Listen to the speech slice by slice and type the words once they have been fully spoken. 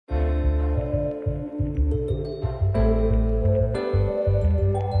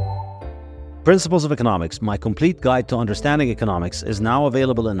Principles of Economics, my complete guide to understanding economics, is now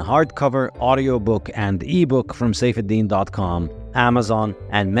available in hardcover, audiobook, and ebook from saifedean.com, Amazon,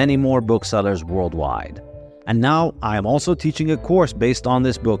 and many more booksellers worldwide. And now I am also teaching a course based on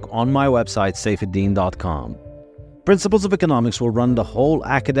this book on my website, saifedean.com. Principles of Economics will run the whole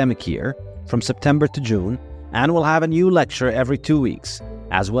academic year from September to June and will have a new lecture every 2 weeks,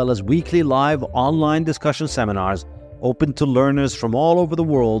 as well as weekly live online discussion seminars open to learners from all over the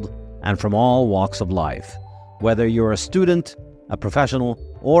world and from all walks of life. Whether you're a student, a professional,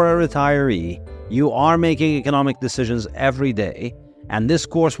 or a retiree, you are making economic decisions every day, and this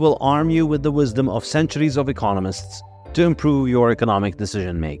course will arm you with the wisdom of centuries of economists to improve your economic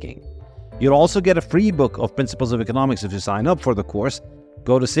decision-making. You'll also get a free book of Principles of Economics if you sign up for the course.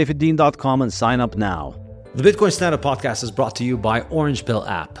 Go to saifedean.com and sign up now. The Bitcoin Standard Podcast is brought to you by Orange Pill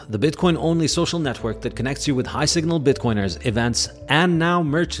app, the Bitcoin-only social network that connects you with high-signal Bitcoiners, events, and now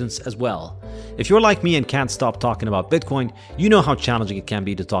merchants as well. If you're like me and can't stop talking about Bitcoin, you know how challenging it can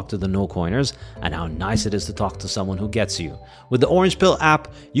be to talk to the no-coiners and how nice it is to talk to someone who gets you. With the Orange Pill app,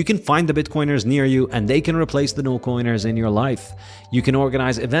 you can find the Bitcoiners near you and they can replace the no-coiners in your life. You can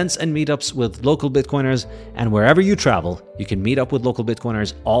organize events and meetups with local Bitcoiners, and wherever you travel, you can meet up with local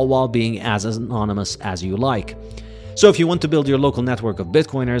Bitcoiners, all while being as anonymous as you like. So if you want to build your local network of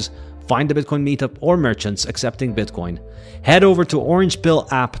Bitcoiners, find a Bitcoin meetup or merchants accepting Bitcoin, head over to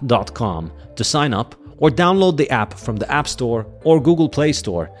orangepillapp.com to sign up or download the app from the App Store or Google Play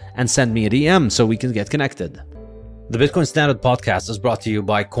Store and send me a DM so we can get connected. The Bitcoin Standard Podcast is brought to you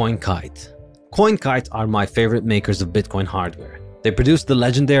by CoinKite. CoinKite are my favorite makers of Bitcoin hardware. They produce the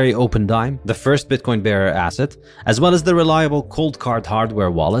legendary Open Dime, the first Bitcoin bearer asset, as well as the reliable Cold Card hardware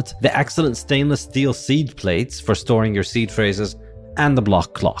wallet, the excellent stainless steel seed plates for storing your seed phrases, and the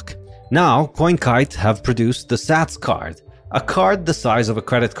block clock. Now, CoinKite have produced the Sats card, a card the size of a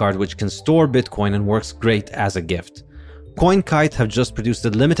credit card which can store Bitcoin and works great as a gift. CoinKite have just produced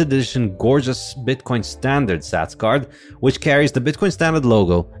a limited edition gorgeous Bitcoin Standard Sats card, which carries the Bitcoin Standard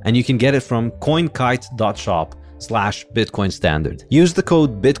logo, and you can get it from coinkite.shop/Bitcoin Standard. Use the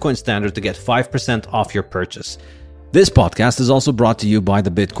code Bitcoin Standard to get 5% off your purchase. This podcast is also brought to you by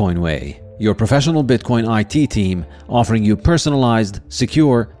the Bitcoin Way, your professional Bitcoin IT team offering you personalized,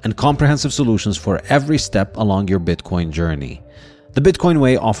 secure, and comprehensive solutions for every step along your Bitcoin journey. The Bitcoin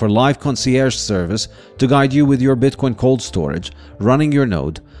Way offer live concierge service to guide you with your Bitcoin cold storage, running your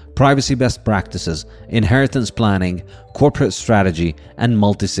node, privacy best practices, inheritance planning, corporate strategy, and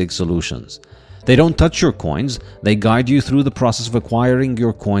multi-sig solutions. They don't touch your coins, they guide you through the process of acquiring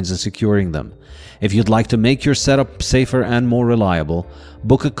your coins and securing them. If you'd like to make your setup safer and more reliable,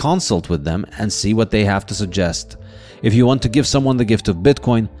 book a consult with them and see what they have to suggest. If you want to give someone the gift of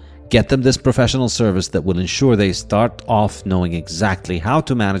Bitcoin, get them this professional service that will ensure they start off knowing exactly how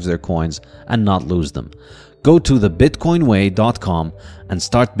to manage their coins and not lose them. Go to thebitcoinway.com and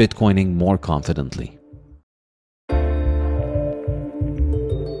start Bitcoining more confidently.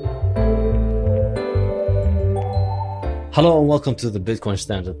 Hello and welcome to the Bitcoin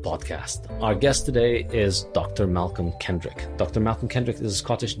Standard Podcast. Our guest today is Dr. Malcolm Kendrick. Dr. Malcolm Kendrick is a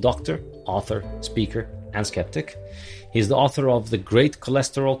Scottish doctor, author, speaker, and skeptic. He's the author of The Great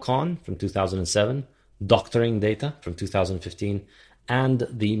Cholesterol Con from 2007, Doctoring Data from 2015, and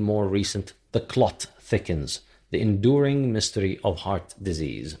the more recent The Clot Thickens, The Enduring Mystery of Heart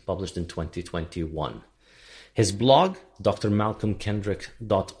Disease, published in 2021. His blog,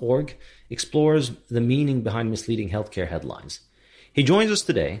 drmalcolmkendrick.org, explores the meaning behind misleading healthcare headlines. He joins us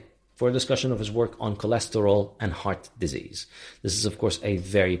today for a discussion of his work on cholesterol and heart disease. This is, of course, a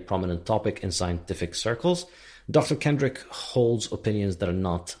very prominent topic in scientific circles. Dr. Kendrick holds opinions that are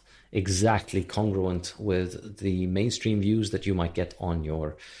not exactly congruent with the mainstream views that you might get on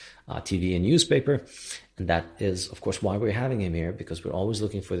your TV and newspaper. And that is, of course, why we're having him here, because we're always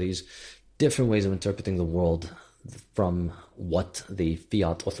looking for these different ways of interpreting the world from what the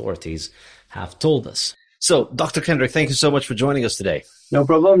fiat authorities have told us. So, Dr. Kendrick, thank you so much for joining us today. No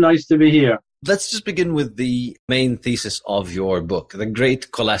problem. Nice to be here. Let's just begin with the main thesis of your book, The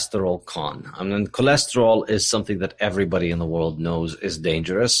Great Cholesterol Con. I mean, cholesterol is something that everybody in the world knows is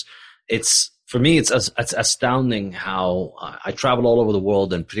dangerous. For me, it's astounding how I travel all over the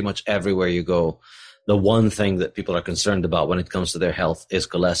world, and pretty much everywhere you go, the one thing that people are concerned about when it comes to their health is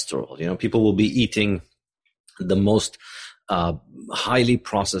cholesterol. You know, people will be eating the most highly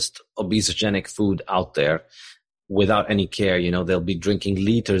processed obesogenic food out there without any care. You know, they'll be drinking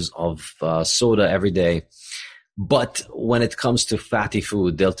liters of soda every day. But when it comes to fatty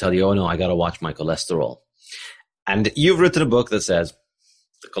food, they'll tell you, oh no, I got to watch my cholesterol. And you've written a book that says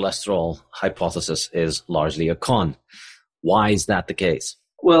the cholesterol hypothesis is largely a con. Why is that the case?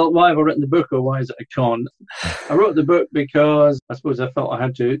 Well, why have I written the book, or why is it a con? I wrote the book because I suppose I felt I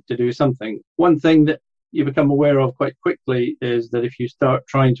had to do something. One thing that you become aware of quite quickly is that if you start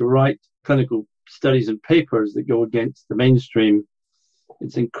trying to write clinical studies and papers that go against the mainstream,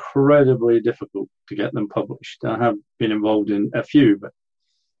 it's incredibly difficult to get them published. I have been involved in a few, but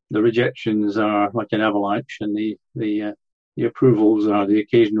the rejections are like an avalanche, and the approvals are the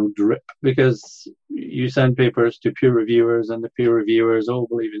occasional drip, because you send papers to peer reviewers, and the peer reviewers all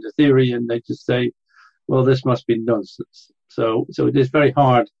believe in the theory, and they just say, well, this must be nonsense. So it is very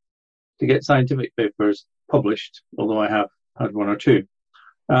hard to get scientific papers published, although I have had one or two.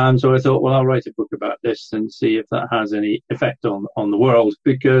 So I thought, well, I'll write a book about this and see if that has any effect on the world,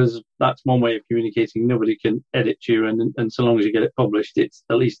 because that's one way of communicating. Nobody can edit you, and so long as you get it published, it's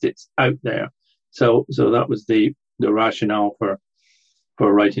at least it's out there. So that was the rationale for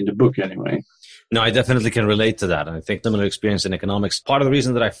writing the book anyway. No, I definitely can relate to that. I think similar experience in economics. Part of the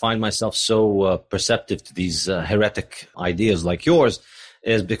reason that I find myself so perceptive to these heretic ideas like yours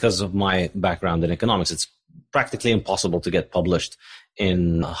is because of my background in economics. It's practically impossible to get published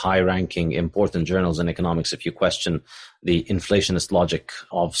in high-ranking, important journals in economics if you question the inflationist logic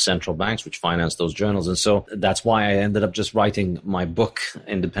of central banks, which finance those journals. And so that's why I ended up just writing my book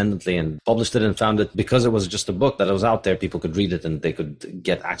independently and published it, and found that because it was just a book that was out there, people could read it and they could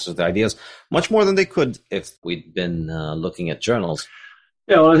get access to the ideas much more than they could if we'd been looking at journals.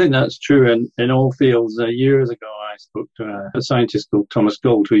 Yeah, well, I think that's true in all fields. Years ago, I spoke to a scientist called Thomas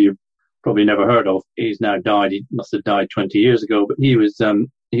Gold, who you probably never heard of. He's now died. He must have died 20 years ago, but he was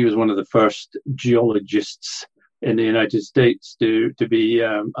one of the first geologists in the United States to be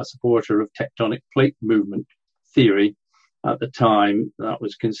a supporter of tectonic plate movement theory. At the time, that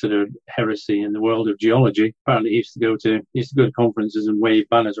was considered heresy in the world of geology. Apparently, he used to go to conferences and wave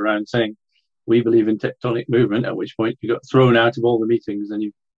banners around saying, "We believe in tectonic movement," at which point you got thrown out of all the meetings and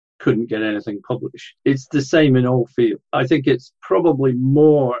you couldn't get anything published. It's the same in all fields. I think it's probably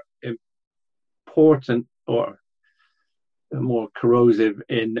more important or more corrosive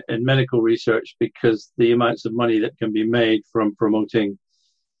in medical research, because the amounts of money that can be made from promoting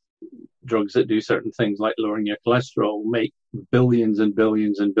drugs that do certain things like lowering your cholesterol make billions and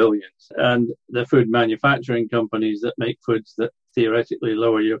billions and billions. And the food manufacturing companies that make foods that theoretically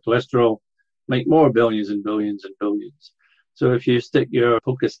lower your cholesterol make more billions and billions and billions. So if you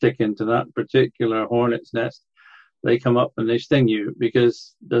poke a stick into that particular hornet's nest, they come up and they sting you,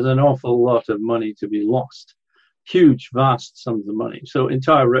 because there's an awful lot of money to be lost. Huge, vast sums of money. So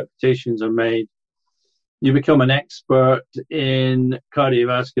entire reputations are made. You become an expert in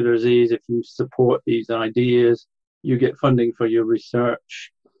cardiovascular disease if you support these ideas. You get funding for your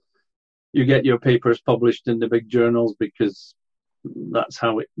research. You get your papers published in the big journals, because that's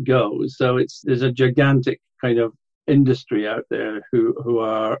how it goes. So there's a gigantic kind of industry out there who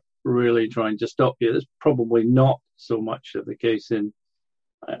are really trying to stop you. That's probably not so much of the case in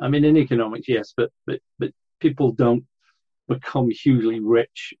economics, yes, but people don't become hugely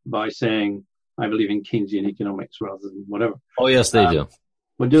rich by saying, I believe in Keynesian economics rather than whatever. Oh, yes, they do.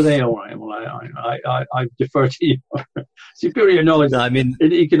 Well, do they? All right. Well, I defer to you. Superior knowledge in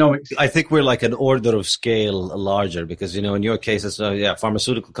economics. I think we're like an order of scale larger, because, in your case,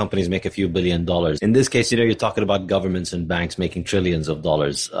 pharmaceutical companies make a few $1 billion. In this case, you're talking about governments and banks making trillions of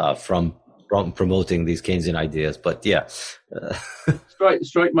dollars from promoting these Keynesian ideas. But yeah.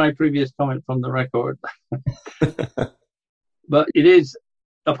 Strike my previous comment from the record. But it is,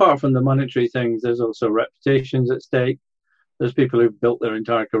 apart from the monetary things, there's also reputations at stake. There's people who've built their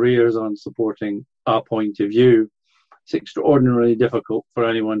entire careers on supporting our point of view. It's extraordinarily difficult for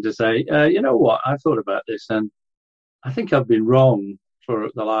anyone to say, you know what, I've thought about this and I think I've been wrong for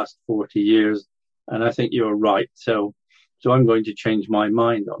the last 40 years and I think you're right. So I'm going to change my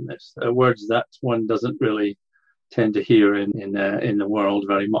mind on this. Words that one doesn't really tend to hear in the world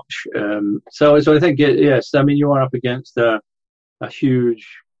very much. So I think, yes, you are up against a huge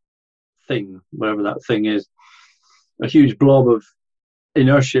thing, whatever that thing is, a huge blob of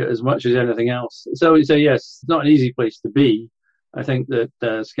inertia as much as anything else. So yes, it's not an easy place to be. I think that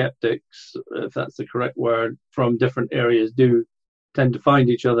skeptics, if that's the correct word, from different areas do tend to find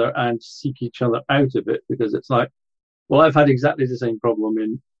each other and seek each other out of it, because it's like, well, I've had exactly the same problem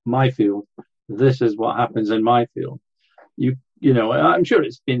in my field. This is what happens in my field. I'm sure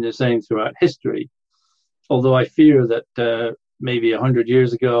it's been the same throughout history, although I fear that maybe 100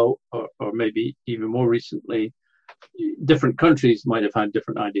 years ago or maybe even more recently, different countries might have had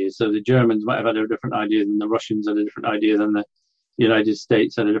different ideas. So the Germans might have had a different idea than the Russians, had a different idea than the United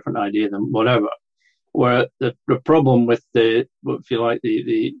States, had a different idea than whatever. Where the problem with the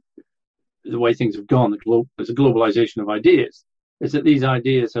way things have gone, there's a globalization of ideas. is that these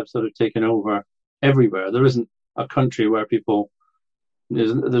ideas have sort of taken over everywhere. There isn't a country where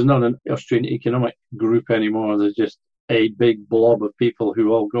there's not an Austrian economic group anymore. There's just a big blob of people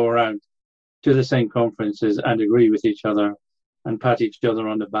who all go around to the same conferences and agree with each other and pat each other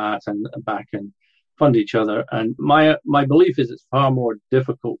on the back and fund each other. And my belief is it's far more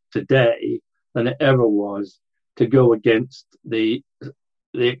difficult today than it ever was to go against the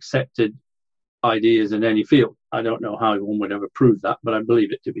accepted ideas in any field. I don't know how one would ever prove that, but I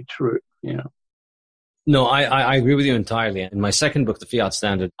believe it to be true. No, I agree with you entirely. In my second book, The Fiat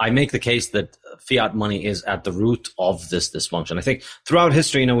Standard, I make the case that fiat money is at the root of this dysfunction. I think throughout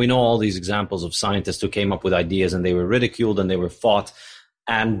history, we know all these examples of scientists who came up with ideas and they were ridiculed and they were fought.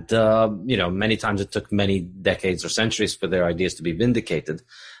 And, many times it took many decades or centuries for their ideas to be vindicated.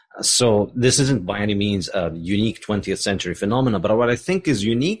 So this isn't by any means a unique 20th century phenomenon. But what I think is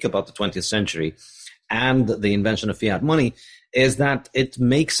unique about the 20th century and the invention of fiat money is that it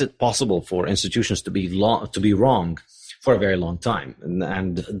makes it possible for institutions to be wrong for a very long time.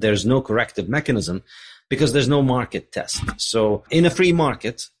 And there's no corrective mechanism because there's no market test. So in a free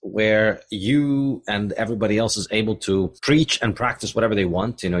market where you and everybody else is able to preach and practice whatever they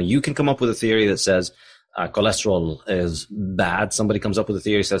want, you can come up with a theory that says cholesterol is bad. Somebody comes up with a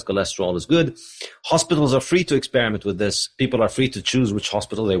theory that says cholesterol is good. Hospitals are free to experiment with this. People are free to choose which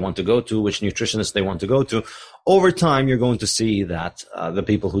hospital they want to go to, which nutritionist they want to go to. Over time, you're going to see that the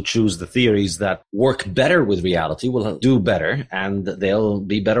people who choose the theories that work better with reality will do better and they'll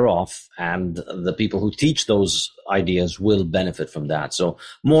be better off. And the people who teach those ideas will benefit from that. So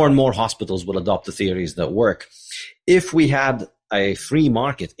more and more hospitals will adopt the theories that work. If we had a free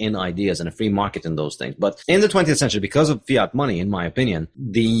market in ideas and a free market in those things. But in the 20th century, because of fiat money, in my opinion,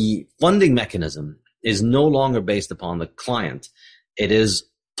 the funding mechanism is no longer based upon the client. It is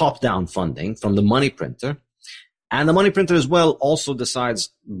top-down funding from the money printer. And the money printer as well also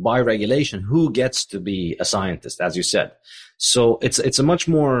decides by regulation who gets to be a scientist, as you said. So it's a much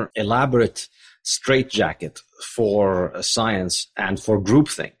more elaborate straitjacket for science and for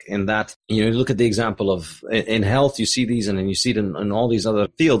groupthink in that, you look at the example of in health, you see these and then you see it in all these other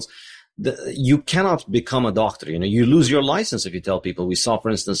fields. You cannot become a doctor. You lose your license if you tell people. We saw,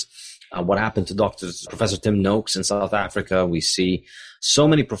 for instance, what happened to Professor Tim Noakes in South Africa. We see so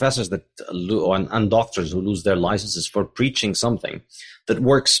many professors and doctors who lose their licenses for preaching something that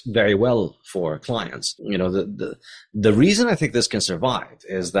works very well for clients. The reason I think this can survive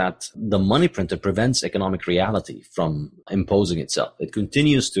is that the money printer prevents economic reality from imposing itself. It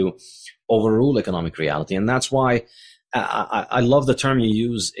continues to overrule economic reality. And that's why I love the term you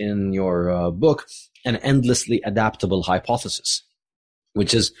use in your book, an endlessly adaptable hypothesis,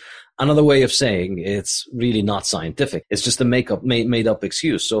 which is another way of saying it's really not scientific. It's just a made up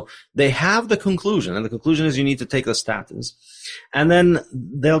excuse. So they have the conclusion, and the conclusion is you need to take the statins, and then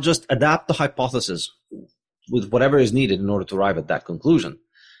they'll just adapt the hypothesis with whatever is needed in order to arrive at that conclusion.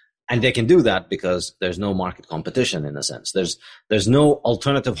 And they can do that because there's no market competition in a sense. There's no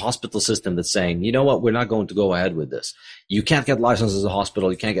alternative hospital system that's saying, you know what, we're not going to go ahead with this. You can't get licensed as a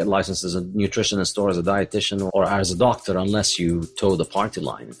hospital. You can't get licensed as a nutritionist or as a dietitian or as a doctor unless you toe the party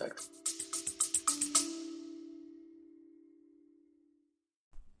line, in fact.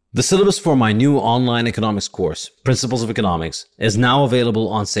 The syllabus for my new online economics course, Principles of Economics, is now available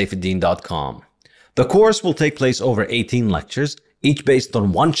on saifeddin.com. The course will take place over 18 lectures, each based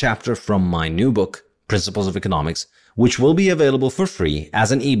on one chapter from my new book, Principles of Economics, which will be available for free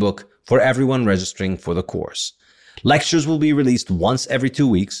as an ebook for everyone registering for the course. Lectures will be released once every 2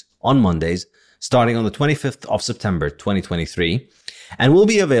 weeks on Mondays, starting on the 25th of September 2023, and will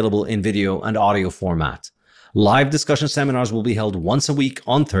be available in video and audio format. Live discussion seminars will be held once a week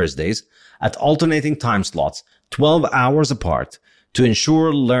on Thursdays at alternating time slots, 12 hours apart, to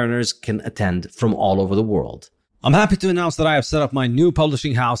ensure learners can attend from all over the world. I'm happy to announce that I have set up my new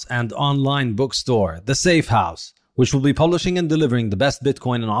publishing house and online bookstore, The Safe House, which will be publishing and delivering the best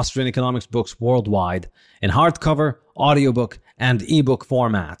Bitcoin and Austrian economics books worldwide in hardcover, audiobook, and ebook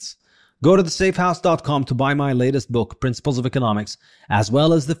formats. Go to thesafehouse.com to buy my latest book, Principles of Economics, as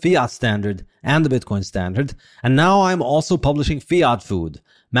well as the Fiat Standard and the Bitcoin Standard. And now I'm also publishing Fiat Food,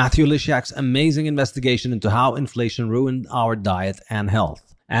 Matthew Lysiak's amazing investigation into how inflation ruined our diet and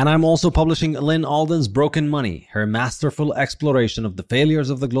health. And I'm also publishing Lynn Alden's Broken Money, her masterful exploration of the failures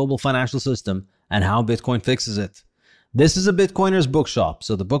of the global financial system and how Bitcoin fixes it. This is a Bitcoiner's bookshop,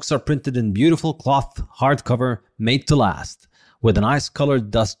 so the books are printed in beautiful cloth hardcover made to last, with a nice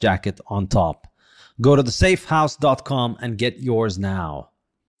colored dust jacket on top. Go to thesafehouse.com and get yours now.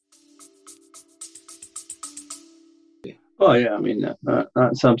 Oh yeah, I mean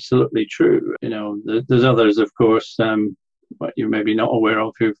that's absolutely true. There's others, of course. but you're maybe not aware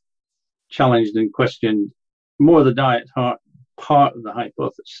of, who've challenged and questioned more the diet part of the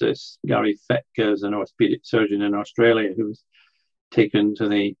hypothesis. Gary Fetka is an orthopedic surgeon in Australia who was taken to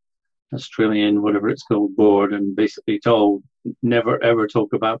the Australian, whatever it's called, board and basically told, never ever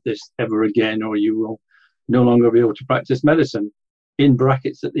talk about this ever again, or you will no longer be able to practice medicine, in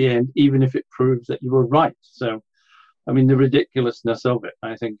brackets at the end, even if it proves that you were right. So, I mean, the ridiculousness of it,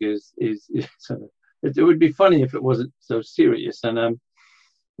 I think, is it would be funny if it wasn't so serious. And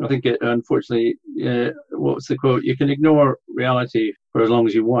I think it, unfortunately, what's the quote? You can ignore reality for as long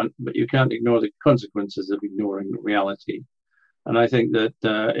as you want, but you can't ignore the consequences of ignoring reality. And I think that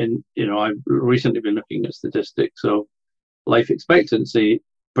I've recently been looking at statistics of life expectancy,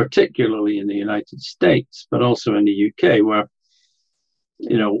 particularly in the United States, but also in the UK, where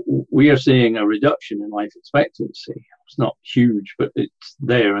we are seeing a reduction in life expectancy. It's not huge, but it's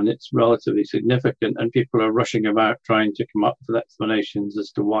there and it's relatively significant. And people are rushing about trying to come up with explanations as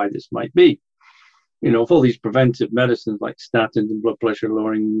to why this might be. If all these preventive medicines like statins and blood pressure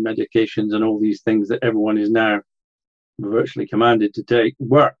lowering medications and all these things that everyone is now virtually commanded to take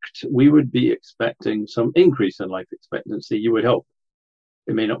worked, we would be expecting some increase in life expectancy, you would hope.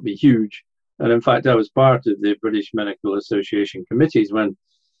 It may not be huge. And in fact, I was part of the British Medical Association committees when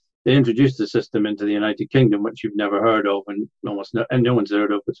they introduced the system into the United Kingdom, which you've never heard of and no one's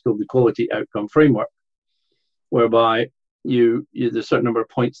heard of. It's called the Quality Outcome Framework, whereby there's a certain number of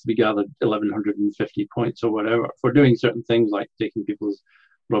points to be gathered, 1,150 points or whatever, for doing certain things like taking people's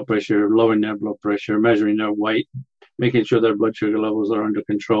blood pressure, lowering their blood pressure, measuring their weight, making sure their blood sugar levels are under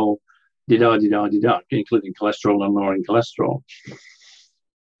control, including cholesterol and lowering cholesterol.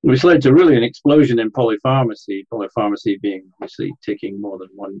 Which led to really an explosion in polypharmacy being obviously taking more than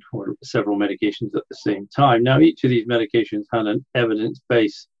one or several medications at the same time. Now, each of these medications had an evidence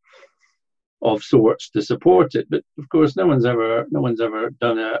base of sorts to support it, but of course, no one's ever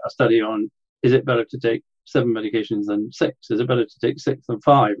done a study on, is it better to take 7 medications than 6? Is it better to take 6 than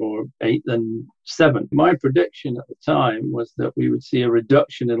 5 or 8 than 7? My prediction at the time was that we would see a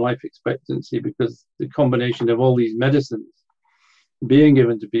reduction in life expectancy because the combination of all these medicines being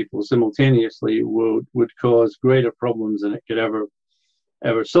given to people simultaneously would cause greater problems than it could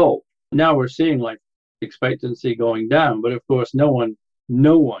ever solve. Now we're seeing life expectancy going down, but of course no one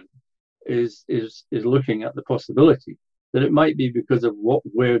is looking at the possibility that it might be because of what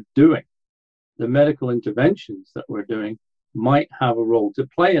we're doing. The medical interventions that we're doing might have a role to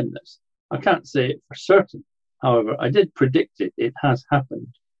play in this. I can't say it for certain. However, I did predict it. It has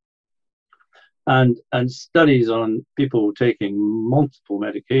happened. And studies on people taking multiple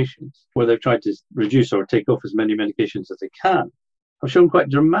medications, where they've tried to reduce or take off as many medications as they can, have shown quite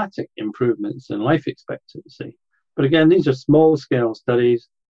dramatic improvements in life expectancy. But again, these are small-scale studies.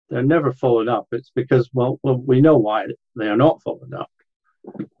 They're never followed up. It's because, well, we know why they are not followed up.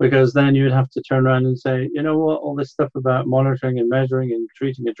 Because then you'd have to turn around and say, you know what, all this stuff about monitoring and measuring and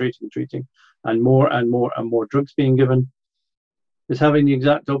treating, and more drugs being given is having the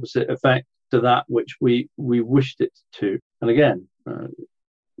exact opposite effect to that which we wished it to. And again,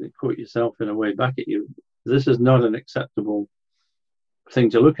 quote yourself in a way back at you, this is not an acceptable thing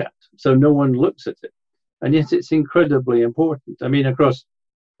to look at. So no one looks at it. And yet it's incredibly important. I mean, across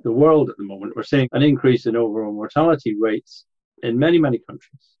the world at the moment, we're seeing an increase in overall mortality rates in many, many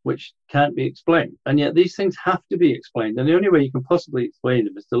countries, which can't be explained. And yet these things have to be explained. And the only way you can possibly explain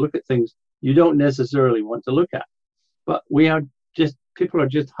them is to look at things you don't necessarily want to look at. But people are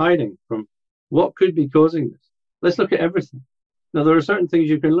just hiding from what could be causing this. Let's look at everything. Now, there are certain things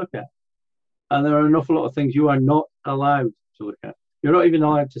you can look at, and there are an awful lot of things you are not allowed to look at. You're not even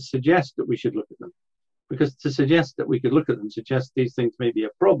allowed to suggest that we should look at them, because to suggest that we could look at them suggests these things may be a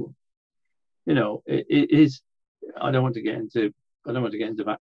problem. It is. I don't want to get into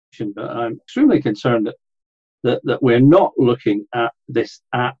vaccination, but I'm extremely concerned that we're not looking at this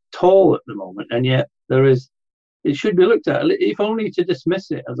at all at the moment, and yet there is. It should be looked at, if only to dismiss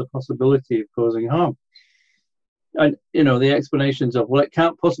it as a possibility of causing harm. And, the explanations of, well, it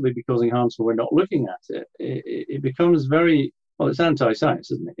can't possibly be causing harm, so we're not looking at it. It becomes very, well, it's anti-science,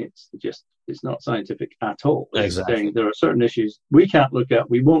 isn't it? It's not scientific at all. Exactly. It's saying there are certain issues we can't look at,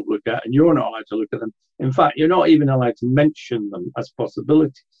 we won't look at, and you're not allowed to look at them. In fact, you're not even allowed to mention them as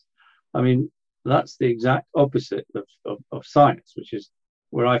possibilities. I mean, that's the exact opposite of science, which is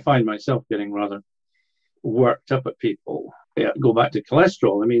where I find myself getting rather worked up at people. Go back to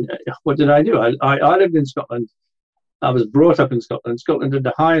cholesterol. I mean, what did I do? I lived in Scotland. I was brought up in Scotland. Scotland had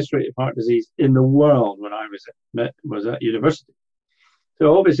the highest rate of heart disease in the world when I was at university.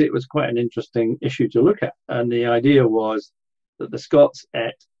 So obviously it was quite an interesting issue to look at. And the idea was that the Scots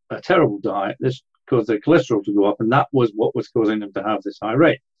ate a terrible diet. This cause their cholesterol to go up, and that was what was causing them to have this high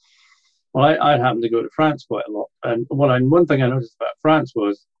rate. Well, I happened to go to France quite a lot, and one thing I noticed about France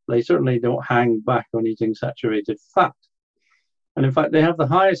was they certainly don't hang back on eating saturated fat. And in fact, they have the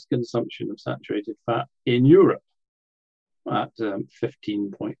highest consumption of saturated fat in Europe at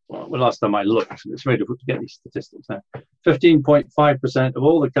 15 point. Well, last time I looked, it's very difficult to get these statistics now. 15.5% of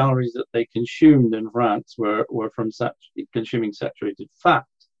all the calories that they consumed in France were from consuming saturated fat.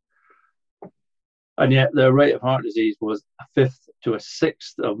 And yet their rate of heart disease was a fifth to a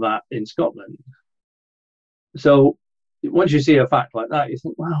sixth of that in Scotland. So once you see a fact like that, you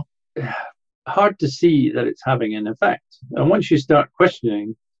think, wow, hard to see that it's having an effect. And once you start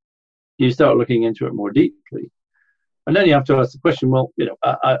questioning, you start looking into it more deeply. And then you have to ask the question, well,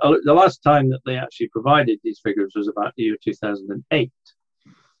 the last time that they actually provided these figures was about the year 2008,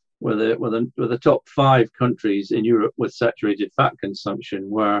 where the top 5 countries in Europe with saturated fat consumption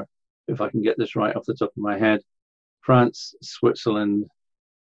were, if I can get this right off the top of my head, France, Switzerland,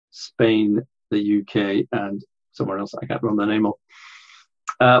 Spain, the UK, and somewhere else I can't remember the name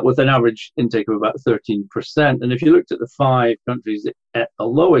of, with an average intake of about 13%. And if you looked at the 5 countries at the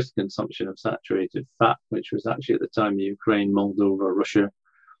lowest consumption of saturated fat, which was actually at the time Ukraine, Moldova, Russia,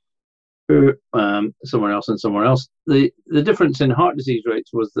 somewhere else, the difference in heart disease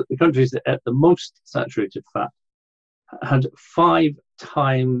rates was that the countries that ate the most saturated fat had 5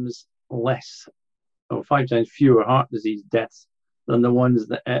 times less, or 5 times fewer heart disease deaths than the ones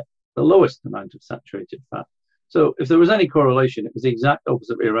that ate the lowest amount of saturated fat. So if there was any correlation, it was the exact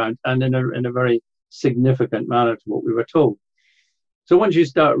opposite way around, and in a very significant manner to what we were told. So once you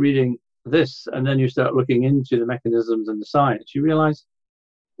start reading this, and then you start looking into the mechanisms and the science, you realize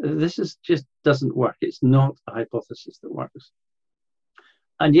this just doesn't work. It's not a hypothesis that works.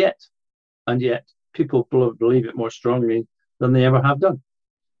 And yet, people believe it more strongly than they ever have done.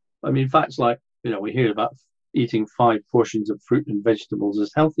 I mean, facts like, we hear about eating 5 portions of fruit and vegetables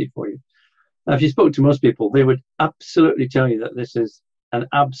is healthy for you. Now, if you spoke to most people, they would absolutely tell you that this is an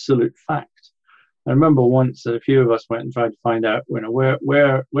absolute fact. I remember once that a few of us went and tried to find out,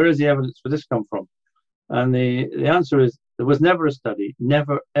 where is the evidence for this come from? And the answer is there was never a study,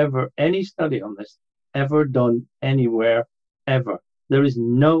 never, ever any study on this ever done anywhere, ever. There is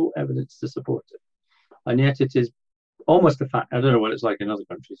no evidence to support it. And yet it is almost a fact. I don't know what it's like in other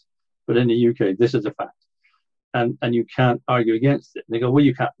countries, but in the UK, this is a fact. And you can't argue against it. And they go, well,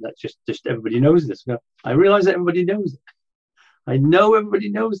 you can't. That's just everybody knows this. I realize that everybody knows it. I know everybody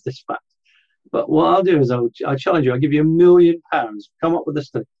knows this fact. But what I'll do is I'll challenge you. I'll give you £1 million. Come up with a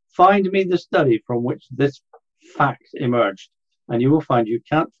study. Find me the study from which this fact emerged. And you will find you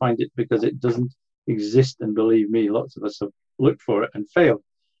can't find it because it doesn't exist. And believe me, lots of us have looked for it and failed.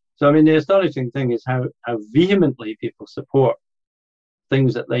 So, I mean, the astonishing thing is how vehemently people support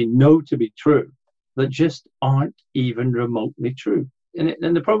things that they know to be true that just aren't even remotely true. And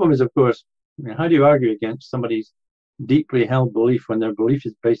the problem is, of course, how do you argue against somebody's deeply held belief when their belief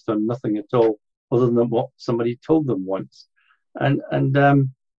is based on nothing at all other than what somebody told them once? And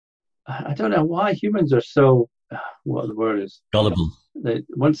I don't know why humans are so, what the word is? Gullible.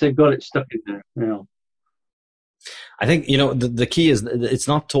 Once they've got it stuck in there, I think, the key is it's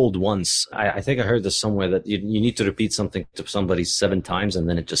not told once. I think I heard this somewhere that you need to repeat something to somebody 7 times and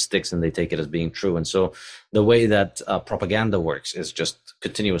then it just sticks and they take it as being true. And so the way that propaganda works is just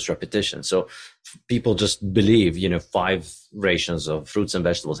continuous repetition. So people just believe, 5 rations of fruits and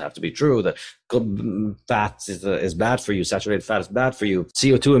vegetables have to be true, that fat is bad for you, saturated fat is bad for you,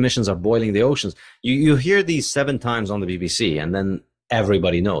 CO2 emissions are boiling the oceans. You hear these 7 times on the BBC and then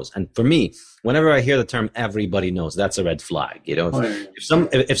everybody knows. And for me, whenever I hear the term everybody knows, that's a red flag.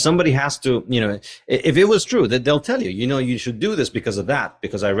 If somebody has to, if it was true, that they'll tell you, you should do this because of that,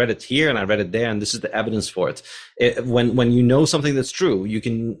 because I read it here and I read it there and this is the evidence for it. When you know something that's true, you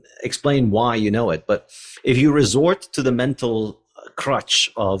can explain why you know it. But if you resort to the mental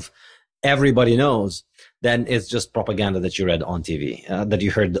crutch of everybody knows, then it's just propaganda that you read on TV, that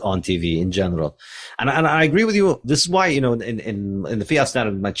you heard on TV in general. And I agree with you. This is why, in the Fiat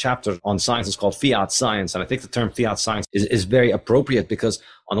Standard, my chapter on science is called Fiat Science. And I think the term Fiat Science is very appropriate because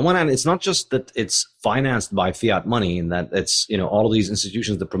on the one hand, it's not just that it's financed by fiat money and that it's, all of these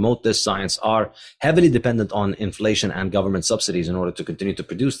institutions that promote this science are heavily dependent on inflation and government subsidies in order to continue to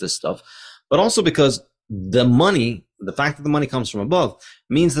produce this stuff, but also because the fact that the money comes from above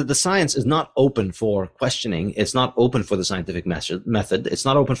means that the science is not open for questioning. It's not open for the scientific method. It's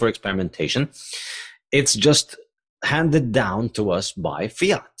not open for experimentation. It's just handed down to us by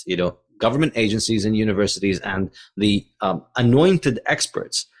fiat, government agencies and universities and the anointed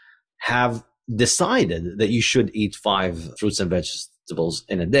experts have decided that you should eat 5 fruits and vegetables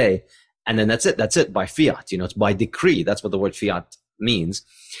in a day. And then that's it by fiat. It's by decree. That's what the word fiat means.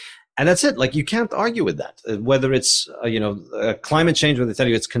 And that's it. Like, you can't argue with that. Whether it's, climate change, where they tell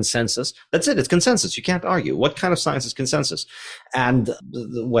you it's consensus, that's it. It's consensus. You can't argue. What kind of science is consensus? And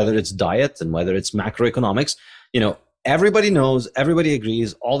whether it's diet and whether it's macroeconomics, everybody knows, everybody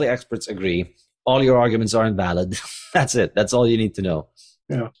agrees, all the experts agree, all your arguments are invalid. That's it. That's all you need to know.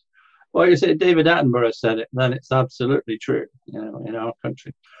 Yeah. Well, you say David Attenborough said it, then it's absolutely true, in our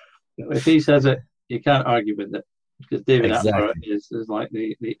country. If he says it, you can't argue with it, because David Attenborough is like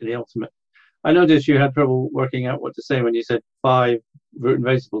the ultimate. I noticed you had trouble working out what to say when you said 5 fruit and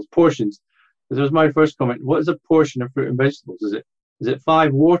vegetables, portions. Because it was my first comment. What is a portion of fruit and vegetables? Is it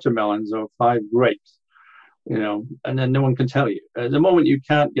 5 watermelons or 5 grapes? And then no one can tell you. At the moment you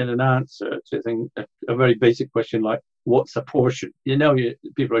can't get an answer to a very basic question like, what's a portion?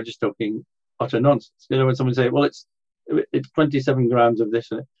 People are just talking utter nonsense. When someone say, well, it's 27 grams of this.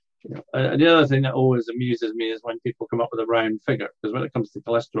 And the other thing that always amuses me is when people come up with a round figure, because when it comes to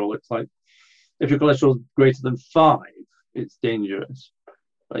cholesterol, it's like, if your cholesterol is greater than 5, it's dangerous.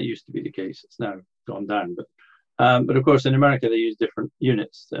 That used to be the case. It's now gone down. But of course, in America, they use different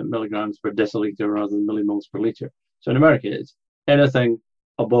units, milligrams per deciliter rather than millimoles per liter. So in America, it's anything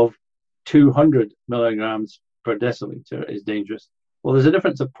above 200 milligrams per deciliter is dangerous. Well, there's a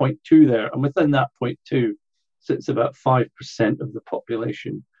difference of 0.2 there. And within that 0.2 sits about 5% of the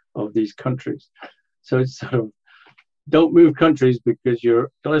population of these countries. So it's sort of, don't move countries because your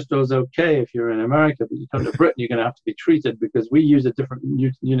cholesterol is okay if you're in America, but you come to Britain, you're going to have to be treated because we use a different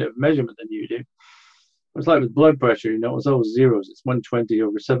unit of measurement than you do. It's like with blood pressure, it's all zeros. It's 120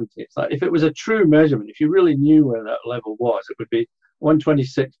 over 70. It's like, if it was a true measurement, if you really knew where that level was, it would be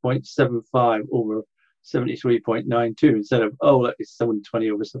 126.75 over 73.92 instead of, it's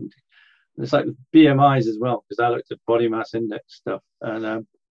 720 over 70. And it's like with BMIs as well, because I looked at body mass index stuff.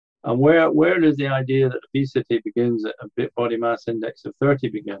 And where does the idea that obesity begins at a body mass index of 30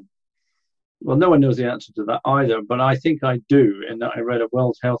 begin? Well, no one knows the answer to that either, but I think I do, in that I read a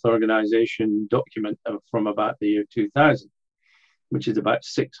World Health Organization document from about the year 2000, which is about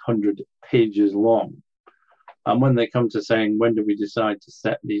 600 pages long. And when they come to saying, when do we decide to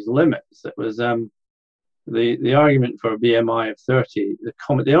set these limits, it was the argument for a BMI of 30.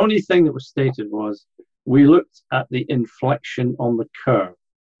 The only thing that was stated was, we looked at the inflection on the curve.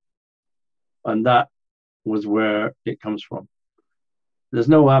 And that was where it comes from. There's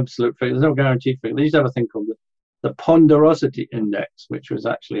no absolute figure. There's no guaranteed figure. They used to have a thing called the ponderosity index, which was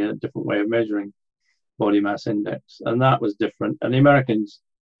actually a different way of measuring body mass index. And that was different. And the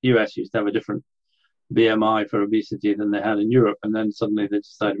US used to have a different BMI for obesity than they had in Europe. And then suddenly they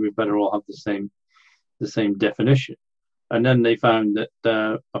decided we better all have the same definition. And then they found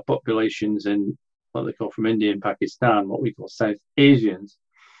that populations in what they call from India and Pakistan, what we call South Asians,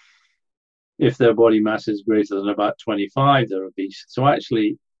 if their body mass is greater than about 25, they're obese. So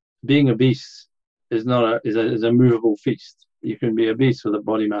actually, being obese is a movable feast. You can be obese with a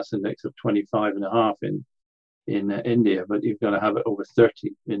body mass index of 25.5 in India, but you've got to have it over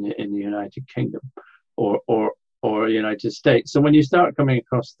 30 in the United Kingdom or United States. So when you start coming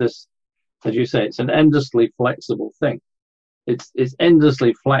across this, as you say, it's an endlessly flexible thing. It's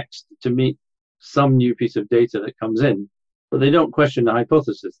endlessly flexed to meet some new piece of data that comes in. But they don't question the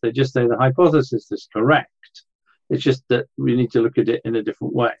hypothesis. They just say the hypothesis is correct. It's just that we need to look at it in a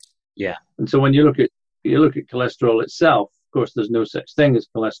different way. Yeah. And so when you look at cholesterol itself, of course, there's no such thing as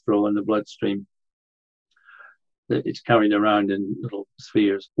cholesterol in the bloodstream. It's carried around in little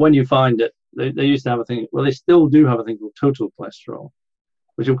spheres. When you find it, they used to have a thing. Well, they still do have a thing called total cholesterol,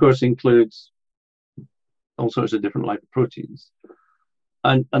 which of course includes all sorts of different lipoproteins.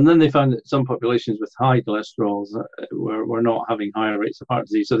 And then they found that some populations with high cholesterols were not having higher rates of heart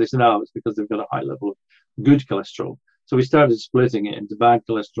disease. So they said, it's because they've got a high level of good cholesterol. So we started splitting it into bad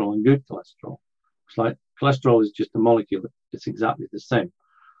cholesterol and good cholesterol. It's like cholesterol is just a molecule. It's exactly the same.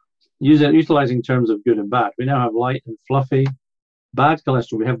 Utilizing terms of good and bad, we now have light and fluffy, bad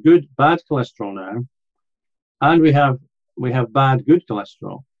cholesterol. We have bad cholesterol now, and we have bad, good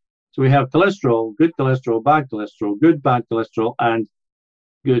cholesterol. So we have cholesterol, bad cholesterol, good, bad cholesterol, and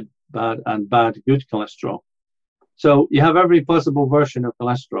good, bad, and bad, good cholesterol. So you have every possible version of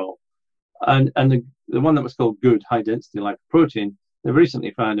cholesterol. And the one that was called good, high density lipoprotein, they've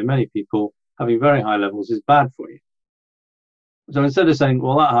recently found in many people having very high levels is bad for you. So instead of saying,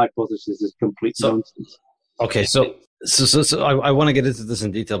 well, that hypothesis is complete nonsense. Okay, so I want to get into this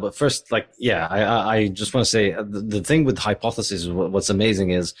in detail, but first, I just want to say the thing with hypotheses, what's amazing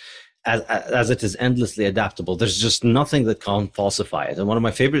is as it is endlessly adaptable. There's just nothing that can falsify it. And one of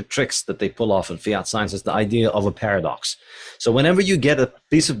my favorite tricks that they pull off in fiat science is the idea of a paradox. So whenever you get a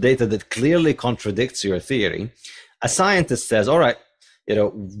piece of data that clearly contradicts your theory, a scientist says, all right,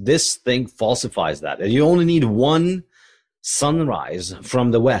 this thing falsifies that. And you only need one sunrise from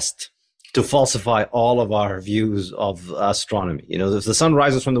the west to falsify all of our views of astronomy. If the sun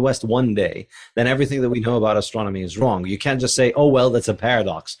rises from the west one day, then everything that we know about astronomy is wrong. You can't just say, oh, well, that's a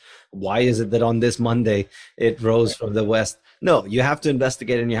paradox. Why is it that on this Monday it rose from the west? No, you have to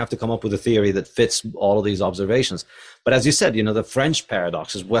investigate and you have to come up with a theory that fits all of these observations. But as you said, the French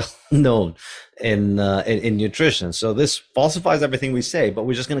paradox is well known in nutrition. So this falsifies everything we say, but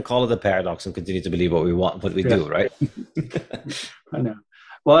we're just going to call it a paradox and continue to believe what we do, right? I know.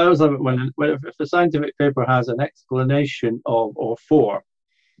 Well, I always love it when if a scientific paper has an explanation of or for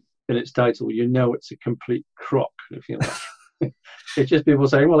in its title, it's a complete crock, if you like. It's just people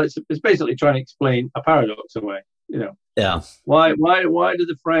saying, well, it's basically trying to explain a paradox away. Yeah. Why do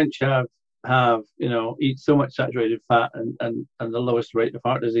the French have eat so much saturated fat and the lowest rate of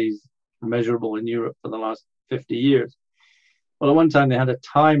heart disease measurable in Europe for the last 50 years? Well, at one time they had a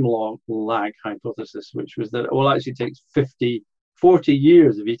time lag hypothesis, which was that it actually takes 40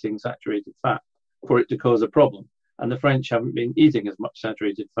 years of eating saturated fat for it to cause a problem. And the French haven't been eating as much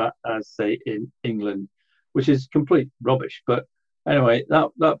saturated fat as, say, in England, which is complete rubbish. But anyway,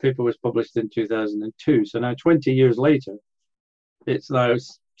 that paper was published in 2002. So now 20 years later, it's now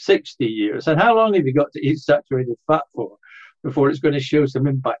 60 years. And how long have you got to eat saturated fat for before it's going to show some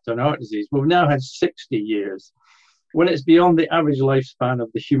impact on heart disease? We've now had 60 years. When it's beyond the average lifespan of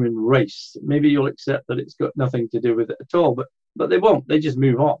the human race, maybe you'll accept that it's got nothing to do with it at all. But they won't. They just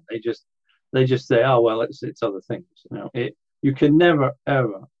move on. They just say, oh well, it's other things. You can never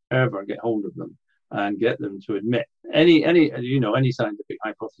ever get hold of them and get them to admit any scientific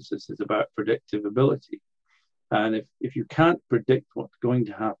hypothesis is about predictive ability. And if you can't predict what's going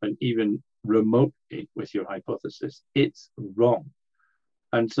to happen even remotely with your hypothesis, it's wrong.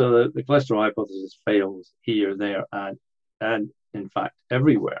 And so the cholesterol hypothesis fails here, there, and in fact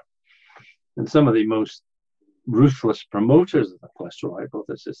everywhere. And some of the most ruthless promoters of the cholesterol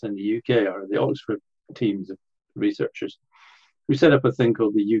hypothesis in the UK are the Oxford teams of researchers who set up a thing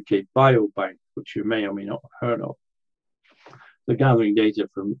called the UK Biobank, which you may or may not have heard of. They're gathering data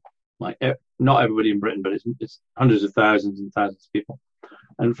from not everybody in Britain, but it's hundreds of thousands and thousands of people.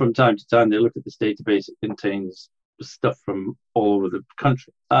 And from time to time, they look at this database. It contains stuff from all over the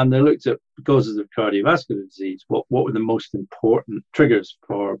country. And they looked at causes of cardiovascular disease. What were the most important triggers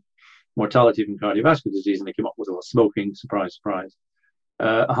for mortality from cardiovascular disease? And they came up with smoking, surprise, surprise.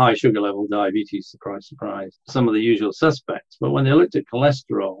 A high sugar level, diabetes, surprise, surprise. Some of the usual suspects. But when they looked at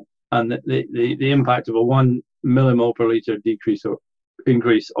cholesterol and the impact of a 1 millimole per liter decrease or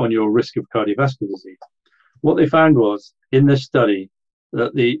increase on your risk of cardiovascular disease, what they found was in this study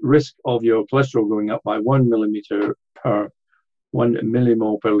that the risk of your cholesterol going up by 1 millimole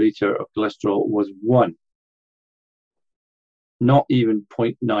per liter of cholesterol was 1. Not even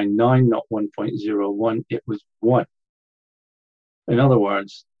 0.99, not 1.01, it was 1. In other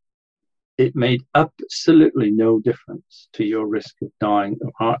words, it made absolutely no difference to your risk of dying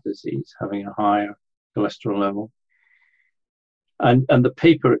of heart disease, having a higher cholesterol level. And the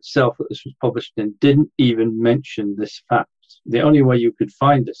paper itself that this was published in didn't even mention this fact. The only way you could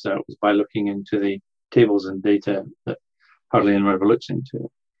find this out was by looking into the tables and data that hardly anyone ever looks into.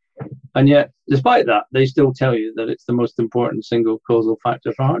 And yet, despite that, they still tell you that it's the most important single causal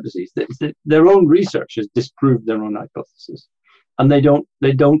factor for heart disease. Their own researchers disproved their own hypothesis, and they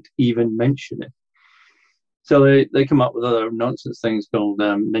don't even mention it. So they come up with other nonsense things called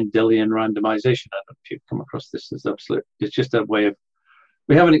Mendelian randomization. I don't know if you've come across this as absolute. It's just a way of,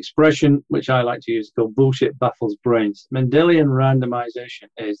 we have an expression which I like to use called bullshit baffles brains. Mendelian randomization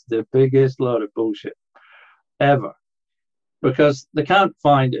is the biggest load of bullshit ever, because they can't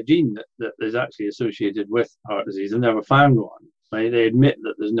find a gene that is actually associated with heart disease. They've never found one. They admit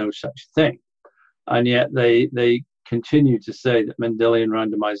that there's no such thing. And yet they continue to say that Mendelian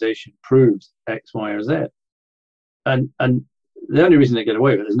randomization proves X, Y, or Z. And the only reason they get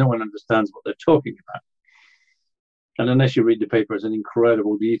away with it is no one understands what they're talking about. And unless you read the papers in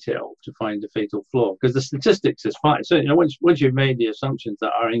incredible detail to find the fatal flaw, because the statistics is fine. So, once you've made the assumptions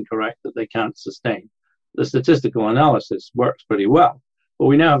that are incorrect, that they can't sustain, the statistical analysis works pretty well. But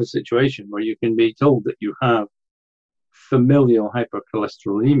we now have a situation where you can be told that you have familial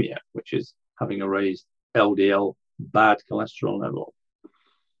hypercholesterolemia, which is having a raised LDL, bad cholesterol level.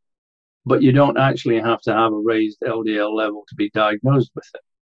 But you don't actually have to have a raised LDL level to be diagnosed with it,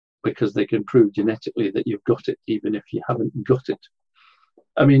 because they can prove genetically that you've got it, even if you haven't got it.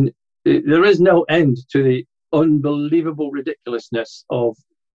 I mean, there is no end to the unbelievable ridiculousness of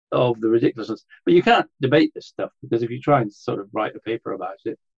the ridiculousness. But you can't debate this stuff, because if you try and sort of write a paper about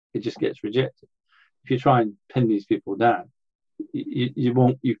it, it just gets rejected. If you try and pin these people down,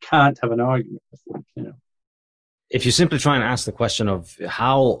 you can't have an argument with them, you know. If you simply try and ask the question of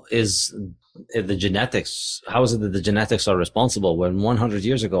how is it that the genetics are responsible, when 100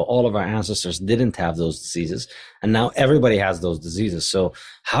 years ago, all of our ancestors didn't have those diseases, and now everybody has those diseases. So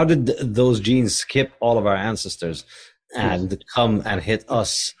how did those genes skip all of our ancestors and come and hit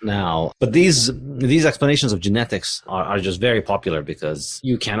us now? But these explanations of genetics are just very popular, because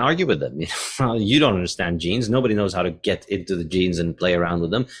you can't argue with them. You don't understand genes. Nobody knows how to get into the genes and play around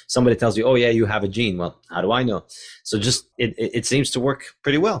with them. Somebody tells you, oh yeah, you have a gene. Well, how do I know? So just it seems to work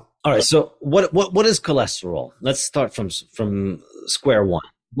pretty well. All right. So what is cholesterol? Let's start from square one.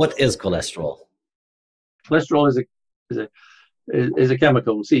 What is cholesterol? Cholesterol is a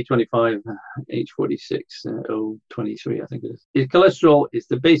chemical, C25H46O23, I think it is. Cholesterol is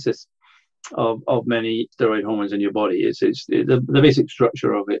the basis of many steroid hormones in your body. It's the basic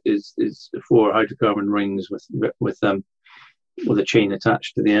structure of it is 4 hydrocarbon rings with a chain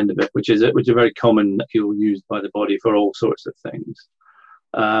attached to the end of it, which is a very common fuel used by the body for all sorts of things.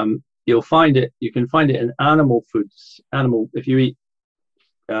 You can find it in animal foods. If you eat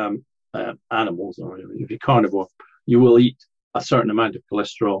animals, or if you're carnivore, you will eat a certain amount of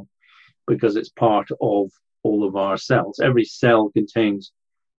cholesterol, because it's part of all of our cells. Every cell contains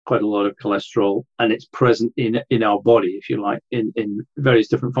quite a lot of cholesterol, and it's present in our body, if you like, in various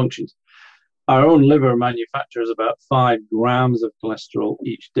different functions. Our own liver manufactures about 5 grams of cholesterol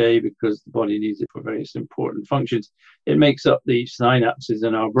each day, because the body needs it for various important functions. It makes up the synapses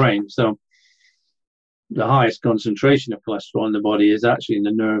in our brain. So the highest concentration of cholesterol in the body is actually in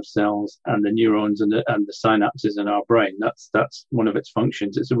the nerve cells and the neurons and the synapses in our brain. That's one of its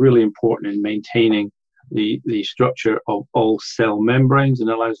functions. It's really important in maintaining the structure of all cell membranes, and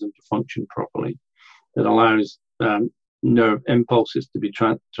allows them to function properly. It allows nerve impulses to be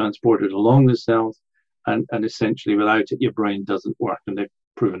transported along the cells, and essentially without it, your brain doesn't work, and they've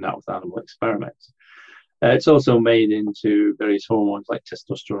proven that with animal experiments. It's also made into various hormones like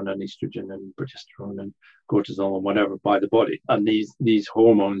testosterone and estrogen and progesterone and cortisol and whatever by the body. And these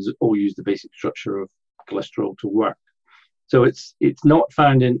hormones all use the basic structure of cholesterol to work. So it's not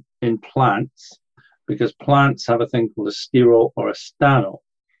found in plants, because plants have a thing called a sterol or a stanol,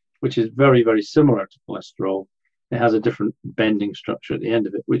 which is very, very similar to cholesterol. It has a different bending structure at the end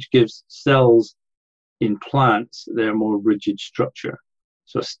of it, which gives cells in plants their more rigid structure.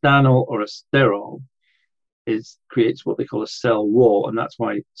 So a stanol or a sterol creates what they call a cell wall, and that's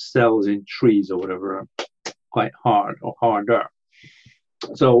why cells in trees or whatever are quite hard or harder.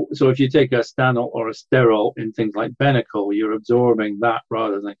 So if you take a stanol or a sterol in things like Benecol, you're absorbing that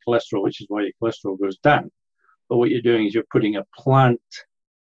rather than cholesterol, which is why your cholesterol goes down. But what you're doing is you're putting a plant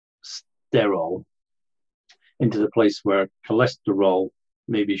sterol into the place where cholesterol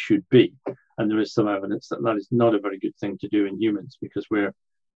maybe should be. And there is some evidence that is not a very good thing to do in humans, because we're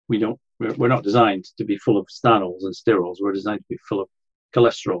not designed to be full of stanols and sterols. We're designed to be full of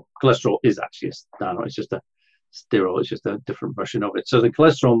cholesterol. Cholesterol is actually a stanol. It's just a sterol. It's just a different version of it. So the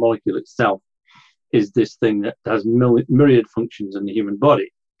cholesterol molecule itself is this thing that has myriad functions in the human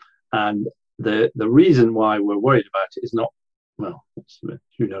body. And the reason why we're worried about it is not, well,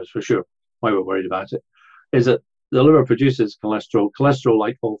 who knows for sure why we're worried about it, is that the liver produces cholesterol. Cholesterol,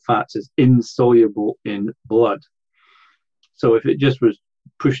 like all fats, is insoluble in blood. So if it just was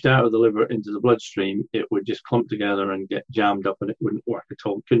pushed out of the liver into the bloodstream, it would just clump together and get jammed up, and it wouldn't work at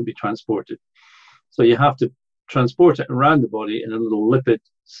all. It couldn't be transported. So you have to transport it around the body in a little lipid,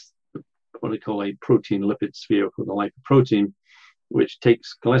 what they call a protein lipid sphere called the lipoprotein, which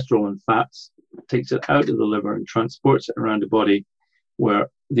takes cholesterol and fats, takes it out of the liver and transports it around the body, where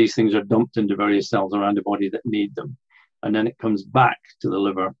these things are dumped into various cells around the body that need them. And then it comes back to the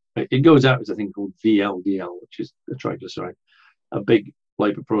liver. It goes out as a thing called VLDL, which is a triglyceride, a big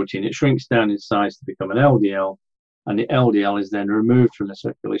lipoprotein. It shrinks down in size to become an LDL, and the LDL is then removed from the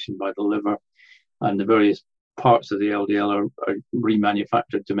circulation by the liver, and the various parts of the LDL are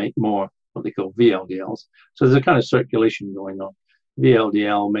remanufactured to make more what they call VLDLs. So there's a kind of circulation going on.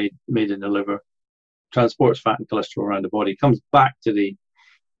 VLDL made in the liver transports fat and cholesterol around the body, comes back to the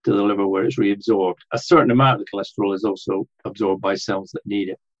liver where it's reabsorbed. A certain amount of the cholesterol is also absorbed by cells that need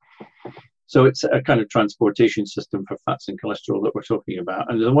it. So it's a kind of transportation system for fats and cholesterol that we're talking about.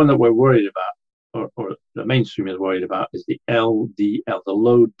 And the one that we're worried about, or the mainstream is worried about, is the LDL, the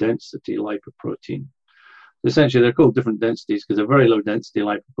low density lipoprotein. Essentially, they're called different densities because a very low density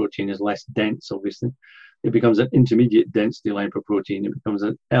lipoprotein is less dense, obviously. it becomes an intermediate density lipoprotein. It becomes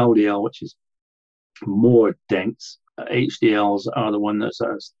an LDL, which is more dense. HDLs are the one that's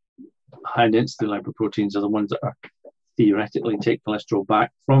high density lipoproteins are the ones that are theoretically take cholesterol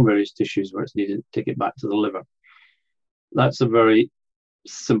back from various tissues where it's needed to take it back to the liver. That's a very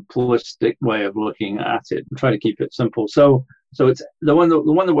simplistic way of looking at it. We try to keep it simple. So it's the one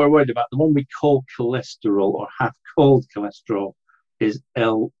that we're worried about, the one we call cholesterol or have called cholesterol, is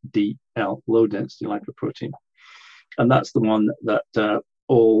LDL, low density lipoprotein, and that's the one that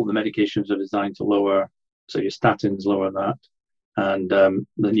all the medications are designed to lower. So your statins lower that, and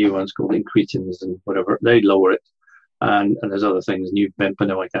the new ones called incretins and whatever, they lower it. And there's other things, new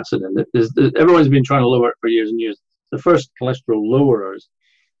bempedoic acid, and everyone's been trying to lower it for years and years. The first cholesterol lowerers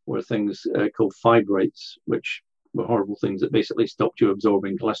were things called fibrates, which were horrible things that basically stopped you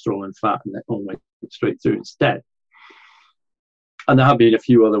absorbing cholesterol and fat, and that all went straight through instead. And there have been a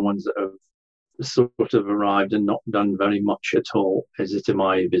few other ones that have sort of arrived and not done very much at all.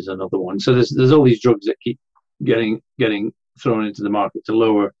 Ezetimibe is another one. So there's all these drugs that keep getting thrown into the market to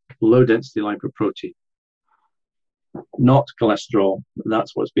lower low density lipoprotein, not cholesterol.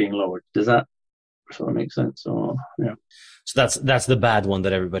 That's what's being lowered. Does that sort of make sense? Or, yeah. So that's the bad one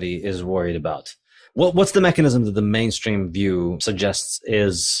that everybody is worried about. What's the mechanism that the mainstream view suggests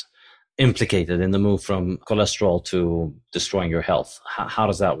is implicated in the move from cholesterol to destroying your health? How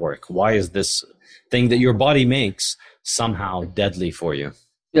does that work? Why is this thing that your body makes somehow deadly for you?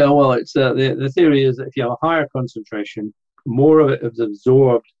 Yeah, well, it's the theory is that if you have a higher concentration, more of it is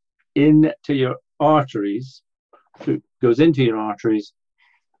absorbed into your arteries, goes into your arteries,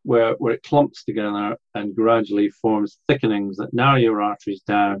 where it clumps together and gradually forms thickenings that narrow your arteries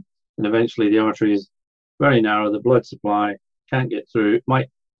down, and eventually the artery is very narrow, the blood supply can't get through, it might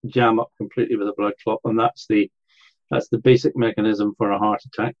jam up completely with a blood clot, and that's the basic mechanism for a heart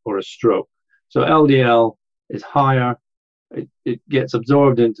attack or a stroke. So LDL is higher, it gets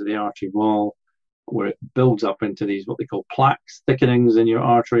absorbed into the artery wall, where it builds up into these what they call plaques, thickenings in your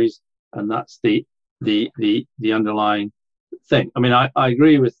arteries, and that's the underlying thing. I mean, I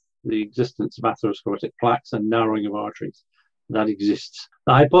agree with the existence of atherosclerotic plaques and narrowing of arteries. That exists.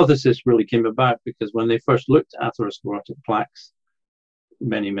 The hypothesis really came about because when they first looked at atherosclerotic plaques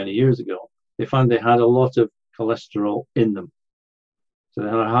many, many years ago, they found they had a lot of cholesterol in them. So they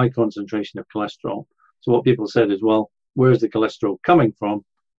had a high concentration of cholesterol. So what people said is, well, where's the cholesterol coming from?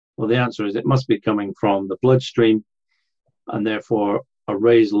 Well, the answer is it must be coming from the bloodstream, and therefore a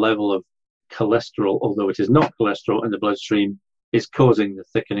raised level of cholesterol, although it is not cholesterol in the bloodstream, is causing the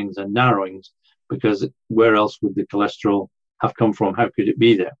thickenings and narrowings, because where else would the cholesterol have come from? How could it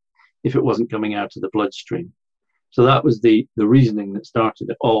be there if it wasn't coming out of the bloodstream? So that was the reasoning that started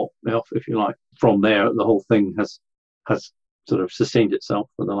it all off, if you like. From there, the whole thing has sort of sustained itself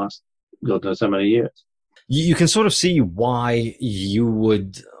for the last God knows how many years. You can sort of see why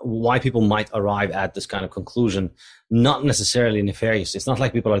people might arrive at this kind of conclusion, not necessarily nefarious. It's not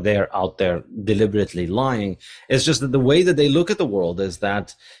like people are out there deliberately lying. It's just that the way that they look at the world is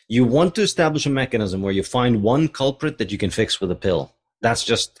that you want to establish a mechanism where you find one culprit that you can fix with a pill. That's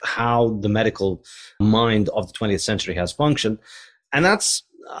just how the medical mind of the 20th century has functioned. And that's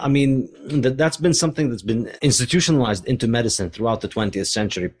been something that's been institutionalized into medicine throughout the 20th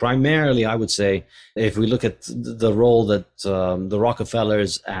century. Primarily, I would say, if we look at the role that the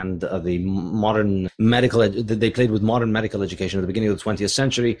Rockefellers and the modern they played with modern medical education at the beginning of the 20th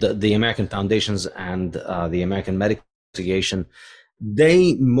century, the American foundations and the American medical association,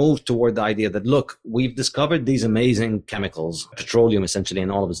 they moved toward the idea that, look, we've discovered these amazing chemicals, petroleum essentially,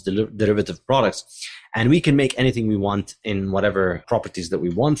 and all of its derivative products, and we can make anything we want in whatever properties that we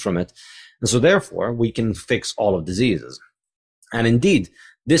want from it. And so therefore, we can fix all of diseases. And indeed,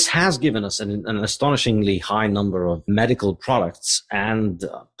 this has given us an astonishingly high number of medical products and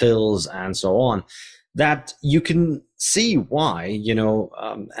pills and so on, that you can see why,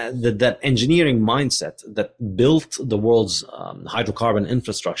 that engineering mindset that built the world's hydrocarbon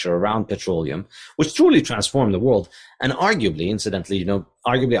infrastructure around petroleum, which truly transformed the world. And arguably, incidentally,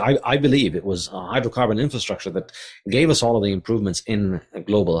 I believe it was hydrocarbon infrastructure that gave us all of the improvements in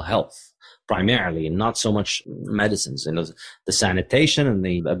global health. Primarily, not so much medicines, the sanitation and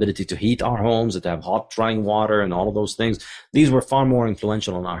the ability to heat our homes, to have hot running water and all of those things. These were far more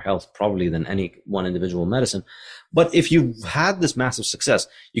influential on our health probably than any one individual medicine. But if you had this massive success,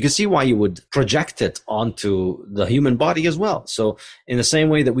 you can see why you would project it onto the human body as well. So in the same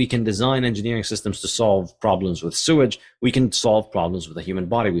way that we can design engineering systems to solve problems with sewage, we can solve problems with the human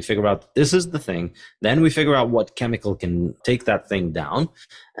body. We figure out this is the thing. Then we figure out what chemical can take that thing down,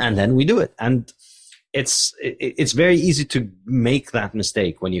 and then we do it. And it's very easy to make that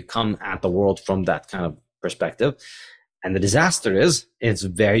mistake when you come at the world from that kind of perspective. And the disaster is it's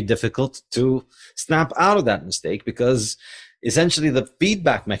very difficult to snap out of that mistake, because essentially the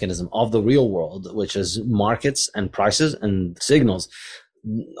feedback mechanism of the real world, which is markets and prices and signals,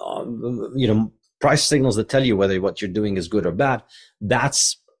 price signals that tell you whether what you're doing is good or bad,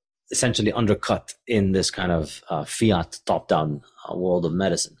 that's essentially undercut in this kind of fiat top-down world of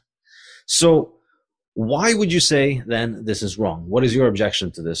medicine. So why would you say then this is wrong? What is your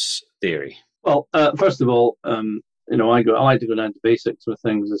objection to this theory? Well, first of all, I like to go down to basics with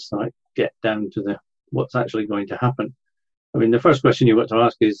things as I get down to what's actually going to happen. I mean, the first question you've got to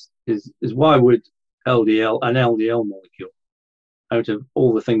ask is why would an LDL molecule, out of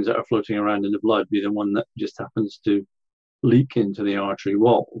all the things that are floating around in the blood, be the one that just happens to leak into the artery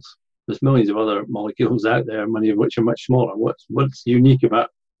walls? There's millions of other molecules out there, many of which are much smaller. What's unique about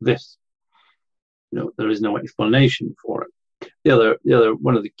this? There is no explanation for it. The other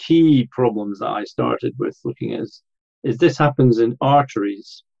one of the key problems that I started with looking at is this happens in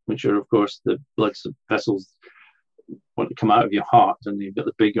arteries, which are, of course, the blood vessels want to come out of your heart, and you've got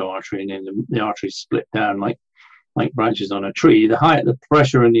the big artery, and then the arteries split down like branches on a tree. The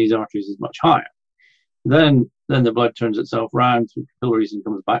pressure in these arteries is much higher. Then the blood turns itself round through capillaries and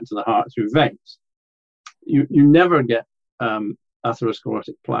comes back to the heart through veins. You never get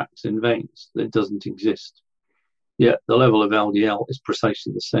atherosclerotic plaques in veins. That doesn't exist. Yet the level of LDL is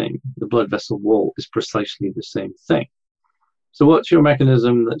precisely the same. The blood vessel wall is precisely the same thing. So what's your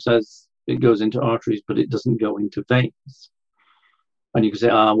mechanism that says it goes into arteries but it doesn't go into veins? And you can say,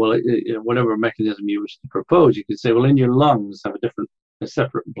 whatever mechanism you wish to propose, you could say, well, in your lungs have a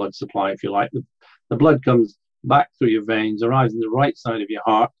separate blood supply, if you like. The blood comes back through your veins, arrives in the right side of your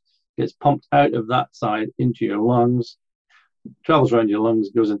heart, gets pumped out of that side into your lungs, travels around your lungs,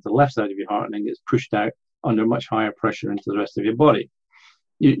 goes into the left side of your heart, and then gets pushed out under much higher pressure into the rest of your body.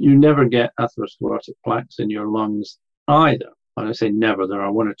 You never get atherosclerotic plaques in your lungs either. And I say never. There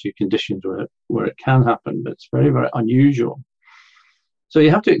are one or two conditions where it can happen, but it's very, very unusual. So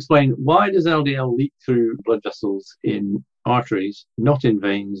you have to explain, why does LDL leak through blood vessels in arteries, not in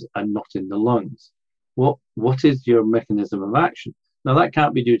veins, and not in the lungs? What is your mechanism of action? Now, that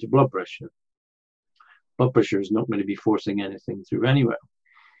can't be due to blood pressure. Blood pressure is not going to be forcing anything through anywhere.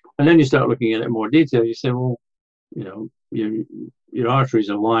 And then you start looking at it in more detail. You say, well, your arteries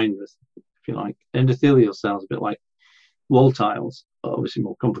are lined with, if you like, endothelial cells, a bit like wall tiles, obviously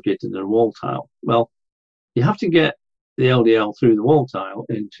more complicated than a wall tile. Well, you have to get the LDL through the wall tile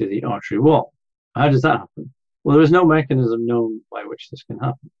into the artery wall. How does that happen? Well, there is no mechanism known by which this can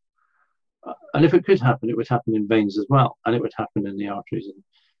happen. And if it could happen, it would happen in veins as well. And it would happen in the arteries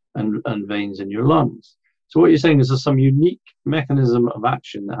and veins in your lungs. So what you're saying is there's some unique mechanism of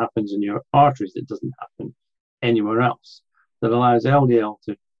action that happens in your arteries that doesn't happen anywhere else, that allows LDL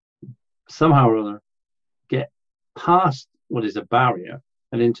to somehow or other get past what is a barrier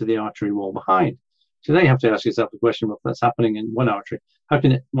and into the artery wall behind. So then you have to ask yourself the question, well, if that's happening in one artery,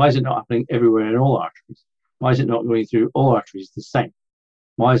 why is it not happening everywhere in all arteries? Why is it not going through all arteries the same?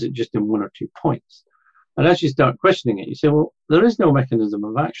 Why is it just in one or two points? And as you start questioning it, you say, well, there is no mechanism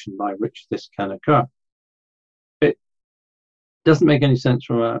of action by which this can occur. It doesn't make any sense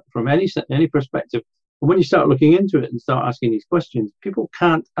from any perspective. And when you start looking into it and start asking these questions, people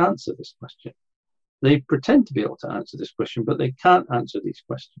can't answer this question. They pretend to be able to answer this question, but they can't answer these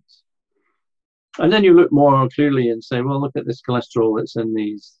questions. And then you look more clearly and say, well, look at this cholesterol that's in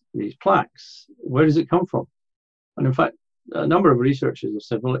these plaques. Where does it come from? And in fact, a number of researchers have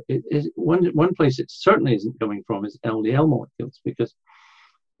said, well, one place it certainly isn't coming from is LDL molecules, because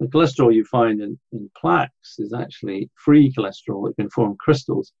the cholesterol you find in plaques is actually free cholesterol that can form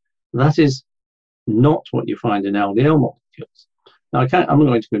crystals. That is not what you find in LDL molecules. Now, I'm not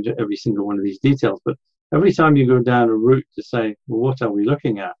going to go into every single one of these details, but every time you go down a route to say, well, what are we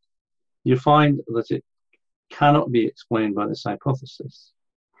looking at? You find that it cannot be explained by this hypothesis.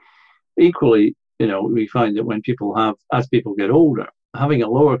 Equally, we find that as people get older, having a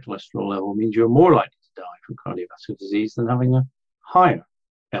lower cholesterol level means you're more likely to die from cardiovascular disease than having a higher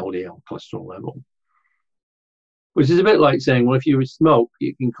LDL cholesterol level. Which is a bit like saying, well, if you smoke,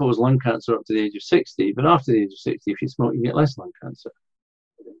 you can cause lung cancer up to the age of 60, but after the age of 60, if you smoke, you get less lung cancer.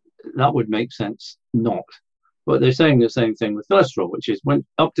 That would make sense not. But they're saying the same thing with cholesterol, which is when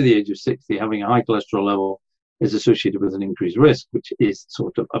up to the age of 60, having a high cholesterol level is associated with an increased risk, which is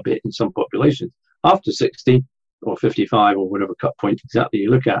sort of a bit in some populations. After 60 or 55 or whatever cut point exactly you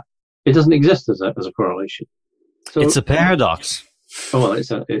look at, it doesn't exist as a correlation. So it's a paradox. Oh, well,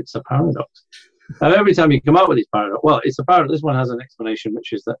 it's a paradox. And every time you come up with these paradoxes, well, it's a paradox. This one has an explanation,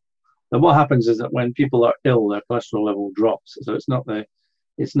 which is that what happens is that when people are ill, their cholesterol level drops. So it's not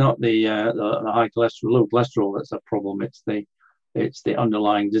It's not the high cholesterol, low cholesterol that's a problem. It's the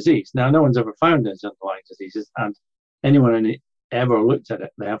underlying disease. Now, no one's ever found those underlying diseases, and anyone ever looked at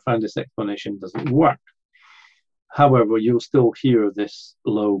it, they have found this explanation doesn't work. However, you'll still hear this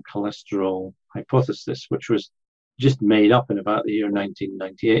low cholesterol hypothesis, which was just made up in about the year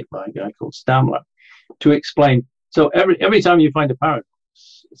 1998 by a guy called Stamler to explain. So every time you find a paradox,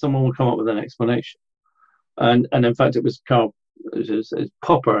 someone will come up with an explanation. And in fact, it was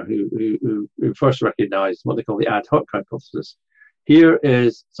Popper who first recognized what they call the ad hoc hypothesis. Here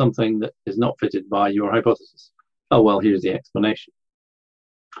is something that is not fitted by your hypothesis. Oh, well, here's the explanation.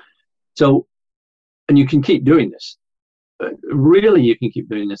 So, and you can keep doing this. Really, you can keep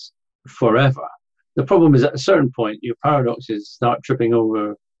doing this forever. The problem is at a certain point, your paradoxes start tripping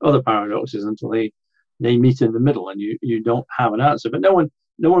over other paradoxes until they meet in the middle and you don't have an answer. But no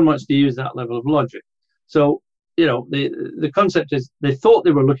one wants to use that level of logic. So, the concept is they thought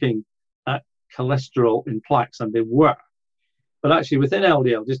they were looking at cholesterol in plaques, and they were. But actually within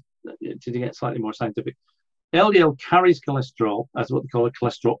LDL, just to get slightly more scientific, LDL carries cholesterol as what they call a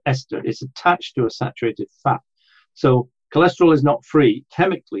cholesterol ester. It's attached to a saturated fat. So cholesterol is not free.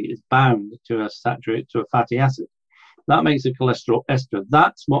 Chemically, it's bound to a fatty acid. That makes a cholesterol ester.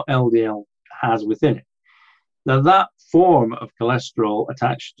 That's what LDL has within it. Now, that form of cholesterol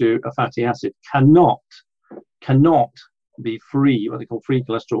attached to a fatty acid cannot be free, what they call free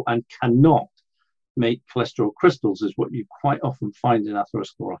cholesterol, and cannot make cholesterol crystals, is what you quite often find in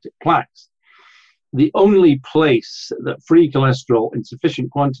atherosclerotic plaques. The only place that free cholesterol in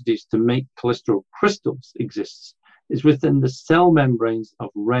sufficient quantities to make cholesterol crystals exists is within the cell membranes of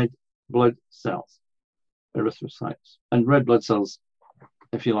red blood cells, erythrocytes. And red blood cells,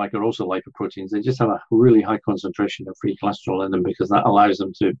 if you like, are also lipoproteins. They just have a really high concentration of free cholesterol in them because that allows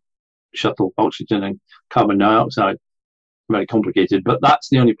them to shuttle oxygen and carbon dioxide. Very complicated, but that's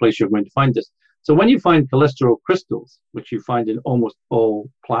the only place you're going to find this. So when you find cholesterol crystals, which you find in almost all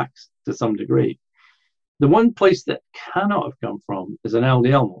plaques to some degree, the one place that cannot have come from is an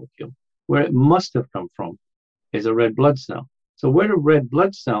LDL molecule. Where it must have come from is a red blood cell. So where do red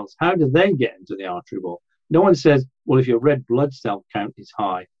blood cells, how do they get into the artery wall? No one says, well, if your red blood cell count is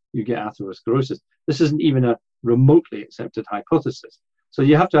high, you get atherosclerosis. This isn't even a remotely accepted hypothesis. So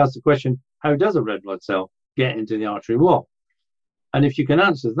you have to ask the question, how does a red blood cell get into the artery wall? And if you can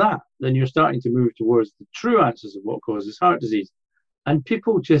answer that, then you're starting to move towards the true answers of what causes heart disease. And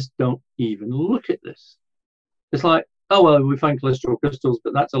people just don't even look at this. It's like, oh, well, we find cholesterol crystals,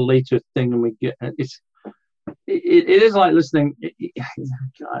 but that's a later thing. And it is like listening.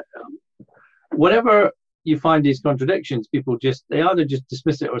 Whatever you find these contradictions, people they either just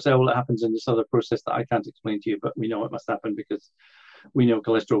dismiss it or say, well, it happens in this other process that I can't explain to you, but we know it must happen because we know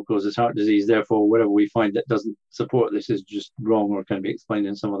cholesterol causes heart disease. Therefore, whatever we find that doesn't support this is just wrong or can be explained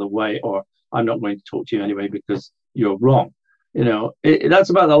in some other way, or I'm not going to talk to you anyway because you're wrong. That's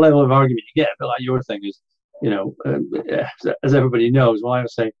about the level of argument you get. But like your thing is, as everybody knows, well, I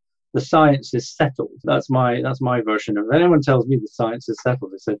would say the science is settled. That's my version of it. If anyone tells me the science is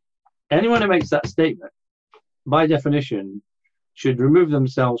settled, I said, anyone who makes that statement, by definition, should remove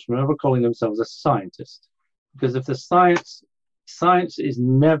themselves from ever calling themselves a scientist. Because if the science is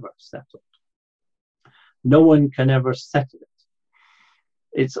never settled, no one can ever settle it.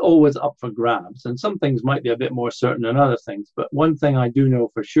 It's always up for grabs. And some things might be a bit more certain than other things. But one thing I do know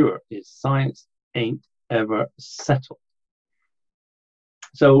for sure is science ain't ever settled.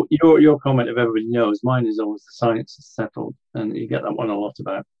 So your comment, if everybody knows, mine is always the science is settled. And you get that one a lot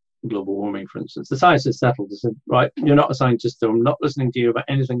about global warming, for instance. The science is settled. They said, right, you're not a scientist, so I'm not listening to you about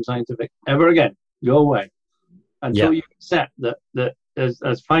anything scientific ever again. Go away. Until you accept that as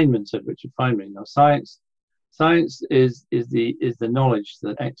Feynman said, Richard Feynman, science is the knowledge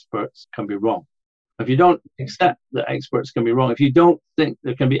that experts can be wrong. If you don't accept that experts can be wrong, if you don't think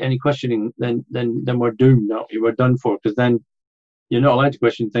there can be any questioning, then we're doomed. We're done for, because then you're not allowed to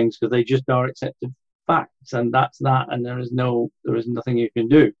question things because they just are accepted facts, and that's that, and there is nothing you can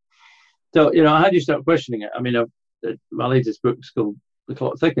do. So how do you start questioning it? I mean, my latest book is called The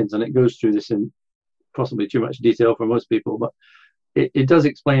Clot Thickens, and it goes through this in possibly too much detail for most people, but it does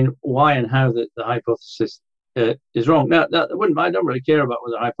explain why and how the hypothesis is wrong. Now, I don't really care about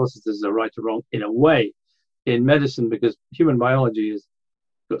whether hypotheses are right or wrong in a way in medicine, because human biology has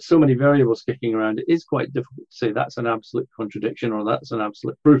got so many variables kicking around. It is quite difficult to say that's an absolute contradiction or that's an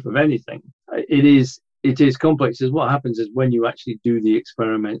absolute proof of anything. It is complex. What happens is when you actually do the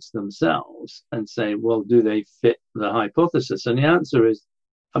experiments themselves and say, well, do they fit the hypothesis? And the answer is,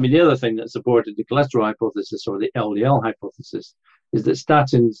 the other thing that supported the cholesterol hypothesis or the LDL hypothesis is that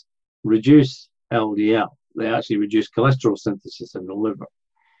statins reduce LDL. They actually reduce cholesterol synthesis in the liver.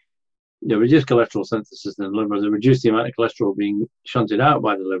 they reduce cholesterol synthesis in the liver. They reduce the amount of cholesterol being shunted out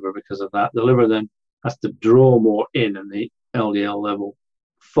by the liver. Because of that, the liver then has to draw more in, and the LDL level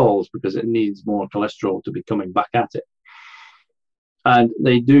falls because it needs more cholesterol to be coming back at it. And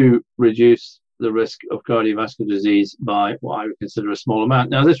they do reduce the risk of cardiovascular disease by what I would consider a small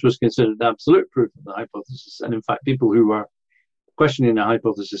amount. Now, this was considered absolute proof of the hypothesis. And in fact, people who were questioning the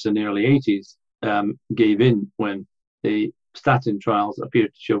hypothesis in the early 80s gave in when the statin trials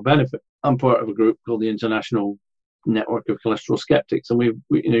appeared to show benefit. I'm part of a group called the International Network of Cholesterol Skeptics. And we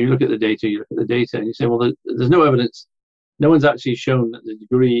you look at the data, and you say, well, there's no evidence. No one's actually shown that the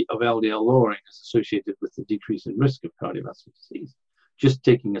degree of LDL lowering is associated with the decrease in risk of cardiovascular disease. Just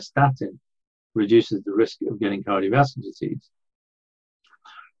taking a statin reduces the risk of getting cardiovascular disease.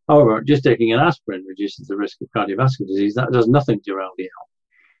 However, just taking an aspirin reduces the risk of cardiovascular disease. That does nothing to your LDL.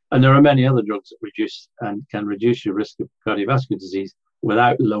 And there are many other drugs that reduce and can reduce your risk of cardiovascular disease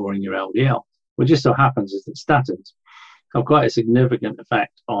without lowering your LDL. What just so happens is that statins have quite a significant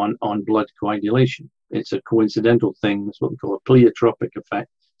effect on blood coagulation. It's a coincidental thing. It's what we call a pleiotropic effect.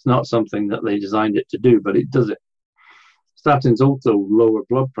 It's not something that they designed it to do, but it does it. Statins also lower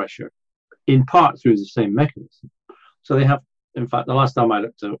blood pressure, in part through the same mechanism. So they have, in fact, the last time I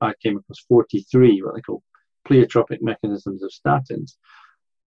looked, I came across 43 what they call pleiotropic mechanisms of statins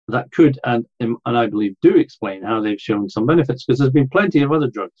that could and I believe do explain how they've shown some benefits, because there's been plenty of other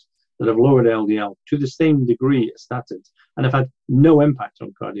drugs that have lowered LDL to the same degree as statins and have had no impact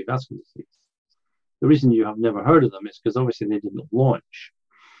on cardiovascular disease. The reason you have never heard of them is because obviously they didn't launch.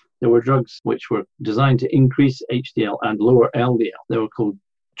 There were drugs which were designed to increase HDL and lower LDL. They were called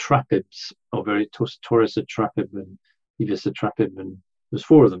trapibs, or toricetrapib and evacetrapib, and there's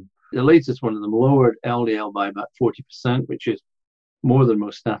 4 of them. The latest one of them lowered LDL by about 40%, which is more than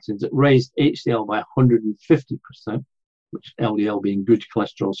most statins. It raised HDL by 150%, which LDL being good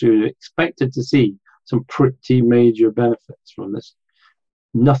cholesterol. So you're expected to see some pretty major benefits from this.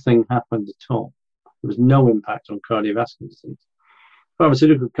 Nothing happened at all. There was no impact on cardiovascular disease.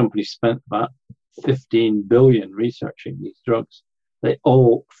 Pharmaceutical companies spent about 15 billion researching these drugs. They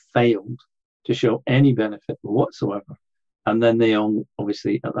all failed to show any benefit whatsoever. And then they all,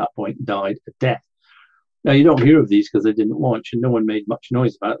 obviously, at that point, died a death. Now, you don't hear of these because they didn't launch and no one made much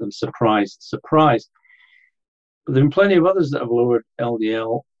noise about them. Surprise, surprise. But there have been plenty of others that have lowered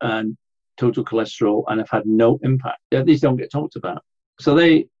LDL and total cholesterol and have had no impact. These don't get talked about. So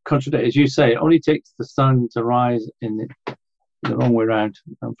they contradict, as you say, it only takes the sun to rise in the wrong way around.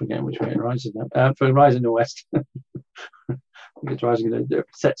 I'm forgetting which way it rises now. For rise in the west. It's rising, it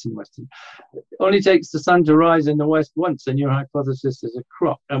sets in the west. It only takes the sun to rise in the west once, and your hypothesis is a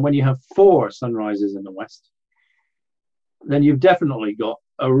crock. And when you have 4 sunrises in the west, then you've definitely got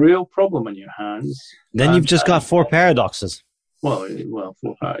a real problem in your hands. Then you've just got 4 paradoxes. Well,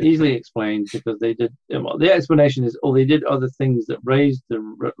 4 easily explained, because they did. Well, the explanation is, they did other things that raised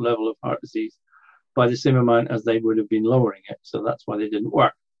the level of heart disease by the same amount as they would have been lowering it. So that's why they didn't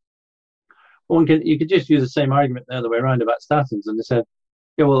work. You could just use the same argument the other way around about statins, and they said,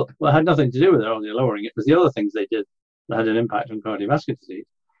 it had nothing to do with it only lowering it. It was the other things they did that had an impact on cardiovascular disease.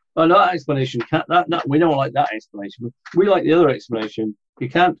 Well, that explanation we don't like that explanation. We like the other explanation. You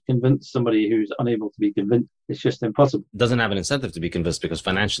can't convince somebody who's unable to be convinced. It's just impossible. Doesn't have an incentive to be convinced, because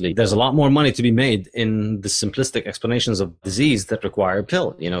financially there's a lot more money to be made in the simplistic explanations of disease that require a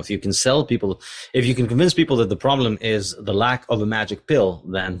pill. If you can convince people that the problem is the lack of a magic pill,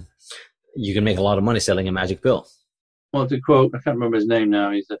 then you can make a lot of money selling a magic pill. Well, to quote, I can't remember his name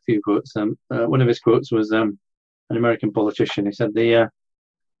now. He's a few quotes. One of his quotes was an American politician. He said, the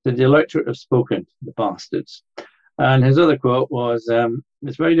electorate have spoken, the bastards. And his other quote was,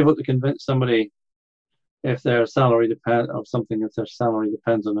 it's very difficult to convince somebody if their salary depends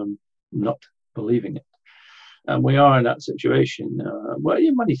on them not believing it. And we are in that situation.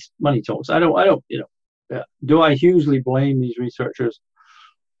 Money talks. I don't. Do I hugely blame these researchers?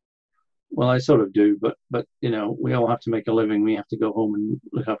 Well, I sort of do, but we all have to make a living. We have to go home and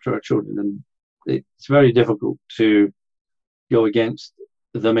look after our children, and it's very difficult to go against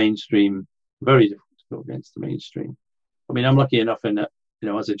the mainstream. Very difficult to go against the mainstream. I mean, I'm lucky enough in that,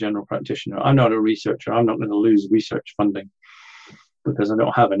 as a general practitioner, I'm not a researcher. I'm not going to lose research funding because I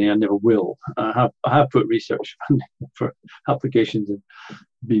don't have any. I never will. I have put research funding for applications and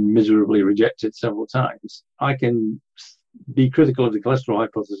been miserably rejected several times. I can be critical of the cholesterol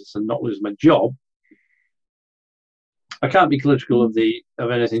hypothesis and not lose my job. I can't be critical of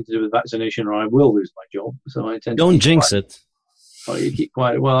anything to do with vaccination, or I will lose my job. So I tend don't jinx it. Oh, you keep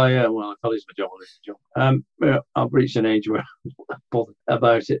quiet. Well, yeah. Well, if I lose my job, I'll lose my job. I've reached an age where I'm not bothered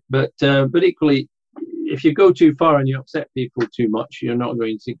about it. But equally, if you go too far and you upset people too much, you're not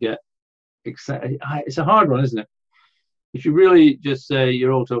going to get it's a hard one, isn't it? If you really just say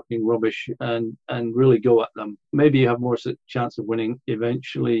you're all talking rubbish and really go at them, maybe you have more chance of winning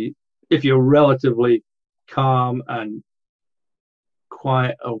eventually if you're relatively calm and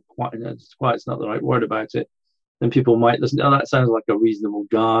quiet. Oh, quiet's not the right word about it. Then people might listen. Oh, that sounds like a reasonable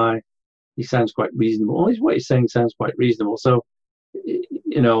guy. He sounds quite reasonable. Always what he's saying sounds quite reasonable. So,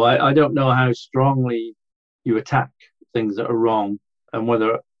 I don't know how strongly you attack things that are wrong, and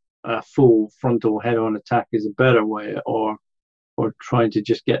whether a full frontal head-on attack is a better way, or trying to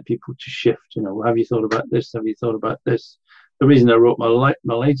just get people to shift. Have you thought about this? Have you thought about this? The reason I wrote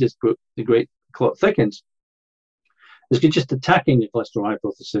my latest book, The Great Clot Thickens, is because just attacking the cholesterol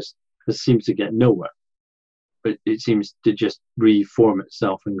hypothesis seems to get nowhere. But it seems to just reform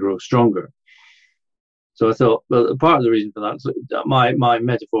itself and grow stronger. So I thought, well, part of the reason for that is my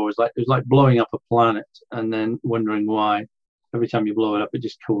metaphor was it was like blowing up a planet and then wondering why every time you blow it up, it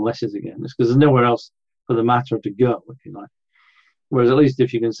just coalesces again. It's because there's nowhere else for the matter to go, if you like. Whereas at least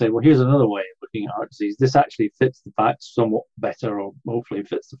if you can say, well, here's another way of looking at heart disease, this actually fits the facts somewhat better, or hopefully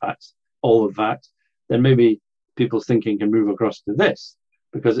fits the facts, all the facts, then maybe people's thinking can move across to this,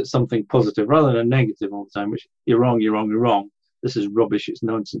 because it's something positive rather than a negative all the time, which you're wrong. This is rubbish. It's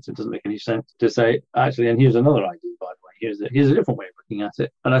nonsense. It doesn't make any sense to say, actually, and here's another idea, by the way. Here's a different way of looking at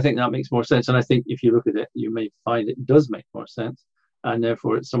it. And I think that makes more sense. And I think if you look at it, you may find it does make more sense. And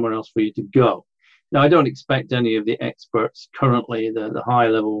therefore, it's somewhere else for you to go. Now, I don't expect any of the experts currently, the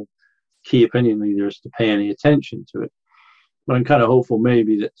high-level key opinion leaders, to pay any attention to it. But I'm kind of hopeful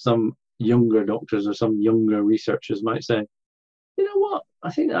maybe that some younger doctors or some younger researchers might say, you know what,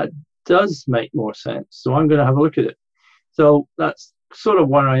 I think that does make more sense. So I'm going to have a look at it. So that's sort of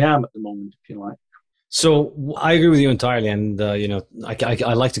where I am at the moment, if you like. So I agree with you entirely. And,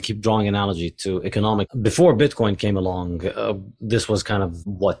 I like to keep drawing analogy to economic. Before Bitcoin came along, this was kind of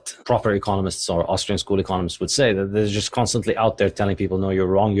what proper economists or Austrian school economists would say, that they're just constantly out there telling people, no, you're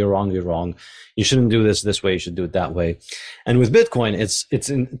wrong. You shouldn't do this way. You should do it that way. And with Bitcoin, it's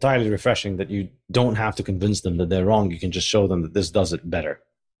entirely refreshing that you don't have to convince them that they're wrong. You can just show them that this does it better.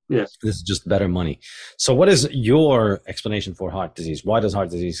 Yes. This is just better money. So what is your explanation for heart disease? Why does heart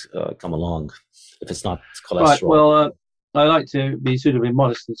disease come along if it's not cholesterol? Right, well, I like to be suitably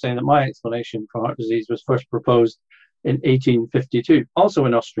modest in saying that my explanation for heart disease was first proposed in 1852, also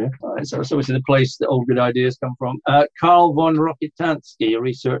in Austria. So it's the place that all good ideas come from. Karl von Rokitansky, a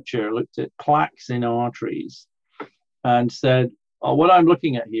researcher, looked at plaques in arteries and said, what I'm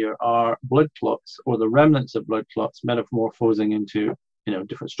looking at here are blood clots, or the remnants of blood clots metamorphosing into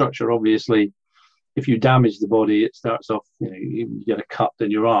different structure. Obviously, if you damage the body, it starts off, you get a cut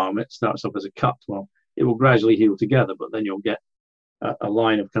in your arm, it starts off as a cut. Well, it will gradually heal together, but then you'll get a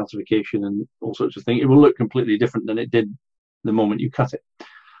line of calcification and all sorts of things. It will look completely different than it did the moment you cut it.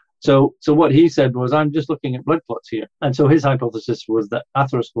 So what he said was, I'm just looking at blood clots here. And so his hypothesis was that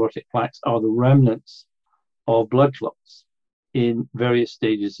atherosclerotic plaques are the remnants of blood clots in various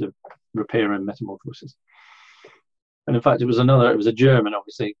stages of repair and metamorphosis. And in fact, it was a German,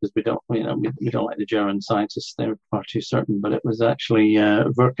 obviously, because we don't like the German scientists. They're far too certain. But it was actually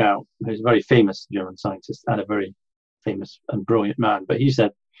Virchow, who's a very famous German scientist and a very famous and brilliant man. But he said,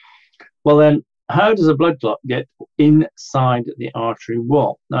 well, then, how does a blood clot get inside the artery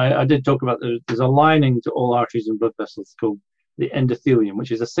wall? Now, I did talk about there's a lining to all arteries and blood vessels called the endothelium,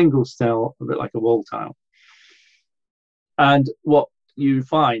 which is a single cell, a bit like a wall tile. And what you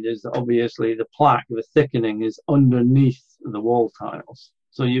find is that obviously the plaque, the thickening, is underneath the wall tiles.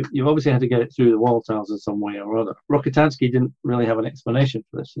 So you've obviously had to get it through the wall tiles in some way or other. Rokitansky didn't really have an explanation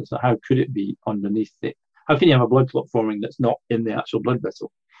for this. So how could it be underneath it? How can you have a blood clot forming that's not in the actual blood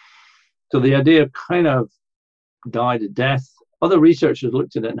vessel? So the idea kind of died a death. Other researchers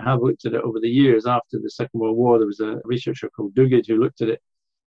looked at it and have looked at it over the years. After the Second World War, there was a researcher called Duguid who looked at it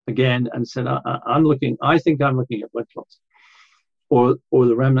again and said, I think I'm looking at blood clots. Or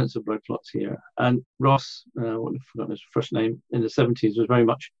the remnants of blood clots here. And Ross, I forgot his first name, in the 70s was very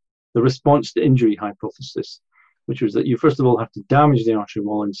much the response to injury hypothesis, which was that you first of all have to damage the artery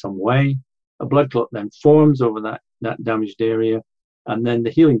wall in some way. A blood clot then forms over that damaged area, and then the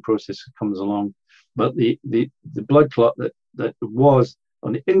healing process comes along. But the blood clot that was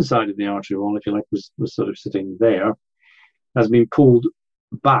on the inside of the artery wall, if you like, was sort of sitting there, has been pulled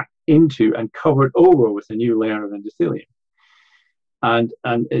back into and covered over with a new layer of endothelium. And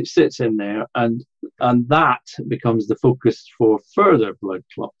it sits in there, and that becomes the focus for further blood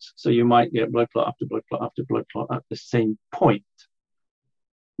clots. So you might get blood clot after blood clot after blood clot at the same point.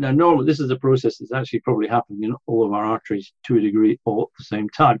 Now, normally this is a process that's actually probably happening in all of our arteries to a degree all at the same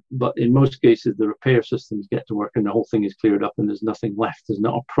time. But in most cases, the repair systems get to work and the whole thing is cleared up and there's nothing left. There's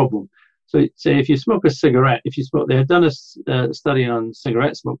not a problem. So say if you smoke a cigarette, they had done a study on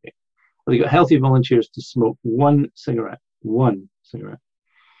cigarette smoking. Well, they got healthy volunteers to smoke one cigarette.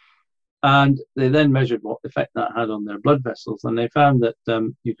 And they then measured what effect that had on their blood vessels. And they found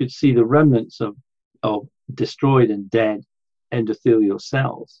that you could see the remnants of destroyed and dead endothelial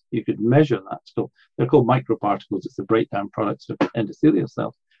cells. You could measure that. So they're called microparticles. It's the breakdown products of endothelial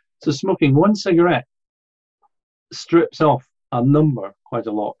cells. So smoking one cigarette strips off a number, quite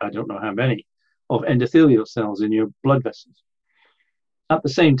a lot, I don't know how many, of endothelial cells in your blood vessels. At the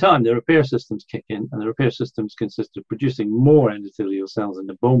same time, the repair systems kick in, and the repair systems consist of producing more endothelial cells in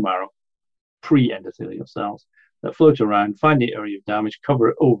the bone marrow, pre-endothelial cells, that float around, find the area of damage, cover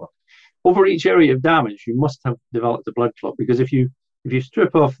it over. Over each area of damage, you must have developed a blood clot, because if you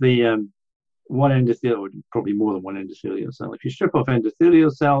strip off the one endothelial, or probably more than one endothelial cell, if you strip off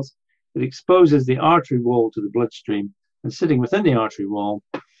endothelial cells, it exposes the artery wall to the bloodstream, and sitting within the artery wall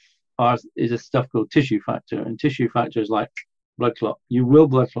is a stuff called tissue factor, and tissue factor is like blood clot. You will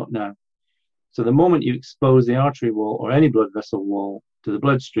blood clot now. So the moment you expose the artery wall or any blood vessel wall to the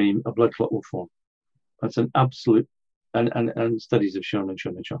bloodstream, a blood clot will form. That's an absolute, and studies have shown.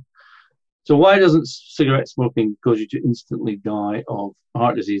 So why doesn't cigarette smoking cause you to instantly die of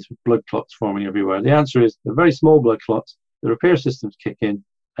heart disease with blood clots forming everywhere? The answer is they're very small blood clots, the repair systems kick in,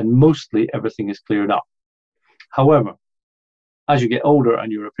 and mostly everything is cleared up. However, as you get older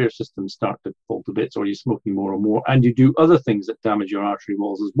and your repair systems start to fall to bits, or you're smoking more and more, and you do other things that damage your artery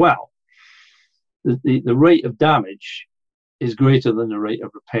walls as well, the rate of damage is greater than the rate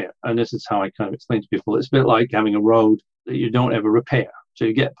of repair. And this is how I kind of explain to people. It's a bit like having a road that you don't ever repair. So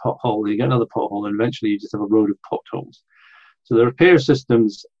you get a pothole, you get another pothole, and eventually you just have a road of potholes. So the repair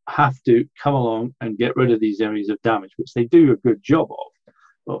systems have to come along and get rid of these areas of damage, which they do a good job of.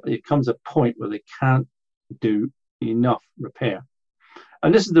 But it comes a point where they can't do enough repair.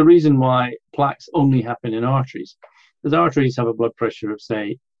 And this is the reason why plaques only happen in arteries. Because arteries have a blood pressure of,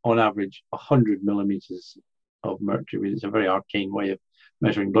 say, on average, 100 millimeters of mercury. It's a very arcane way of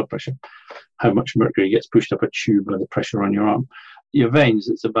measuring blood pressure, how much mercury gets pushed up a tube by the pressure on your arm. Your veins,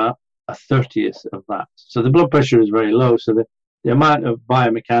 it's about a 30th of that. So the blood pressure is very low. So the amount of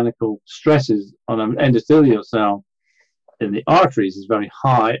biomechanical stresses on an endothelial cell in the arteries is very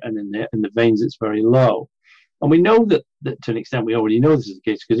high, and in the veins it's very low. And we know that to an extent we already know this is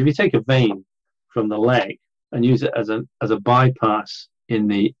the case, because if you take a vein from the leg and use it as a bypass in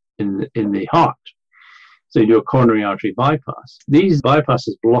the heart, so you do a coronary artery bypass, these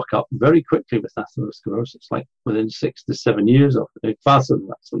bypasses block up very quickly with atherosclerosis, like within 6 to 7 years of it, faster than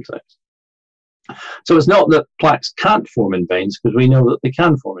that sometimes. So it's not that plaques can't form in veins, because we know that they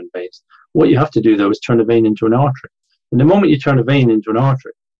can form in veins. What you have to do, though, is turn a vein into an artery. And the moment you turn a vein into an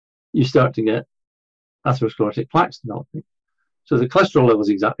artery, you start to get atherosclerotic plaques developing. So the cholesterol level is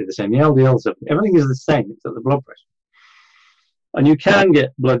exactly the same. The LDLs, everything is the same except the blood pressure. And you can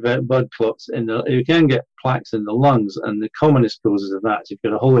get blood clots you can get plaques in the lungs, and the commonest causes of that is you've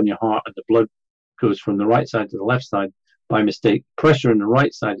got a hole in your heart and the blood goes from the right side to the left side by mistake. Pressure on the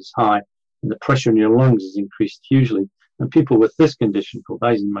right side is high, and the pressure in your lungs is increased hugely. And people with this condition called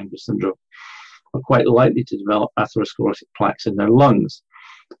Eisenmenger syndrome are quite likely to develop atherosclerotic plaques in their lungs.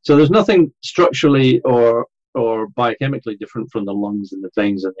 So there's nothing structurally or biochemically different from the lungs and the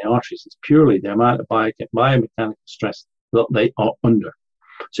veins and the arteries. It's purely the amount of biomechanical stress that they are under.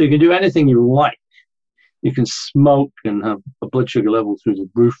 So you can do anything you like. You can smoke and have a blood sugar level through the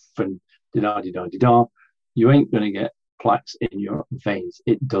roof and da-da-da-da-da. You ain't going to get plaques in your veins.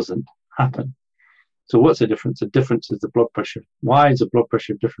 It doesn't happen. So what's the difference? The difference is the blood pressure. Why is the blood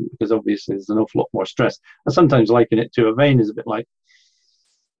pressure different? Because obviously there's an awful lot more stress. I sometimes liken it to a vein is a bit like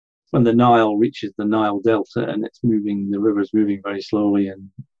when the Nile reaches the Nile Delta and it's moving, the river's moving very slowly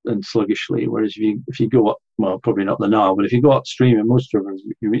and sluggishly. Whereas if you go up, well, probably not the Nile, but if you go upstream in most rivers,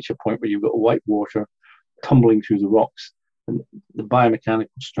 you reach a point where you've got white water tumbling through the rocks, and the biomechanical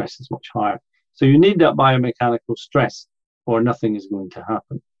stress is much higher. So you need that biomechanical stress, or nothing is going to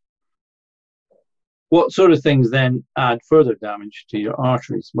happen. What sort of things then add further damage to your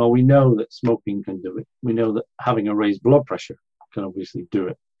arteries? Well, we know that smoking can do it. We know that having a raised blood pressure can obviously do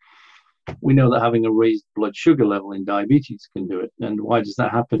it. We know that having a raised blood sugar level in diabetes can do it. And why does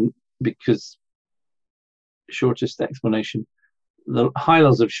that happen? Because, shortest explanation, the high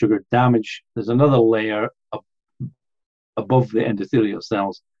levels of sugar damage, there's another layer above the endothelial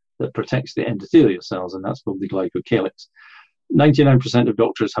cells that protects the endothelial cells, and that's called the glycocalyx. 99% of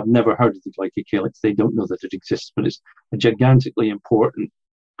doctors have never heard of the glycocalyx. They don't know that it exists, but it's a gigantically important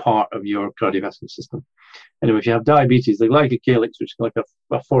part of your cardiovascular system. Anyway, if you have diabetes, the glycocalyx, which is like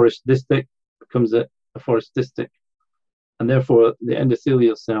a forest distic, becomes a forest distic, and therefore the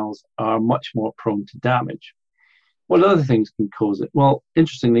endothelial cells are much more prone to damage. What other things can cause it? Well,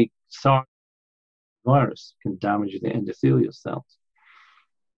 interestingly, SARS virus can damage the endothelial cells.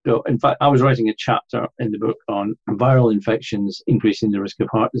 So, in fact, I was writing a chapter in the book on viral infections increasing the risk of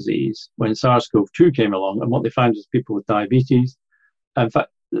heart disease when SARS-CoV-2 came along, and what they found was people with diabetes. In fact,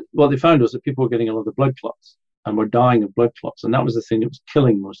 what they found was that people were getting a lot of blood clots and were dying of blood clots, and that was the thing that was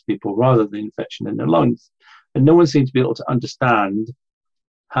killing most people rather than infection in their lungs. And no one seemed to be able to understand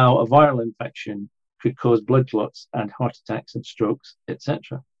how a viral infection could cause blood clots and heart attacks and strokes,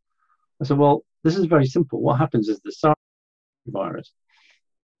 etc. I said, well, this is very simple. What happens is the SARS virus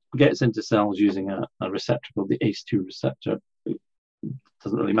gets into cells using a receptor called the ACE2 receptor. It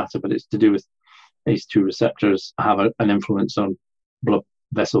doesn't really matter, but it's to do with ACE2 receptors have an influence on blood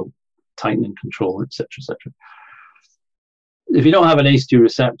vessel tightening control, etc., etc. If you don't have an ACE2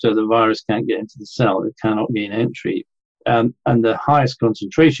 receptor, the virus can't get into the cell. It cannot gain entry. And the highest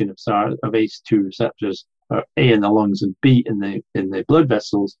concentration of ACE2 receptors are A in the lungs and B in the blood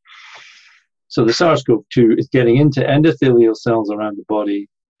vessels. So the SARS-CoV-2 is getting into endothelial cells around the body.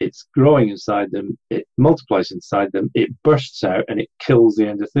 It's growing inside them. It multiplies inside them. It bursts out and it kills the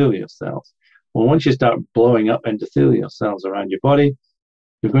endothelial cells. Well, once you start blowing up endothelial cells around your body,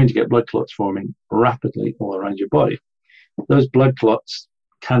 you're going to get blood clots forming rapidly all around your body. Those blood clots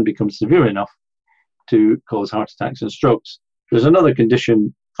can become severe enough to cause heart attacks and strokes. There's another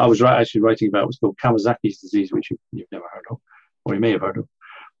condition I was actually writing about. It's called Kawasaki's disease, which you've never heard of, or you may have heard of.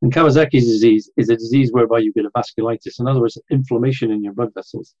 And Kawasaki's disease is a disease whereby you get a vasculitis. In other words, inflammation in your blood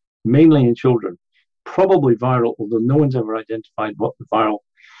vessels, mainly in children, probably viral, although no one's ever identified what the viral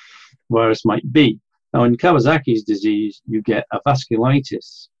virus might be. Now, in Kawasaki's disease, you get a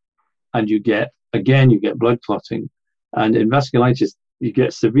vasculitis, and you get blood clotting. And in vasculitis, you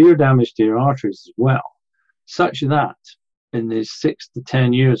get severe damage to your arteries as well, such that in the 6 to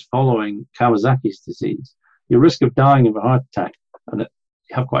 10 years following Kawasaki's disease, your risk of dying of a heart attack, and you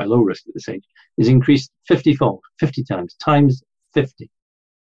have quite a low risk at this age, is increased 50-fold, 50 times 50.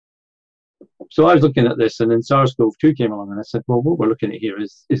 So I was looking at this, and then SARS-CoV-2 came along, and I said, well, what we're looking at here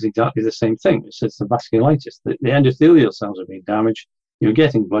is exactly the same thing. It's the vasculitis. The endothelial cells are being damaged. You're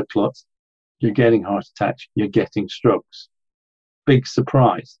getting blood clots. You're getting heart attacks. You're getting strokes. Big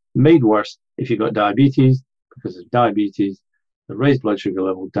surprise. Made worse if you've got diabetes, because of diabetes, the raised blood sugar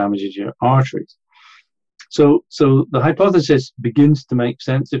level damages your arteries. So the hypothesis begins to make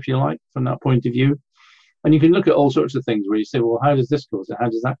sense, if you like, from that point of view. And you can look at all sorts of things where you say, well, how does this cause it? How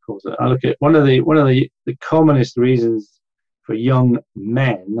does that cause it? I look at one of the commonest reasons for young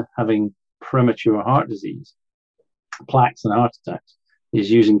men having premature heart disease, plaques and heart attacks,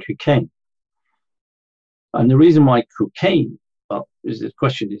 is using cocaine. And the reason why cocaine, well, the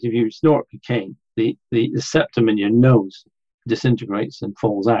question is, if you snort cocaine, the septum in your nose disintegrates and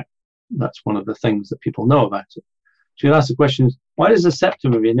falls out. That's one of the things that people know about it. So you ask the question, why does the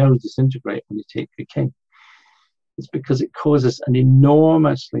septum of your nose disintegrate when you take cocaine? It's because it causes an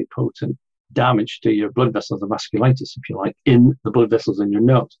enormously potent damage to your blood vessels, the vasculitis, if you like, in the blood vessels in your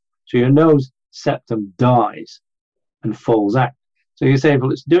nose. So your nose septum dies and falls out. So you say,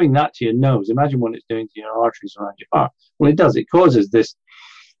 well, it's doing that to your nose. Imagine what it's doing to your arteries around your heart. Well, it does. It causes this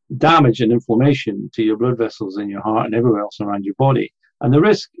damage and inflammation to your blood vessels in your heart and everywhere else around your body. And the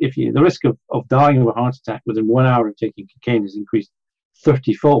risk of dying of a heart attack within 1 hour of taking cocaine is increased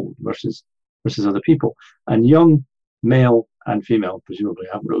 30-fold versus other people. And young male and female, presumably,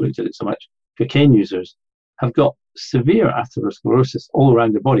 I haven't really looked at it so much, cocaine users have got severe atherosclerosis all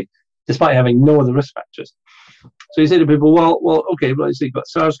around their body, despite having no other risk factors. So you say to people, well, okay, well, so you've got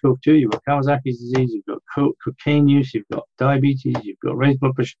SARS-CoV-2, you've got Kawasaki's disease, you've got cocaine use, you've got diabetes, you've got raised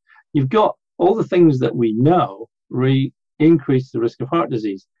blood pressure, you've got all the things that we know increase the risk of heart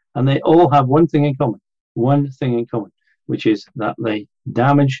disease. And they all have one thing in common, which is that they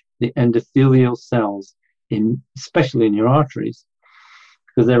damage the endothelial cells, especially in your arteries,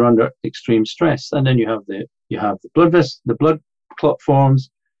 because they're under extreme stress. And then you have the blood clot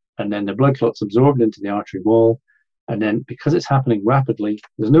forms, and then the blood clot's absorbed into the artery wall. And then because it's happening rapidly,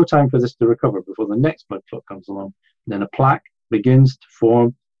 there's no time for this to recover before the next blood clot comes along. And then a plaque begins to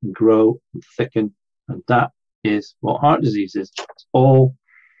form and grow and thicken, and that is what heart disease is. It's all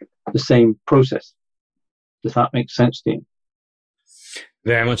the same process. Does that make sense to you?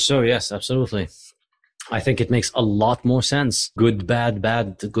 Very much so, yes, absolutely. I think it makes a lot more sense. Good, bad,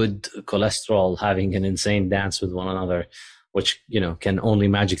 good cholesterol having an insane dance with one another, which, can only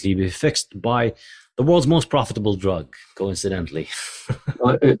magically be fixed by the world's most profitable drug, coincidentally.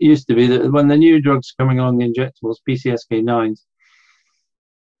 Well, it used to be that when the new drugs coming along, the injectables, PCSK9s,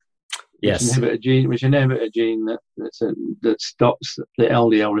 Yes. which inhibit a gene that stops the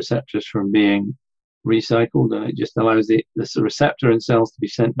LDL receptors from being recycled, and it just allows this receptor in cells to be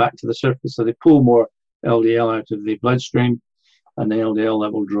sent back to the surface. So they pull more LDL out of the bloodstream, and the LDL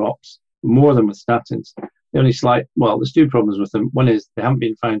level drops more than with statins. The only there's two problems with them. One is they haven't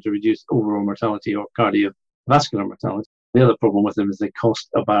been found to reduce overall mortality or cardiovascular mortality. The other problem with them is they cost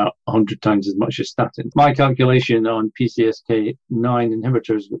about 100 times as much as statins. My calculation on PCSK9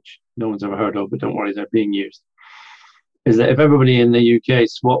 inhibitors, which no one's ever heard of, but don't worry, they're being used, is that if everybody in the UK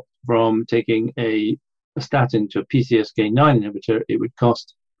swapped from taking a statin to a PCSK9 inhibitor, it would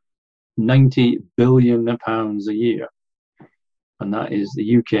cost £90 billion a year. And that is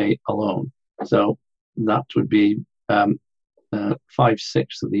the UK alone. So that would be 5/6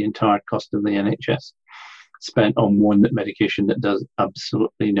 of the entire cost of the NHS spent on one medication that does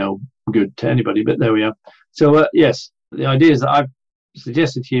absolutely no good to anybody. But there we are. So yes, the ideas that I've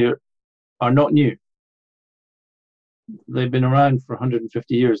suggested here are not new. They've been around for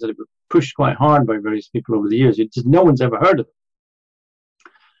 150 years. They've been pushed quite hard by various people over the years. No one's ever heard of them.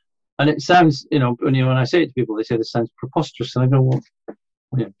 And it sounds, when I say it to people, they say this sounds preposterous. And I go, well,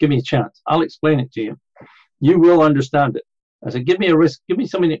 give me a chance. I'll explain it to you. You will understand it. I said, give me a risk. Give me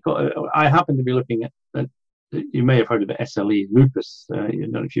something that I happen to be looking at. You may have heard of it, SLE, lupus. I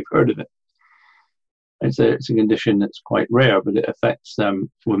don't know if you've heard of it. It's a condition that's quite rare, but it affects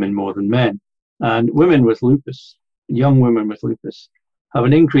women more than men. And women with lupus, young women with lupus, have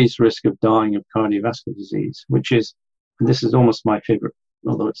an increased risk of dying of cardiovascular disease, which is, and this is almost my favorite,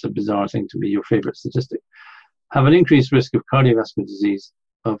 although it's a bizarre thing to be your favorite statistic, have an increased risk of cardiovascular disease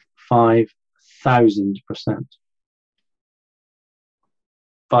of 5,000%.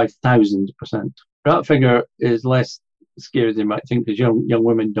 5,000%. That figure is less scary than you might think, because young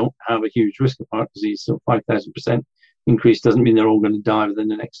women don't have a huge risk of heart disease. So 5,000% increase doesn't mean they're all going to die within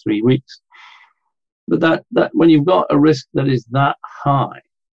the next 3 weeks. But that when you've got a risk that is that high,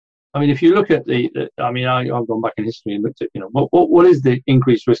 I mean, if you look at I've gone back in history and looked at, what is the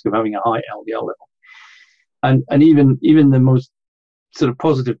increased risk of having a high LDL level? And even the most sort of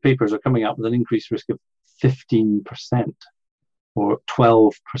positive papers are coming up with an increased risk of 15% or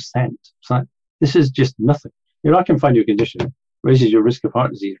 12%. So this is just nothing. I can find you a condition that raises your risk of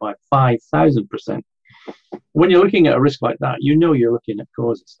heart disease by 5,000%. When you're looking at a risk like that, you're looking at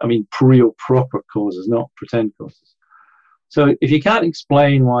causes. I mean, real proper causes, not pretend causes. So if you can't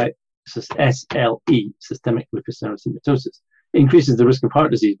explain why SLE, systemic lupus erythematosus, increases the risk of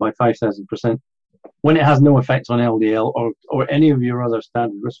heart disease by 5,000% when it has no effect on LDL or any of your other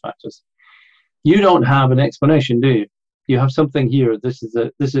standard risk factors, you don't have an explanation, do you? You have something here. This is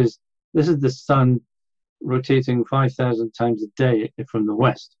the sun rotating 5,000 times a day from the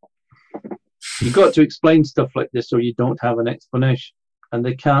west. You've got to explain stuff like this, or you don't have an explanation. And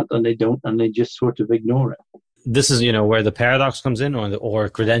they can't, and they don't, and they just sort of ignore it. This is, where the paradox comes in, or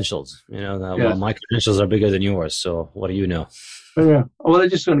credentials. Well, my credentials are bigger than yours, so what do you know? Yeah. Well, they're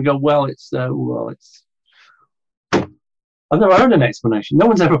just going to go, it's. I've never heard an explanation. No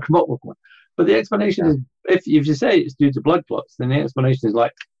one's ever come up with one. But the explanation is, if you say it's due to blood clots, then the explanation is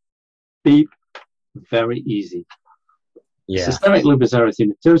like, beep, very easy. Yeah. Systemic lupus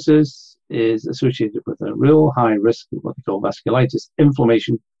erythematosus is associated with a real high risk of what they call vasculitis,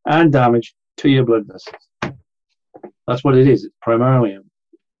 inflammation, and damage to your blood vessels. That's what it is. It's primarily a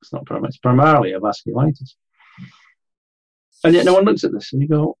vasculitis. And yet no one looks at this, and you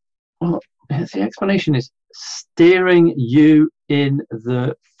go, well, the explanation is staring you in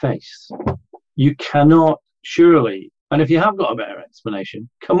the face. You cannot surely, and if you have got a better explanation,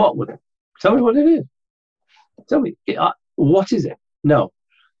 come up with it. Tell me what it is. Tell me, what is it? No.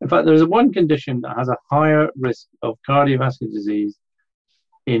 In fact, there's one condition that has a higher risk of cardiovascular disease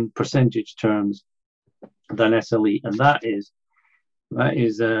in percentage terms than SLE, and that is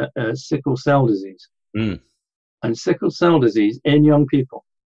sickle cell disease. Mm. And sickle cell disease in young people,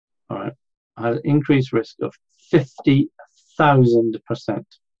 all right, has an increased risk of 50,000%.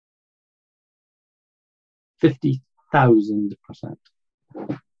 50,000%.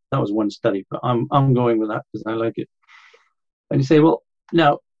 That was one study, but I'm going with that because I like it. And you say, well,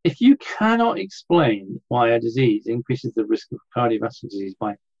 now, if you cannot explain why a disease increases the risk of cardiovascular disease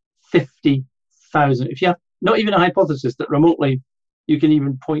by 50,000, if you have not even a hypothesis that remotely you can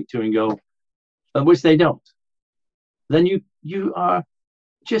even point to and go, which they don't, then you are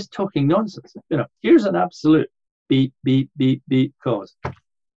just talking nonsense. Here's an absolute beep, beep, beep, beep cause.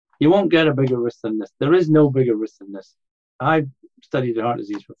 You won't get a bigger risk than this. There is no bigger risk than this. I've studied heart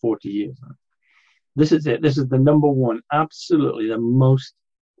disease for 40 years. This is it. This is the number one, absolutely the most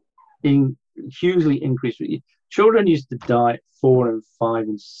hugely increased. Children used to die at 4 and 5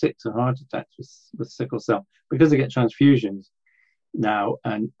 and 6 of heart attacks with sickle cell because they get transfusions now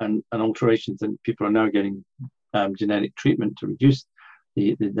and alterations, and people are now getting genetic treatment to reduce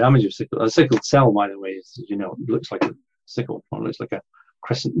the damage of sickle. A sickled cell, by the way, is, you know, looks like a sickle, or looks like a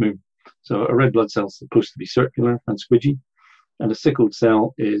crescent moon. So a red blood cell is supposed to be circular and squidgy, and a sickled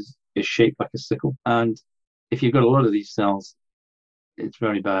cell is shaped like a sickle. And if you've got a lot of these cells, it's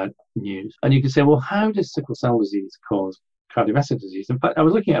very bad news. And you can say, well, how does sickle cell disease cause cardiovascular disease? In fact, I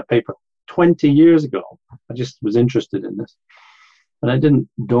was looking at a paper 20 years ago. I just was interested in this. And it didn't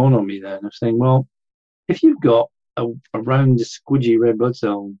dawn on me then. I was saying, well, if you've got a round, squidgy red blood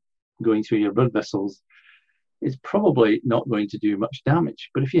cell going through your blood vessels, it's probably not going to do much damage.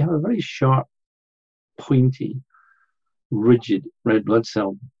 But if you have a very sharp, pointy, rigid red blood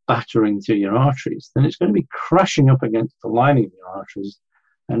cell battering through your arteries, then it's going to be crashing up against the lining of your arteries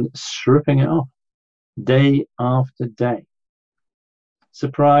and stripping it off day after day.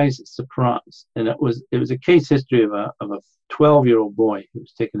 Surprise, surprise. And it was a case history of a 12-year-old boy who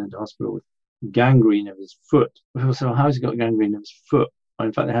was taken into hospital with gangrene of his foot. People said, well, how's he got gangrene of his foot? Well,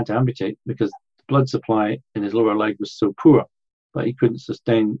 in fact, they had to amputate because the blood supply in his lower leg was so poor that he couldn't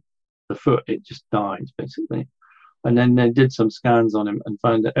sustain the foot. It just died, basically. And then they did some scans on him and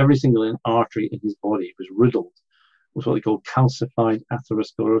found that every single artery in his body was riddled with what they call calcified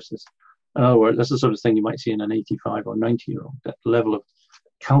atherosclerosis. In other words, that's the sort of thing you might see in an 85 or 90-year-old. That level of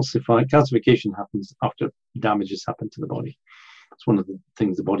calcification happens after damage has happened to the body. It's one of the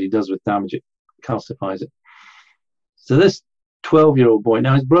things the body does with damage. It calcifies it. So this 12-year-old boy,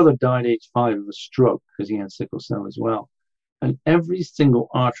 now his brother died age 5 of a stroke because he had sickle cell as well. And every single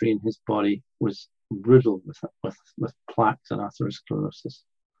artery in his body was riddled with plaques and atherosclerosis.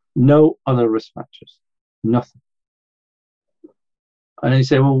 No other risk factors. Nothing. And they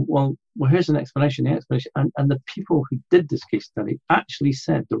say, well, here's an explanation. The explanation, and the people who did this case study actually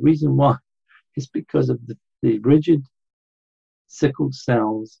said the reason why is because of the rigid sickled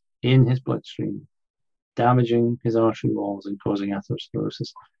cells in his bloodstream damaging his artery walls and causing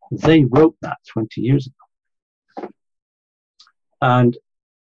atherosclerosis. They wrote that 20 years ago. And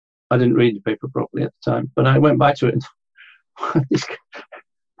I didn't read the paper properly at the time, but I went back to it and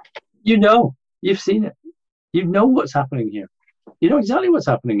you've seen it. You know what's happening here. You know exactly what's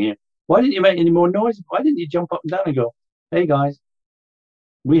happening here. Why didn't you make any more noise? Why didn't you jump up and down and go, hey guys,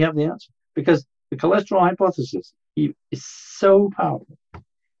 we have the answer? Because the cholesterol hypothesis is so powerful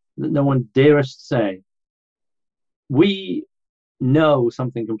that no one dares say, we know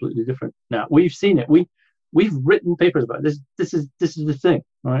something completely different. Now, we've seen it. We've written papers about this. This is the thing,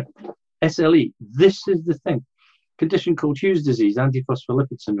 right? SLE, this is the thing. Condition called Hughes disease,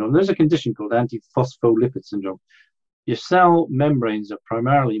 antiphospholipid syndrome. There's a condition called antiphospholipid syndrome. Your cell membranes are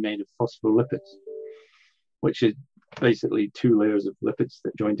primarily made of phospholipids, which is basically 2 layers of lipids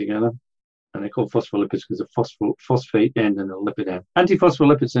that join together. And they're called phospholipids because of phosphate end and a lipid end.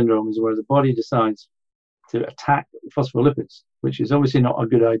 Antiphospholipid syndrome is where the body decides to attack phospholipids, which is obviously not a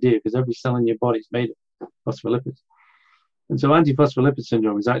good idea because every cell in your body is made of phospholipids. And so antiphospholipid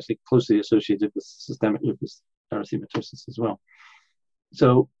syndrome is actually closely associated with systemic lupus erythematosus as well.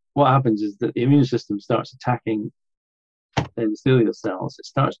 So what happens is that the immune system starts attacking endothelial cells. It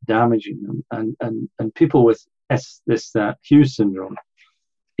starts damaging them. And people with this Hughes syndrome,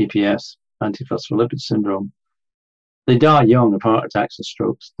 EPS, antiphospholipid syndrome, they die young of heart attacks and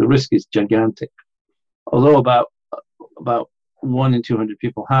strokes. The risk is gigantic. Although about 1 in 200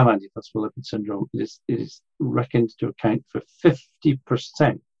 people have antiphospholipid syndrome, it is reckoned to account for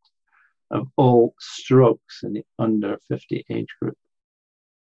 50% of all strokes in the under 50 age group.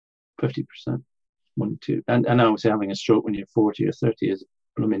 50%. 1, 2. And obviously having a stroke when you're 40 or 30 is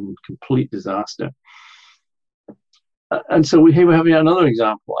a complete disaster. And so here we have another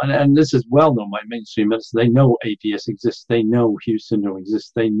example, and this is well known by mainstream medicine. They know APS exists, they know Hughes syndrome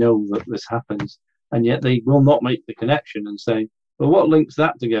exists, they know that this happens, and yet they will not make the connection and say, well, what links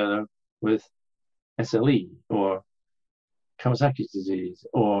that together with SLE or Kawasaki's disease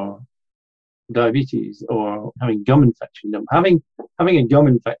or diabetes or having gum infection? Having a gum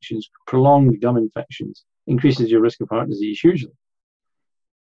infection, prolonged gum infections, increases your risk of heart disease hugely.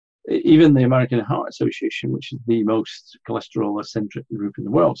 Even the American Heart Association, which is the most cholesterol-centric group in the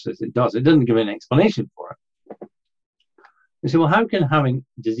world, says it does. It doesn't give an explanation for it. They say, well, how can having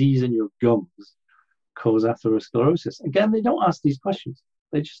disease in your gums cause atherosclerosis? Again, they don't ask these questions.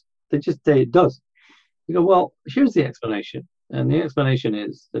 They just say it does. You go, well, here's the explanation. And the explanation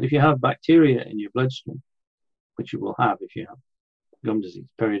is that if you have bacteria in your bloodstream, which you will have if you have gum disease,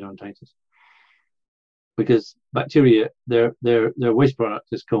 periodontitis, because bacteria, their waste product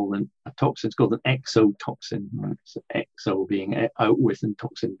is called a toxin. It's called an exotoxin. Right? So exo being out with, and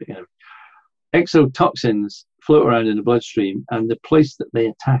toxin being out. Exotoxins float around in the bloodstream, and the place that they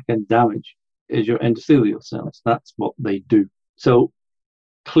attack and damage is your endothelial cells. That's what they do. So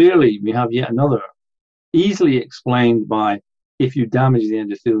clearly, we have yet another, easily explained by, if you damage the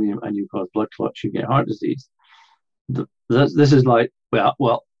endothelium and you cause blood clots, you get heart disease. This is like,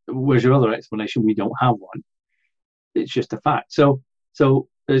 well, where's your other explanation? We don't have one. It's just a fact. So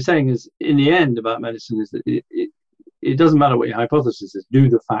they're saying is, in the end, about medicine is that it doesn't matter what your hypothesis is. Do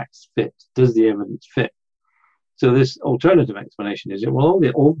the facts fit? Does the evidence fit? So this alternative explanation is, well,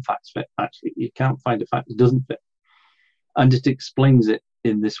 all the facts fit. Actually, you can't find a fact that doesn't fit, and it explains it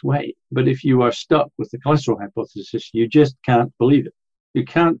in this way. But if you are stuck with the cholesterol hypothesis, you just can't believe it. You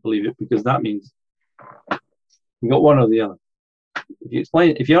can't believe it because that means you got one or the other. If you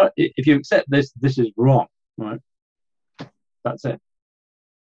explain, if you accept this is wrong, right? That's it.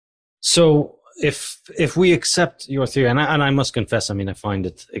 So if we accept your theory, and I must confess, I mean, I find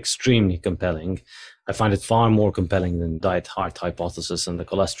it extremely compelling. I find it far more compelling than diet heart hypothesis and the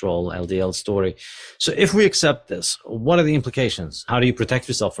cholesterol LDL story. So if we accept this, what are the implications? How do you protect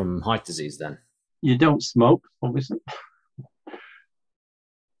yourself from heart disease then? You don't smoke, obviously.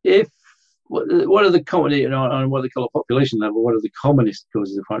 What are the common, on what they call a population level, what are the commonest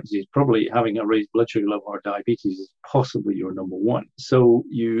causes of heart disease? Probably having a raised blood sugar level or diabetes is possibly your number one. So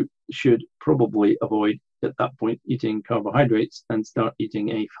you should probably avoid, at that point, eating carbohydrates and start eating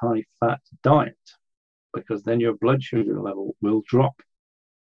a high-fat diet, because then your blood sugar level will drop.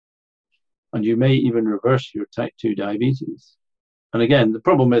 And you may even reverse your type 2 diabetes. And again, the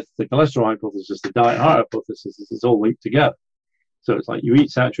problem with the cholesterol hypothesis, the diet heart hypothesis, is it's all linked together. So it's like you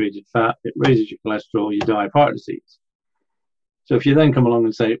eat saturated fat, it raises your cholesterol, you die of heart disease. So if you then come along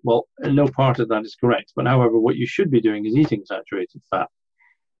and say, well, no part of that is correct, but however, what you should be doing is eating saturated fat,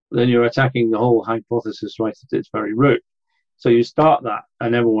 then you're attacking the whole hypothesis right at its very root. So you start that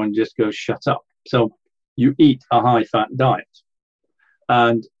and everyone just goes, shut up. So you eat a high-fat diet,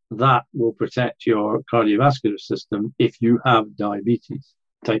 and that will protect your cardiovascular system if you have diabetes,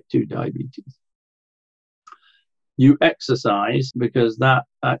 type 2 diabetes. You exercise, because that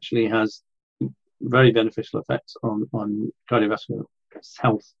actually has very beneficial effects on cardiovascular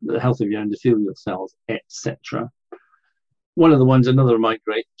health, the health of your endothelial cells, etc. One of the ones, another of my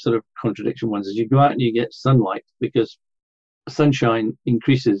great sort of contradiction ones, is you go out and you get sunlight, because sunshine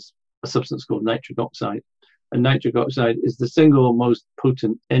increases a substance called nitric oxide. And nitric oxide is the single most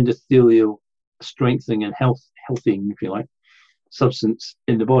potent endothelial strengthening and healthing, if you like, substance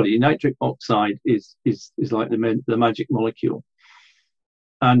in the body. Nitric oxide is like the magic molecule.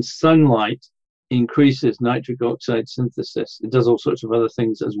 And sunlight increases nitric oxide synthesis. It does all sorts of other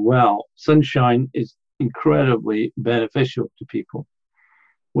things as well. Sunshine is incredibly beneficial to people.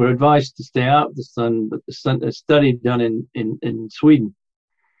 We're advised to stay out of the sun, but a study done in Sweden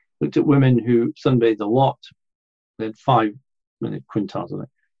looked at women who sunbathed a lot. They had 5 quintiles of it.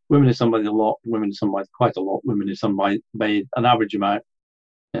 Women who sunbathed a lot, women who sunbathed quite a lot, women who sunbathed an average amount,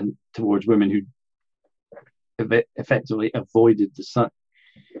 and towards women who effectively avoided the sun.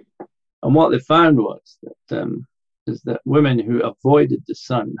 And what they found was that women who avoided the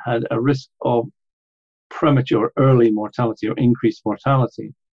sun had a risk of premature early mortality or increased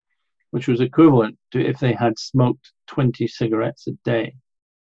mortality, which was equivalent to if they had smoked 20 cigarettes a day.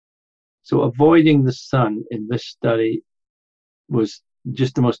 So avoiding the sun in this study was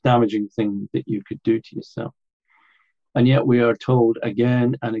just the most damaging thing that you could do to yourself. And yet we are told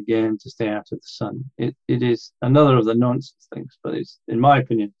again and again to stay out of the sun. It is another of the nonsense things, but it's, in my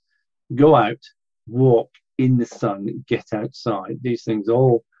opinion, go out, walk in the sun, get outside. These things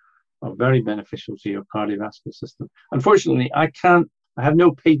all are very beneficial to your cardiovascular system. Unfortunately, I have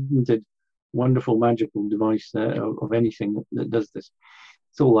no patented, wonderful, magical device of anything that does this.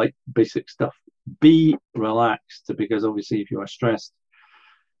 It's all like basic stuff. Be relaxed, because obviously if you are stressed,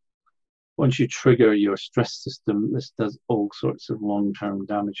 once you trigger your stress system, this does all sorts of long-term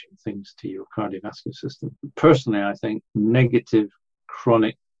damaging things to your cardiovascular system. Personally, I think negative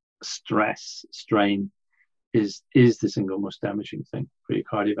chronic stress strain is the single most damaging thing for your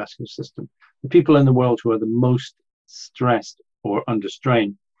cardiovascular system. The people in the world who are the most stressed or under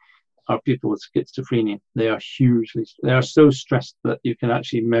strain are people with schizophrenia. They are so stressed that you can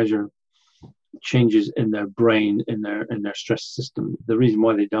actually measure changes in their brain, in their stress system. The reason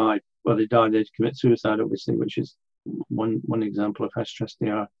why they died, they'd commit suicide, obviously, which is one example of how stressed they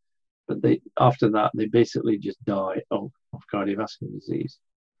are. But after that, they basically just die of cardiovascular disease.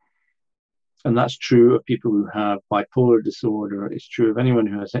 And that's true of people who have bipolar disorder. It's true of anyone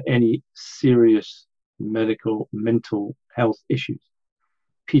who has any serious medical, mental health issues.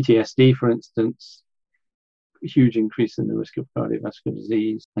 PTSD, for instance, huge increase in the risk of cardiovascular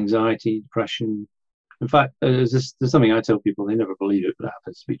disease, anxiety, depression. In fact, there's something I tell people, they never believe it, but it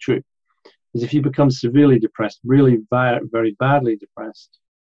happens to be true, is if you become severely depressed, really very badly depressed,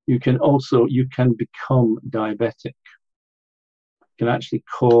 you can become diabetic. It can actually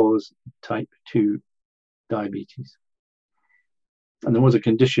cause type 2 diabetes. And there was a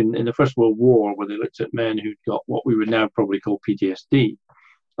condition in the First World War where they looked at men who'd got what we would now probably call PTSD,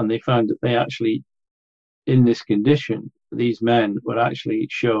 and they found that they actually, in this condition, these men would actually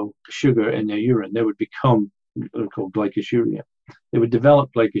show sugar in their urine. They would become what are called glycosuria. They would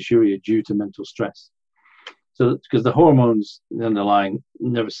develop glycosuria due to mental stress. So, because the hormones, the underlying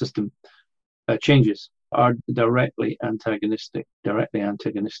nervous system changes are directly antagonistic to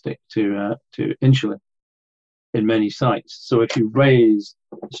insulin in many sites. So if you raise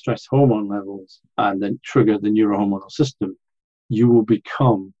stress hormone levels and then trigger the neurohormonal system, you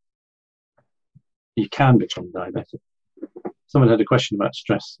can become diabetic. Someone had a question about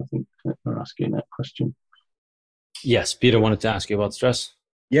stress. I think they're asking that question. Yes, Peter wanted to ask you about stress.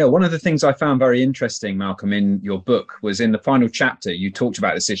 Yeah, one of the things I found very interesting, Malcolm, in your book was in the final chapter, you talked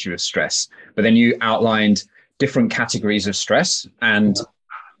about this issue of stress, but then you outlined different categories of stress and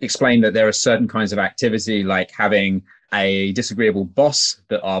explained that there are certain kinds of activity, like having a disagreeable boss,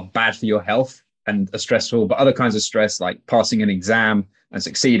 that are bad for your health and are stressful, but other kinds of stress, like passing an exam and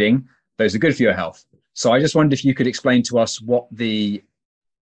succeeding, those are good for your health. So I just wondered if you could explain to us what the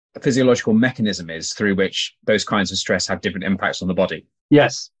physiological mechanism is through which those kinds of stress have different impacts on the body.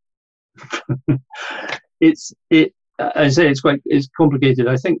 Yes. I say it's complicated.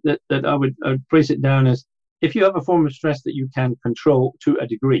 I think that I would break it down as, if you have a form of stress that you can control to a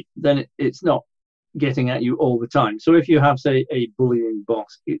degree, then it's not getting at you all the time. So if you have, say, a bullying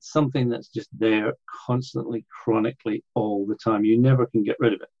boss, it's something that's just there constantly, chronically, all the time. You never can get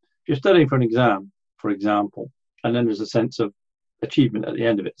rid of it. If you're studying for an exam, for example, and then there's a sense of achievement at the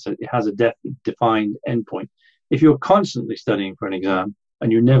end of it, so it has a defined endpoint. If you're constantly studying for an exam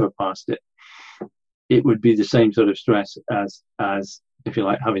and you never passed it, it would be the same sort of stress as if you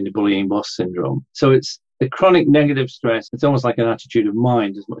like, having the bullying boss syndrome. So it's the chronic negative stress. It's almost like an attitude of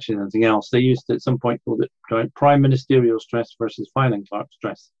mind as much as anything else. They used to, at some point, called it prime ministerial stress versus filing clerk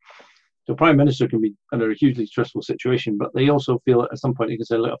stress. So prime minister can be under a hugely stressful situation, but they also feel at some point they can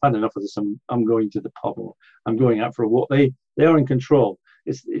say, look, I've had enough of this. I'm going to the pub, or I'm going out for a walk. They are in control.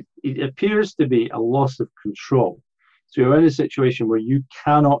 It appears to be a loss of control. So you're in a situation where you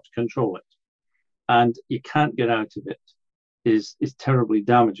cannot control it and you can't get out of it is terribly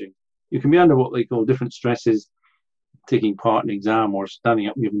damaging. You can be under what they call different stresses, taking part in an exam or standing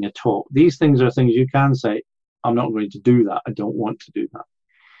up and giving a talk. These things are things you can say, I'm not going to do that. I don't want to do that.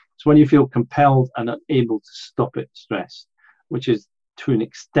 So when you feel compelled and unable to stop it, stress, which is to an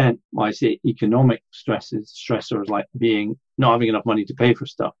extent, why I say economic stressors like not having enough money to pay for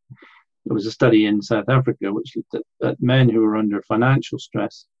stuff. There was a study in South Africa which looked at men who were under financial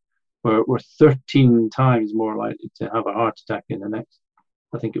stress were 13 times more likely to have a heart attack in the next,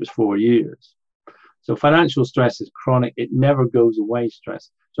 I think it was 4 years. So financial stress is chronic. It never goes away, stress.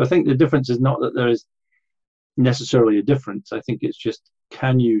 So I think the difference is not that there is necessarily a difference. I think it's just,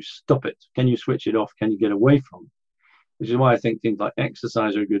 can you stop it? Can you switch it off? Can you get away from it? Which is why I think things like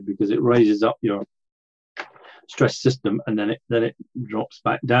exercise are good, because it raises up your stress system and then it drops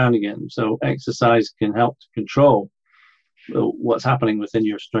back down again. So exercise can help to control what's happening within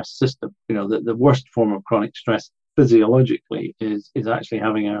your stress system. You know, the worst form of chronic stress physiologically is actually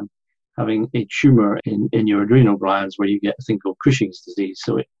having a tumor in your adrenal glands, where you get a thing called Cushing's disease.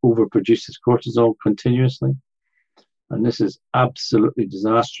 So it overproduces cortisol continuously. And this is absolutely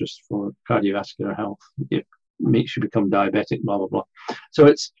disastrous for cardiovascular health. It makes you become diabetic, blah, blah, blah.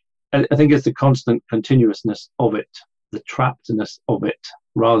 So I think it's the constant continuousness of it, the trappedness of it,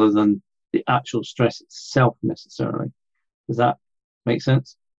 rather than the actual stress itself necessarily. Does that make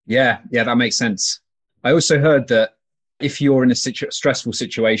sense? Yeah, that makes sense. I also heard that if you're in a stressful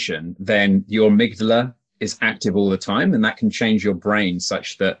situation, then your amygdala is active all the time, and that can change your brain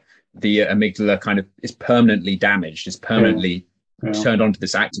such that the amygdala kind of is permanently damaged, is permanently turned on to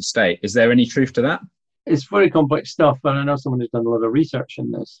this active state. Is there any truth to that? It's very complex stuff, and I know someone who's done a lot of research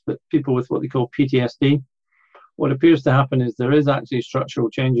in this, but people with what they call PTSD, what appears to happen is there is actually structural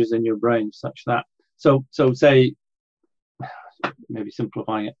changes in your brain such that, so say, maybe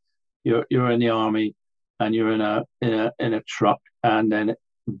simplifying it, you're in the army and you're in a truck, and then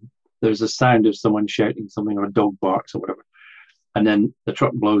there's a sound of someone shouting something, or a dog barks or whatever, and then the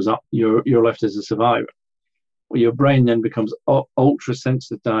truck blows up. You're left as a survivor, your brain then becomes ultra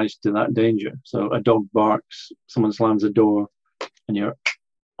sensitized to that danger. So a dog barks, someone slams a door, and you're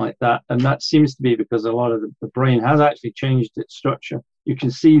like that. And that seems to be because a lot of the brain has actually changed its structure. You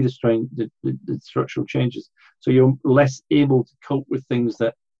can see the structural changes. So you're less able to cope with things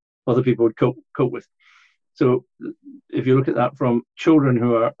that other people would cope with. So if you look at that from children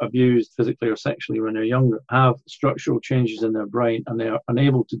who are abused physically or sexually when they're younger, have structural changes in their brain, and they are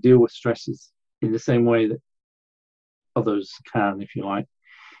unable to deal with stresses in the same way that others can, if you like.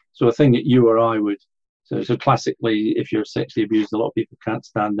 So a thing that you or I would, so classically, if you're sexually abused, a lot of people can't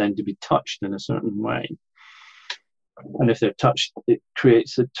stand then to be touched in a certain way. And if they're touched, it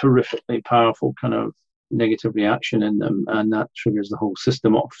creates a terrifically powerful kind of negative reaction in them, and that triggers the whole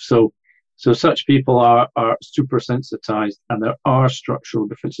system off. So such people are super sensitized, and there are structural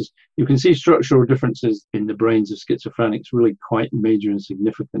differences. You can see structural differences in the brains of schizophrenics, really quite major and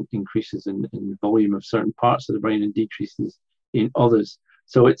significant increases in the volume of certain parts of the brain and decreases in others.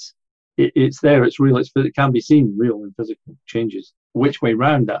 So it's there, it's real, it can be seen, real and physical changes. Which way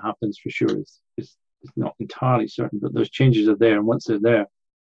round that happens for sure is not entirely certain, but those changes are there, and once they're there,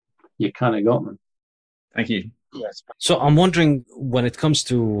 you kind of got them. Thank you. Yes. So I'm wondering, when it comes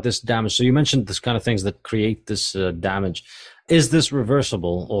to this damage, so you mentioned this kind of things that create this damage. Is this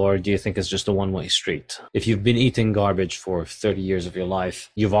reversible, or do you think it's just a one-way street? If you've been eating garbage for 30 years of your life,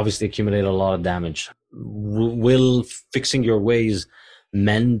 you've obviously accumulated a lot of damage. Will fixing your ways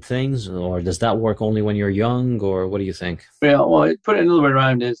mend things, or does that work only when you're young, or what do you think? Yeah, well, put it another way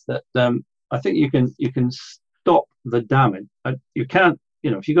around is that I think you can stop the damage. You can't,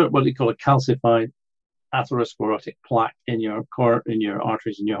 if you got what they call a calcified atherosclerotic plaque in your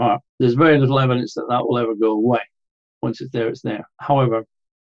arteries in your heart, there's very little evidence that will ever go away. Once it's there, it's there. However,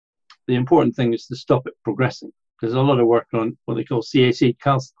 the important thing is to stop it progressing. There's a lot of work on what they call CAC,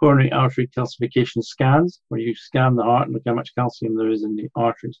 coronary artery calcification scans, where you scan the heart and look how much calcium there is in the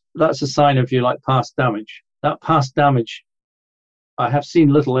arteries. That's a sign of, if you like, past damage. That past damage, I have seen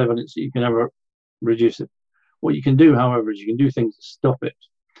little evidence that you can ever reduce it. What you can do, however, is you can do things to stop it.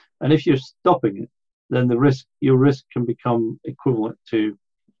 And if you're stopping it, then your risk can become equivalent to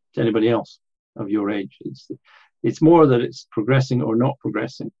anybody else of your age. It's more that it's progressing or not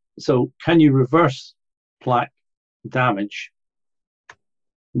progressing. So can you reverse plaque damage?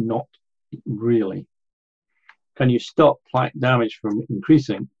 Not really. Can you stop plaque damage from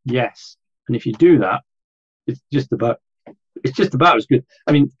increasing? Yes. And if you do that, it's just about as good.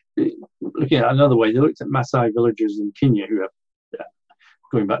 I mean, looking at another way, they looked at Maasai villagers in Kenya who have,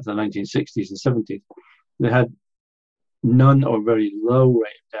 going back to the 1960s and 70s, they had none or very low rate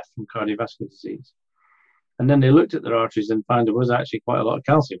of death from cardiovascular disease. And then they looked at their arteries and found there was actually quite a lot of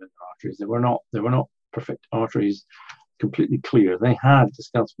calcium in their arteries. They were not perfect arteries, completely clear. They had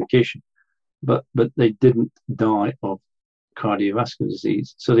calcification, but they didn't die of cardiovascular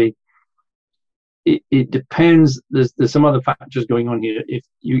disease. So it depends. There's some other factors going on here. If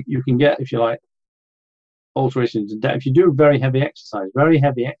you can get, if you like, alterations in death. If you do very heavy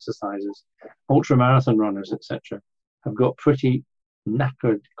exercises, ultramarathon runners, etc., have got pretty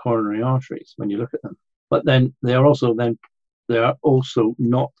knackered coronary arteries when you look at them. But then they are also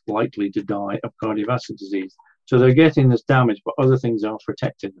not likely to die of cardiovascular disease. So they're getting this damage, but other things are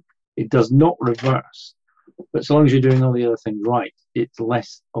protecting them. It does not reverse, but so long as you're doing all the other things right, it's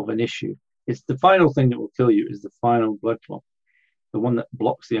less of an issue. It's the final thing that will kill you is the final blood clot, the one that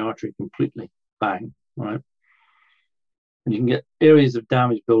blocks the artery completely. Bang. Right, and you can get areas of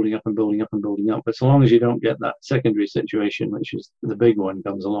damage building up and building up and building up, but so long as you don't get that secondary situation, which is the big one,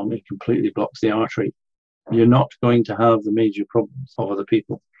 comes along, it completely blocks the artery, you're not going to have the major problems of other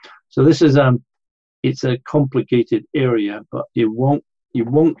people. So this is it's a complicated area, but you won't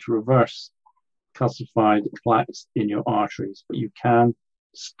reverse calcified plaques in your arteries, but you can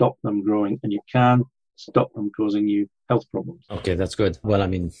stop them growing, and you can stop them causing you health problems. Okay, that's good. Well, I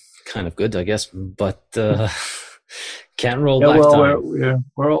mean, kind of good, I guess, but can't roll back time.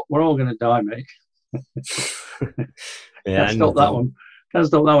 We're all going to die, mate. Yeah, can't stop that one. Can't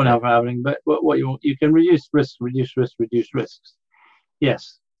stop that one from happening. But what you can reduce risks.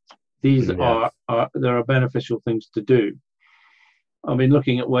 Yes, these there are beneficial things to do. I've been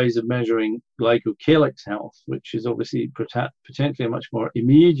looking at ways of measuring glycocalyx health, which is obviously potentially a much more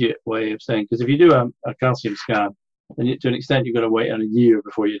immediate way of saying, because if you do a calcium scan, then to an extent you've got to wait a year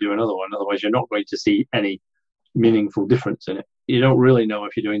before you do another one. Otherwise, you're not going to see any meaningful difference in it. You don't really know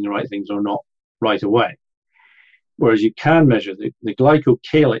if you're doing the right things or not right away. Whereas you can measure the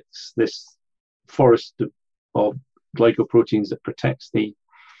glycocalyx, this forest of glycoproteins that protects the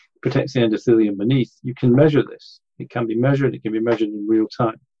endothelium beneath. You can measure this. It can be measured. It can be measured in real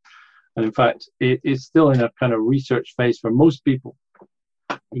time. And in fact, it's still in a kind of research phase for most people.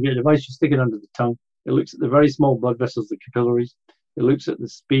 You get a device, you stick it under the tongue. It looks at the very small blood vessels, the capillaries. It looks at the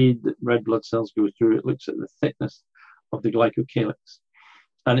speed that red blood cells go through. It looks at the thickness of the glycocalyx.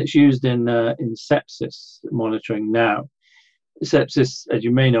 And it's used in sepsis monitoring now. Sepsis, as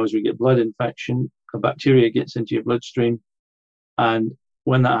you may know, is we get blood infection. A bacteria gets into your bloodstream. And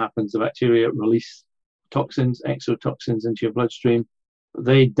when that happens, the bacteria release toxins, exotoxins into your bloodstream.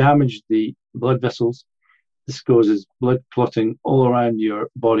 They damage the blood vessels. This causes blood clotting all around your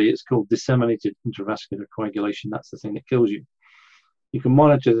body. It's called disseminated intravascular coagulation. That's the thing that kills you. You can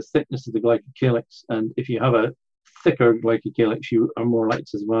monitor the thickness of the glycocalyx, and if you have a thicker glycocalyx, you are more likely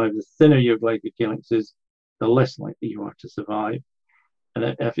to survive. The thinner your glycocalyx is, the less likely you are to survive.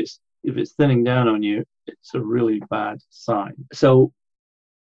 And if it's thinning down on you, it's a really bad sign. So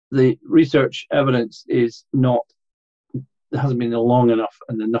the research evidence is not, it hasn't been long enough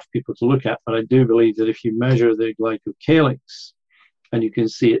and enough people to look at, but I do believe that if you measure the glycocalyx and you can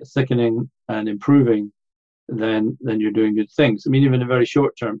see it thickening and improving, then you're doing good things. I mean, even in the very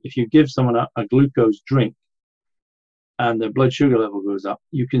short term, if you give someone a glucose drink and their blood sugar level goes up,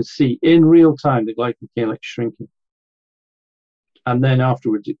 you can see in real time the glycocalyx shrinking. And then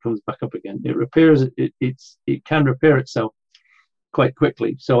afterwards it comes back up again. It repairs it can repair itself quite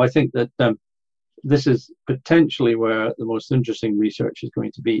quickly. So I think that this is potentially where the most interesting research is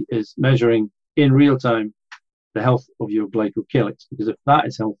going to be, is measuring in real time the health of your glycocalyx, because if that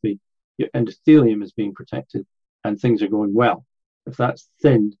is healthy, your endothelium is being protected and things are going well. If that's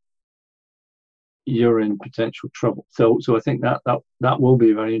thinned, you're in potential trouble. So I think that will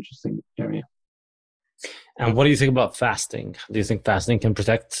be a very interesting area. And what do you think about fasting? Do you think fasting can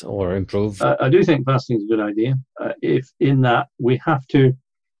protect or improve? I do think fasting is a good idea. If in that we have to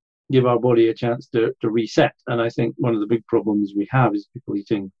give our body a chance to reset. And I think one of the big problems we have is people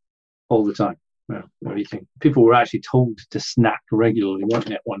eating all the time. Well, they're eating. People were actually told to snack regularly, weren't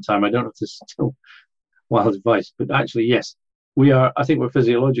they, at one time? I don't know if this is still wild advice, but actually, yes, we are. I think we're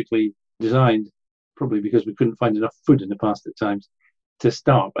physiologically designed, probably because we couldn't find enough food in the past at times, to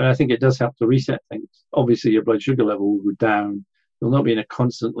starve. And I think it does help to reset things. Obviously, your blood sugar level will go down. You'll not be in a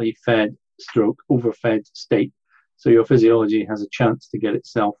constantly fed stroke, overfed state. So your physiology has a chance to get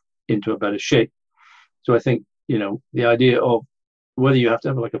itself into a better shape. So I think, the idea of whether you have to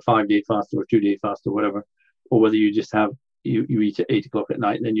have like a 5-day fast or a 2-day fast or whatever, or whether you just have, you eat at 8 o'clock at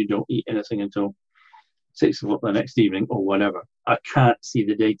night and then you don't eat anything until 6 o'clock the next evening or whatever. I can't see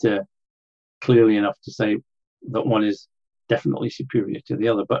the data clearly enough to say that one is definitely superior to the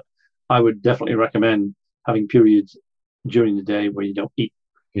other, but I would definitely recommend having periods during the day where you don't eat.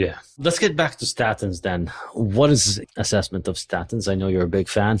 Yeah. Let's get back to statins then. What is assessment of statins? I know you're a big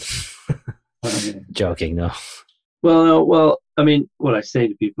fan. Joking, no. Well, I mean, what I say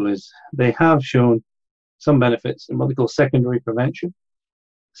to people is they have shown some benefits in what they call secondary prevention.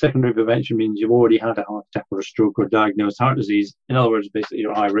 Secondary prevention means you've already had a heart attack or a stroke or diagnosed heart disease. In other words, basically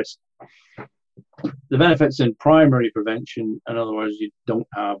you're high risk. The benefits in primary prevention, in other words, you don't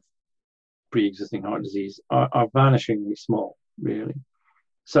have pre-existing heart disease, are vanishingly small, really,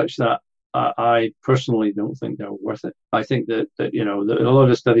 such that I personally don't think they're worth it. I think that a lot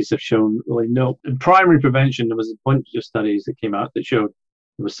of studies have shown really no. In primary prevention, there was a bunch of studies that came out that showed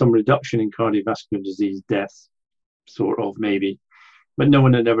there was some reduction in cardiovascular disease deaths, sort of maybe, but no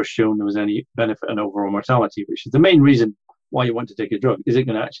one had ever shown there was any benefit in overall mortality, which is the main reason why you want to take a drug. Is it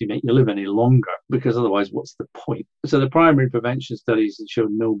going to actually make you live any longer? Because otherwise, what's the point? So the primary prevention studies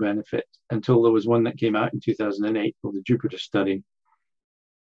showed no benefit until there was one that came out in 2008 called the Jupiter study,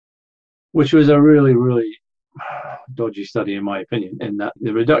 which was a really, really dodgy study, in my opinion, in that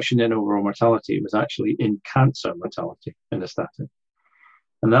the reduction in overall mortality was actually in cancer mortality in a statin.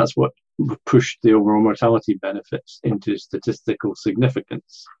 And that's what pushed the overall mortality benefits into statistical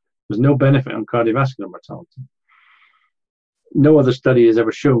significance. There was no benefit on cardiovascular mortality. No other study has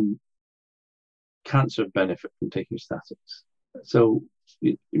ever shown cancer benefit from taking statins. So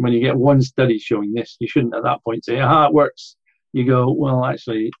when you get one study showing this, you shouldn't at that point say, aha, it works. You go, well,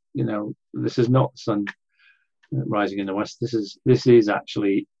 actually, this is not the sun rising in the west. This is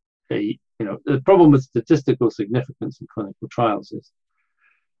actually the problem with statistical significance in clinical trials is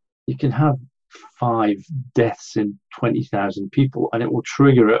you can have 5 deaths in 20,000 people and it will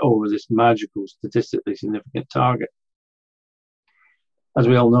trigger it over this magical statistically significant target. As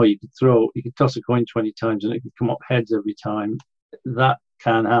we all know, you could toss a coin 20 times and it could come up heads every time. That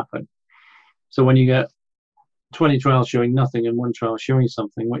can happen. So when you get 20 trials showing nothing and one trial showing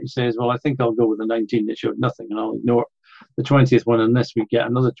something, what you say is, well, I think I'll go with the 19 that showed nothing and I'll ignore the 20th one unless we get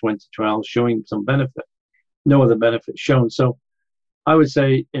another 20 trials showing some benefit. No other benefit shown. So I would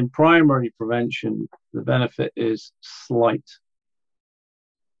say in primary prevention, the benefit is slight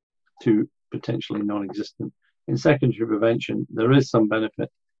to potentially non-existent. In secondary prevention, there is some benefit.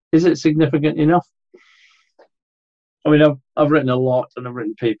 Is it significant enough? I mean, I've written a lot, and I've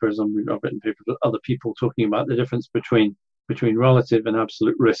written papers, and I've written papers with other people talking about the difference between relative and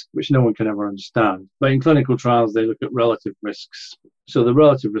absolute risk, which no one can ever understand. But in clinical trials, they look at relative risks. So the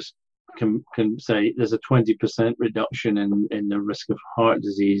relative risk can say there's a 20% reduction in the risk of heart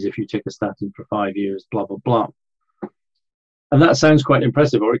disease if you take a statin for 5 years, blah, blah, blah. And that sounds quite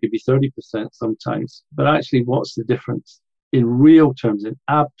impressive, or it could be 30% sometimes. But actually, what's the difference in real terms, in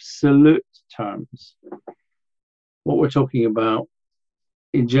absolute terms? What we're talking about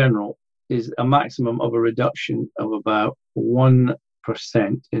in general is a maximum of a reduction of about 1%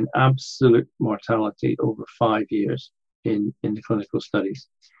 in absolute mortality over 5 years in the clinical studies.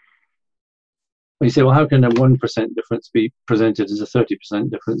 And you say, well, how can a 1% difference be presented as a 30%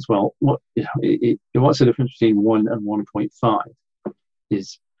 difference? Well, what's the difference between 1 and 1.5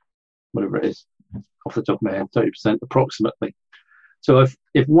 is whatever it is, off the top of my head, 30% approximately. So if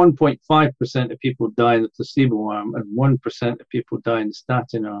 1.5% of people die in the placebo arm and 1% of people die in the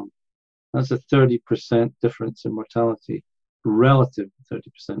statin arm, that's a 30% difference in mortality, relative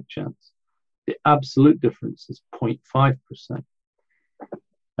 30% chance. The absolute difference is 0.5%.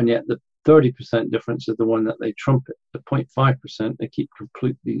 And yet the 30% difference is the one that they trumpet. The 0.5% they keep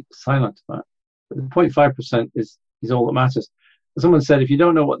completely silent about. But the 0.5% is all that matters. Someone said, if you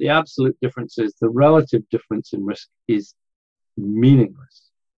don't know what the absolute difference is, the relative difference in risk is meaningless.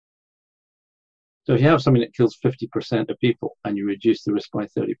 So if you have something that kills 50% of people and you reduce the risk by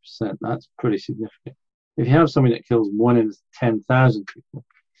 30%, that's pretty significant. If you have something that kills 1 in 10,000 people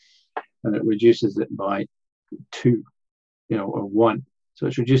and it reduces it by 2, or 1, so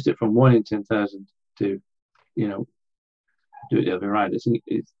it's reduced it from 1 in 10,000 to, do it the other way around. It's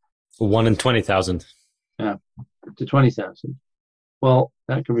 1 in 20,000. Yeah, to 20,000. Well,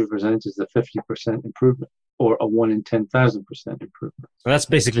 that can be presented as a 50% improvement or a 1 in 10,000% improvement. Well, that's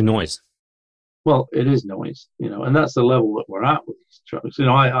basically noise. Well, it is noise, and that's the level that we're at with these drugs.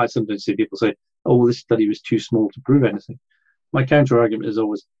 I sometimes see people say, oh, well, this study was too small to prove anything. My counter argument is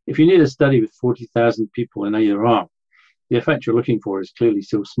always, if you need a study with 40,000 people in either arm, the effect you're looking for is clearly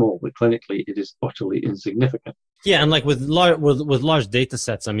so small, but clinically it is utterly insignificant. Yeah, and like with large data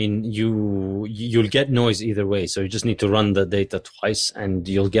sets, I mean, you'll get noise either way. So you just need to run the data twice, and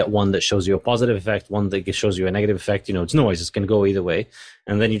you'll get one that shows you a positive effect, one that shows you a negative effect. It's noise; it's going to go either way,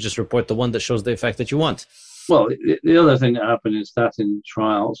 and then you just report the one that shows the effect that you want. Well, the other thing that happened in statin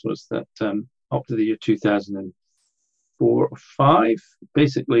trials was that up to the year 2004 or 5,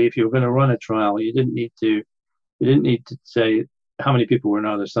 basically, if you were going to run a trial, you didn't need to say how many people were on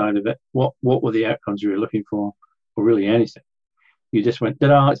either side of it, what were the outcomes you were looking for, or really anything. You just went,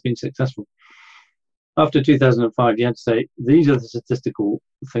 it's been successful. After 2005, you had to say, these are the statistical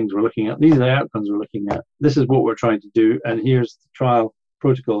things we're looking at, these are the outcomes we're looking at, this is what we're trying to do, and here's the trial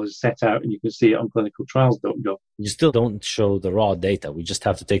protocol is set out, and you can see it on clinicaltrials.gov. You still don't show the raw data. We just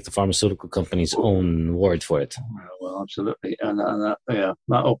have to take the pharmaceutical company's own word for it. Well, absolutely. And that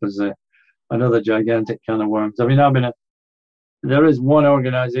opens another gigantic can of worms. I mean, there is one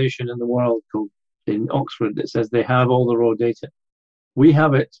organization in the world in Oxford that says they have all the raw data. We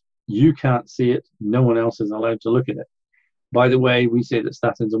have it. You can't see it. No one else is allowed to look at it. By the way, we say that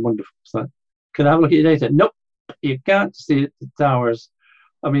statins are wonderful. Can I have a look at your data? Nope. You can't see it. The towers.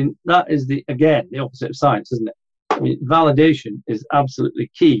 I mean, that is the opposite of science, isn't it? I mean, validation is absolutely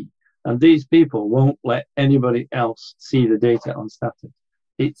key. And these people won't let anybody else see the data on statins.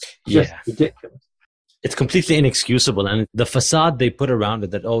 It's just ridiculous. It's completely inexcusable. And the facade they put around it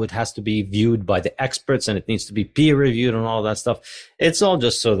that, it has to be viewed by the experts and it needs to be peer reviewed and all that stuff. It's all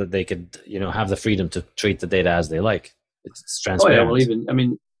just so that they could, have the freedom to treat the data as they like. It's transparent. Oh, yeah,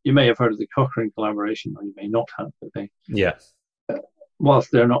 well, you may have heard of the Cochrane collaboration, or you may not have, but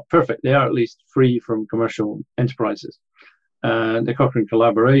whilst they're not perfect, they are at least free from commercial enterprises. The Cochrane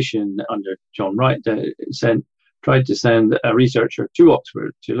collaboration under John Wright tried to send a researcher to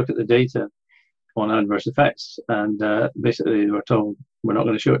Oxford to look at the data on adverse effects, and basically they were told, we're not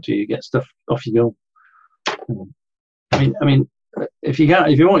going to show it to you, get stuff, off you go. I mean, if you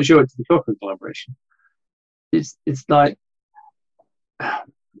want to show it to the Cochrane collaboration, it's like,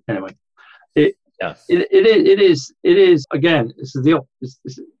 anyway, it is again, it's a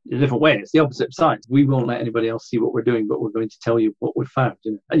different way. It's the opposite of science. We won't let anybody else see what we're doing, but we're going to tell you what we've found,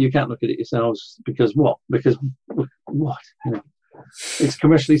 and you can't look at it yourselves because what? It's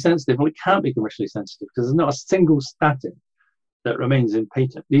commercially sensitive. Well, it can't be commercially sensitive because there's not a single statin that remains in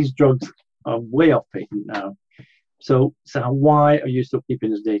patent. These drugs are way off patent now. So why are you still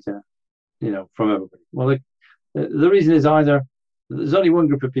keeping this data, from everybody? Well, the reason is either there's only one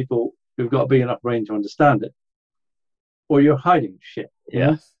group of people who've got a big enough brain to understand it, or you're hiding shit.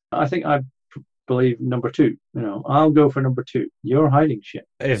 Yeah. I think I believe number two. I'll go for number two. You're hiding shit.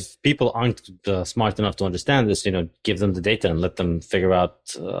 If people aren't smart enough to understand this, give them the data and let them figure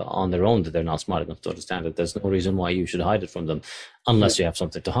out on their own that they're not smart enough to understand it. There's no reason why you should hide it from them unless you have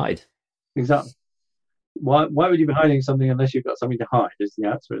something to hide. Exactly. Why would you be hiding something unless you've got something to hide? Is the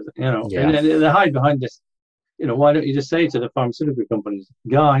answer, is it? Yeah. And they hide behind this. Why don't you just say to the pharmaceutical companies,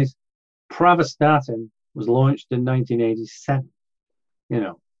 guys, pravastatin was launched in 1987,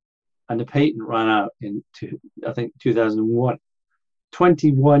 and the patent ran out in, I think, 2001.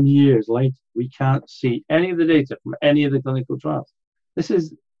 21 years later, we can't see any of the data from any of the clinical trials.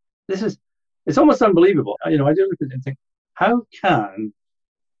 It's almost unbelievable. I do look at it and think, how can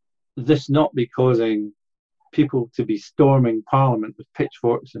this not be causing people to be storming Parliament with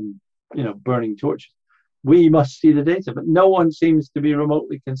pitchforks and, burning torches? We must see the data, but no one seems to be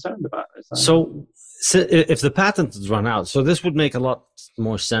remotely concerned about this. So if the patent has run out, so this would make a lot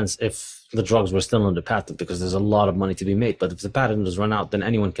more sense if the drugs were still under patent, because there's a lot of money to be made. But if the patent has run out, then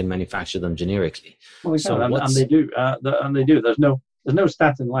anyone can manufacture them generically. Well, and they do. And they do. There's no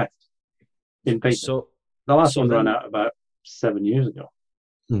statin left in patent. So the last one ran out about 7 years ago.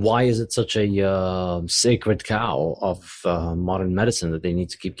 Why is it such a sacred cow of modern medicine that they need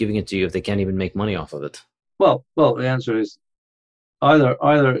to keep giving it to you if they can't even make money off of it? Well, the answer is either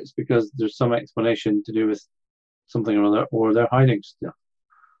it's because there's some explanation to do with something or other, or they're hiding stuff.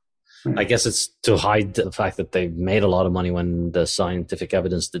 I guess it's to hide the fact that they made a lot of money when the scientific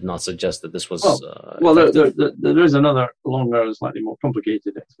evidence did not suggest that this was. There is another longer, slightly more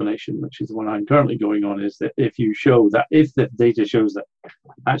complicated explanation, which is the one I'm currently going on. Is that if the data shows that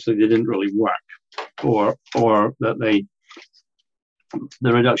actually they didn't really work, or that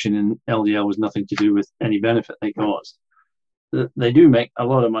the reduction in LDL was nothing to do with any benefit they caused, they do make a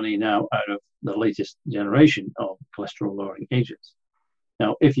lot of money now out of the latest generation of cholesterol lowering agents.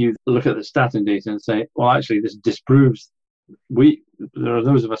 Now, if you look at the statin data and say, well, actually, this disproves, there are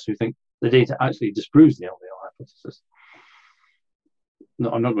those of us who think the data actually disproves the LDL hypothesis. No,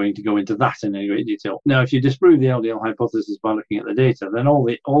 I'm not going to go into that in any great detail. Now, if you disprove the LDL hypothesis by looking at the data, then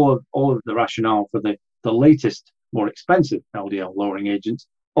all of the rationale for the latest, more expensive LDL lowering agents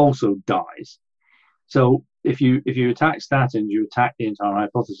also dies. So if you attack statins, you attack the entire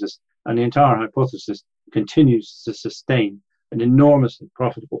hypothesis, and the entire hypothesis continues to sustain an enormously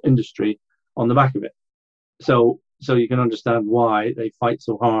profitable industry on the back of it. So you can understand why they fight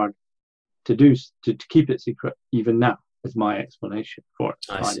so hard to keep it secret even now, is my explanation for it.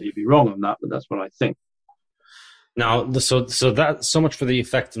 I may be wrong on that, but that's what I think. Now, so much for the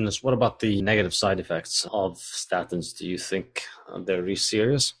effectiveness. What about the negative side effects of statins? Do you think they're really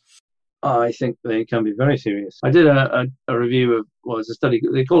serious? I think they can be very serious. I did a review of a study.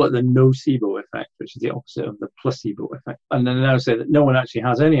 They call it the nocebo effect, which is the opposite of the placebo effect. And then they now say that no one actually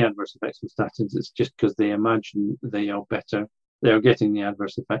has any adverse effects with statins. It's just because they imagine they are better. They are getting the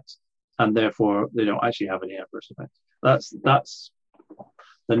adverse effects, and therefore they don't actually have any adverse effects. That's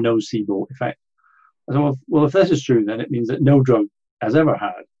the nocebo effect. So, well, if this is true, then it means that no drug has ever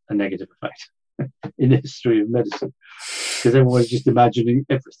had a negative effect in the history of medicine, because everyone's just imagining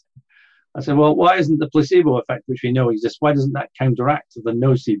everything. I said, well, why isn't the placebo effect, which we know exists, why doesn't that counteract the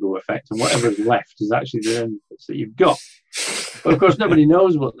nocebo effect, and whatever is left is actually the benefits that you've got? But of course, nobody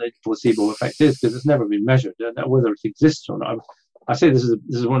knows what the placebo effect is because it's never been measured, whether it exists or not. I say this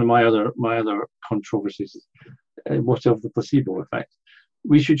is one of my other controversies. What of the placebo effect?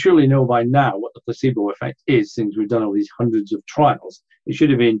 We should surely know by now what the placebo effect is, since we've done all these hundreds of trials. It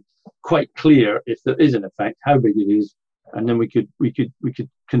should have been quite clear if there is an effect, how big it is, and then we could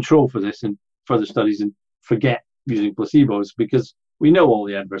control for this in further studies and forget using placebos, because we know all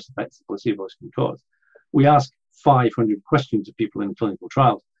the adverse effects that placebos can cause. We ask 500 questions of people in clinical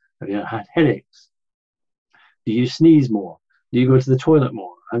trials. Have you had headaches? Do you sneeze more? Do you go to the toilet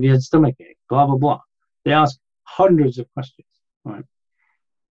more? Have you had stomachache? Blah, blah, blah. They ask hundreds of questions. Right?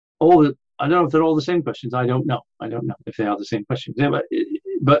 I don't know if they're all the same questions. I don't know if they are the same questions. Yeah,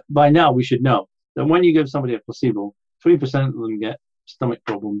 but by now we should know that when you give somebody a placebo, 3% of them get stomach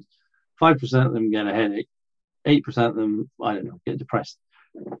problems, 5% of them get a headache, 8% of them, I don't know, get depressed.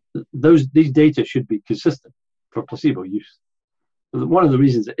 These data should be consistent for placebo use. One of the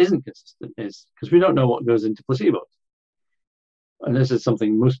reasons it isn't consistent is because we don't know what goes into placebos. And this is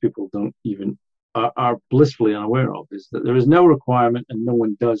something most people don't even are blissfully unaware of, is that there is no requirement and no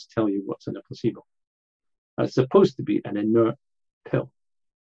one does tell you what's in a placebo. It's supposed to be an inert pill.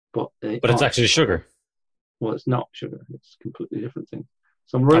 But it's actually sugar. Well, it's not sugar. It's a completely different thing.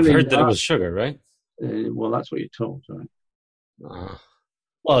 So I've heard that it was sugar, right? Well, that's what you're told, right?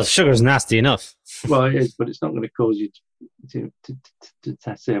 Well, sugar is nasty enough. Well, it is, but it's not going to cause you to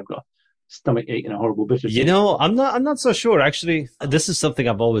say I've got a stomach ache and a horrible bitter. I'm not so sure. Actually, this is something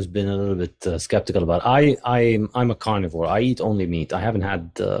I've always been a little bit skeptical about. I'm a carnivore. I eat only meat. I haven't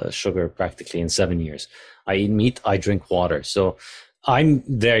had sugar practically in 7 years. I eat meat. I drink water. So I'm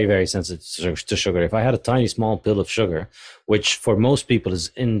very, very sensitive to sugar. If I had a tiny small pill of sugar, which for most people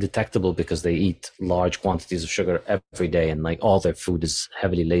is indetectable because they eat large quantities of sugar every day and like all their food is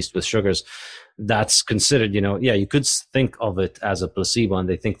heavily laced with sugars, that's considered, you could think of it as a placebo and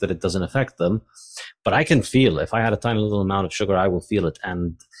they think that it doesn't affect them. But I can feel if I had a tiny little amount of sugar, I will feel it.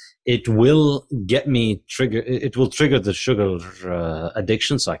 And it will it will trigger the sugar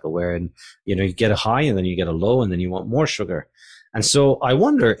addiction cycle where, you get a high and then you get a low and then you want more sugar. And so I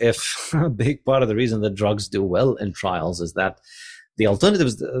wonder if a big part of the reason that drugs do well in trials is that the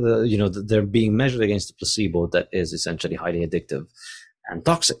alternatives, they're being measured against a placebo that is essentially highly addictive and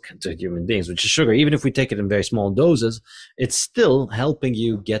toxic to human beings, which is sugar. Even if we take it in very small doses, it's still helping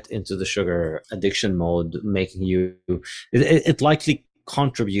you get into the sugar addiction mode, making you, it likely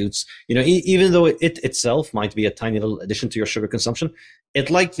contributes, even though it itself might be a tiny little addition to your sugar consumption, it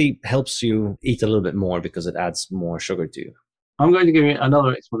likely helps you eat a little bit more because it adds more sugar to you. I'm going to give you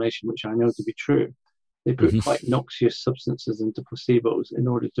another explanation, which I know to be true. They put quite noxious substances into placebos in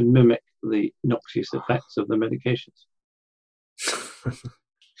order to mimic the noxious effects of the medications.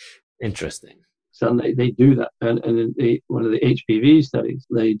 Interesting. So they do that. And in one of the HPV studies,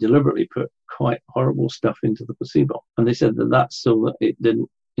 they deliberately put quite horrible stuff into the placebo. And they said that that's so that it didn't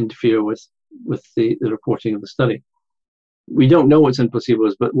interfere with the reporting of the study. We don't know what's in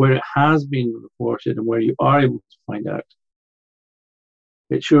placebos, but where it has been reported and where you are able to find out,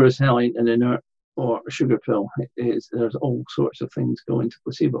 it sure as hell ain't an inert or a sugar pill. There's all sorts of things go into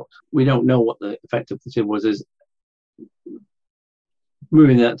placebos. We don't know what the effect of placebos is.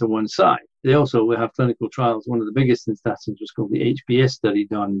 Moving that to one side, they also will have clinical trials. One of the biggest in statins was called the HBS study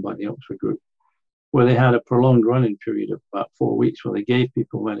done by the Oxford group, where they had a prolonged run-in period of about 4 weeks where they gave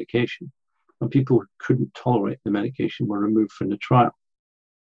people medication, and people who couldn't tolerate the medication were removed from the trial.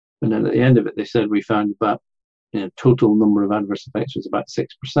 And then at the end of it, they said we found about total number of adverse effects was about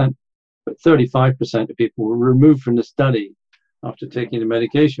 6%, but 35% of people were removed from the study after taking the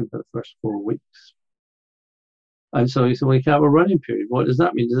medication for the first 4 weeks. And so he said, well, you can't have a running period. What does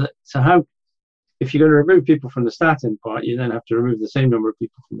that mean? If you're going to remove people from the statin part, you then have to remove the same number of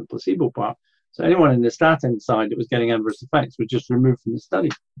people from the placebo part. So anyone in the statin side that was getting adverse effects was just removed from the study.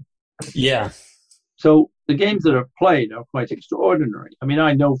 Yeah. So the games that are played are quite extraordinary. I mean,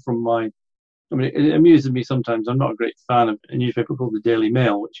 I know from it amuses me sometimes. I'm not a great fan of a newspaper called the Daily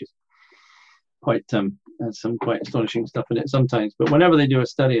Mail, which is quite has some quite astonishing stuff in it sometimes. But whenever they do a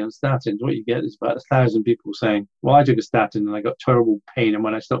study on statins, what you get is about 1,000 people saying, well, I took a statin and I got terrible pain, and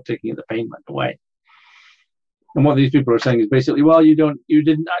when I stopped taking it, the pain went away. And what these people are saying is basically, well, you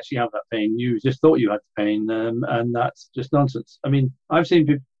didn't actually have that pain. You just thought you had the pain, and that's just nonsense. I mean, I've seen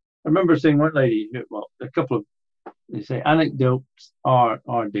people. I remember seeing one lady. Well, a couple of they say anecdotes are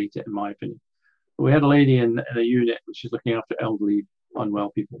data, in my opinion. But we had a lady in a unit which is looking after elderly, unwell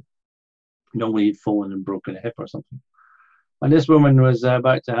people. Normally he'd fallen and broken a hip or something. And this woman was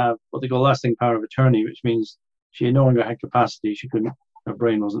about to have what they call lasting power of attorney, which means she no longer had capacity. Her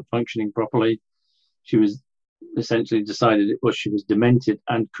brain wasn't functioning properly. She was essentially decided she was demented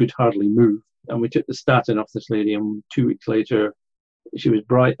and could hardly move. And we took the statin off this lady, and 2 weeks later, she was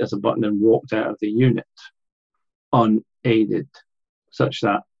bright as a button and walked out of the unit unaided, such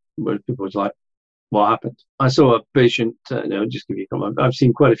that where people was like, what happened? I saw a patient, just give you a couple. I've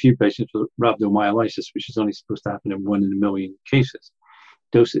seen quite a few patients with rhabdomyolysis, which is only supposed to happen in 1 in a million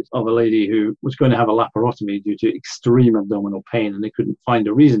doses of a lady who was going to have a laparotomy due to extreme abdominal pain, and they couldn't find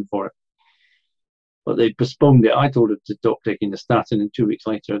a reason for it. But they postponed it. I told her to stop taking the statin, and 2 weeks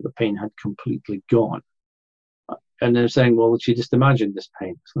later, the pain had completely gone. And they're saying, well, she just imagined this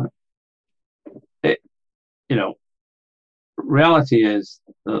pain. It's like, reality is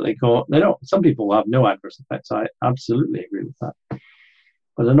that some people have no adverse effects. I absolutely agree with that.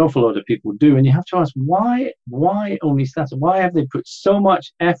 But an awful lot of people do. And you have to ask, why only statin? Why have they put so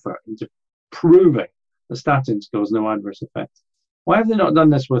much effort into proving that statins cause no adverse effects? Why have they not done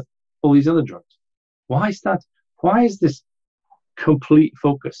this with all these other drugs? Why statin? Why is this complete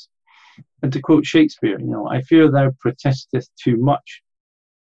focus? And to quote Shakespeare, I fear thou protesteth too much.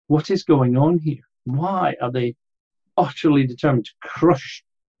 What is going on here? Why are they utterly determined to crush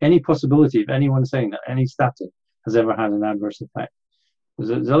any possibility of anyone saying that any statin has ever had an adverse effect?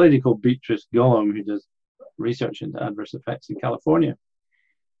 There's a lady called Beatrice Gollum who does research into adverse effects in California.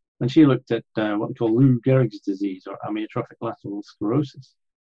 And she looked at what they call Lou Gehrig's disease, or amyotrophic lateral sclerosis,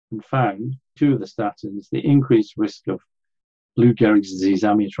 and found two of the statins, the increased risk of Lou Gehrig's disease,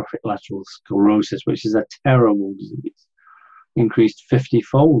 amyotrophic lateral sclerosis, which is a terrible disease, increased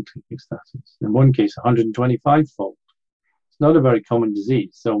 50-fold taking statins. In one case, 125-fold. It's not a very common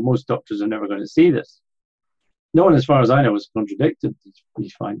disease, so most doctors are never going to see this. No one, as far as I know, has contradicted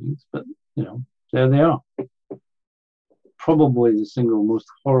these findings, but, there they are. Probably the single most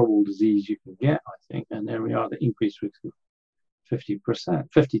horrible disease you can get, I think, and there we are, the increased risk of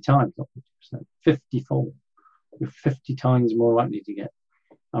 50%, 50 times, not 50%, 50-fold. You're 50 times more likely to get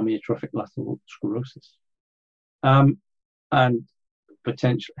amyotrophic lateral sclerosis. And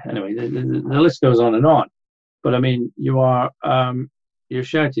potentially, anyway, the list goes on and on. But I mean, you're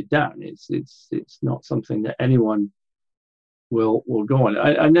shouted down. It's not something that anyone will go on.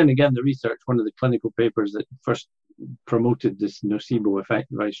 And then again, the research, one of the clinical papers that first promoted this nocebo effect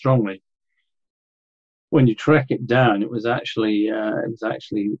very strongly, when you track it down, it was actually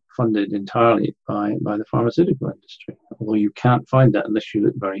funded entirely by the pharmaceutical industry. Although you can't find that unless you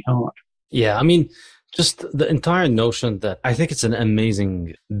look very hard. Yeah, I mean, just the entire notion that I think it's an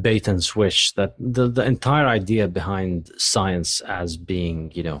amazing bait and switch, that the entire idea behind science as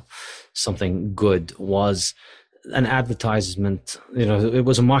being, something good was an advertisement. It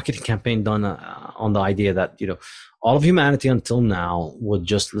was a marketing campaign done on the idea that, all of humanity until now would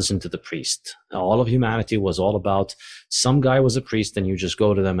just listen to the priest. All of humanity was all about some guy was a priest and you just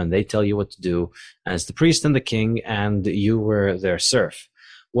go to them and they tell you what to do. And it's the priest and the king and you were their serf.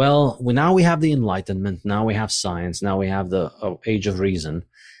 Well, now we have the Enlightenment. Now we have science. Now we have the age of reason.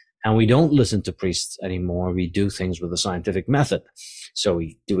 And we don't listen to priests anymore. We do things with a scientific method. So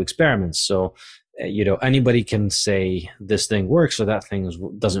we do experiments. So, anybody can say this thing works or that thing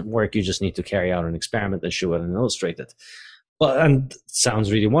doesn't work. You just need to carry out an experiment and show it and illustrate it. And it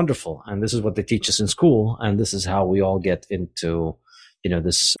sounds really wonderful. And this is what they teach us in school. And this is how we all get into,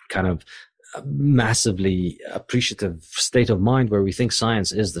 this kind of massively appreciative state of mind where we think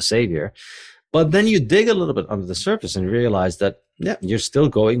science is the savior. But then you dig a little bit under the surface and realize that, you're still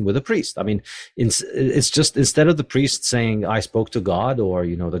going with a priest. I mean, it's just instead of the priest saying, I spoke to God, or,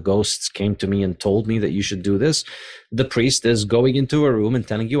 the ghosts came to me and told me that you should do this, the priest is going into a room and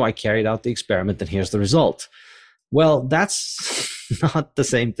telling you, I carried out the experiment and here's the result. Well, that's not the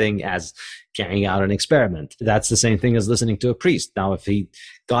same thing as carrying out an experiment. That's the same thing as listening to a priest. Now, if he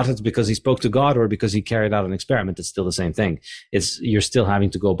got it because he spoke to God or because he carried out an experiment, it's still the same thing. You're still having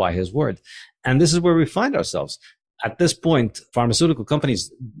to go by his word. And this is where we find ourselves. At this point, pharmaceutical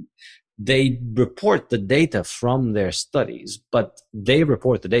companies, they report the data from their studies, but they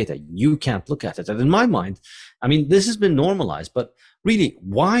report the data. You can't look at it. And in my mind, I mean, this has been normalized, but really,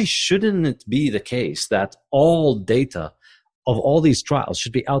 why shouldn't it be the case that all data of all these trials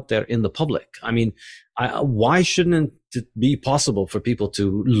should be out there in the public? I mean, why shouldn't it be possible for people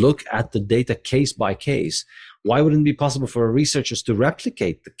to look at the data case by case? Why wouldn't it be possible for researchers to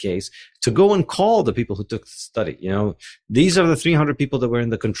replicate the case, to go and call the people who took the study? These are the 300 people that were in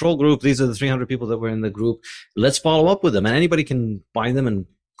the control group. These are the 300 people that were in the group. Let's follow up with them. And anybody can find them and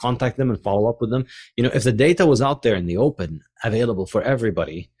contact them and follow up with them. If the data was out there in the open, available for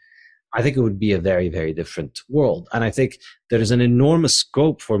everybody, I think it would be a very, very different world. And I think there is an enormous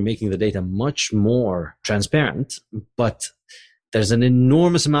scope for making the data much more transparent, but there's an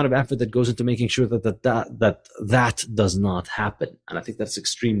enormous amount of effort that goes into making sure that does not happen. And I think that's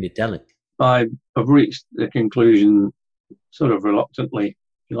extremely telling. I've reached the conclusion, sort of reluctantly,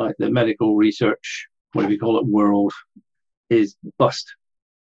 like the medical research, what do we call it, world, is bust.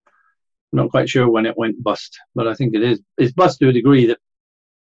 I'm not quite sure when it went bust, but I think it is. It's bust to a degree that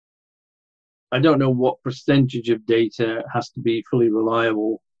I don't know what percentage of data has to be fully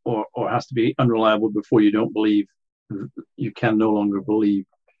reliable or has to be unreliable before you don't believe. You can no longer believe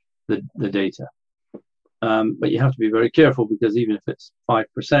the data. But you have to be very careful, because even if it's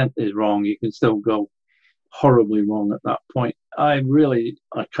 5% is wrong, you can still go horribly wrong at that point. I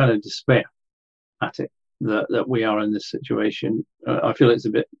kind of despair at it that we are in this situation. I feel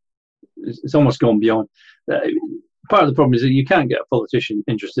it's almost gone beyond. Part of the problem is that you can't get a politician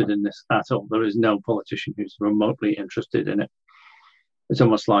interested in this at all. There is no politician who's remotely interested in it. It's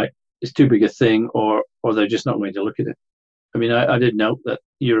almost like it's too big a thing, or they're just not going to look at it. I mean, I did note that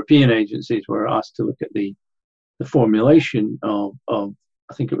European agencies were asked to look at the formulation of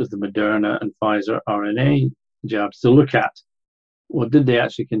I think it was the Moderna and Pfizer RNA jabs, to look at, well, did they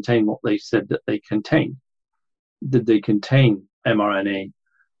actually contain what they said that they contained? Did they contain mRNA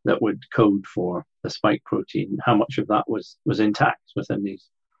that would code for the spike protein? How much of that was intact within these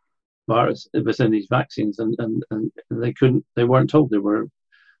virus within these vaccines, and they weren't told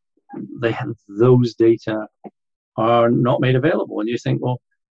they had those data are not made available. And you think, well,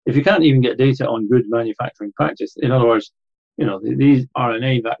 if you can't even get data on good manufacturing practice, in other words, these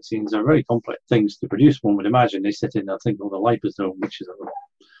RNA vaccines are very complex things to produce. One would imagine they sit in a thing called a liposome, which is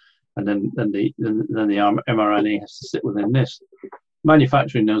and then the mRNA has to sit within this.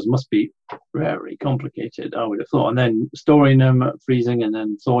 Manufacturing those must be very complicated, I would have thought, and then storing them, freezing, and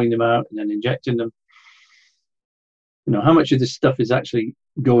then thawing them out, and then injecting them. How much of this stuff is actually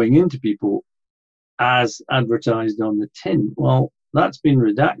going into people as advertised on the tin? Well, that's been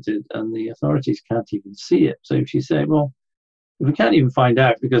redacted, and the authorities can't even see it. So if you say, well, if we can't even find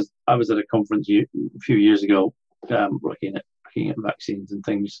out, because I was at a conference a few years ago, looking at vaccines and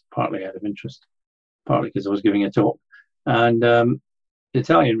things, partly out of interest, partly because I was giving a talk, and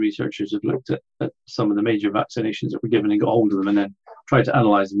Italian researchers had looked at some of the major vaccinations that were given and got hold of them, and then tried to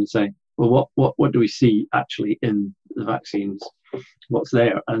analyze them and say, well, what do we see actually in the vaccines? What's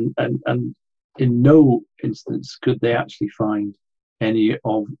there? And in no instance could they actually find any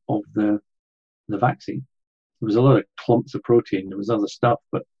of the vaccine. There was a lot of clumps of protein. There was other stuff,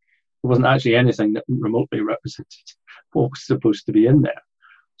 but there wasn't actually anything that remotely represented what was supposed to be in there.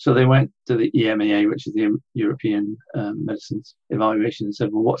 So they went to the EMA, which is the European Medicines Evaluation, and said,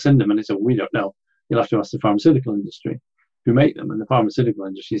 well, what's in them? And they said, well, we don't know. You'll have to ask the pharmaceutical industry who make them. And the pharmaceutical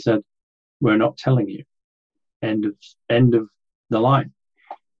industry said, we're not telling you. End of the line.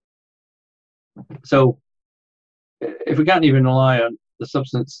 So if we can't even rely on the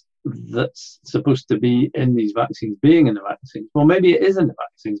substance that's supposed to be in these vaccines being in the vaccines, well, maybe it is in the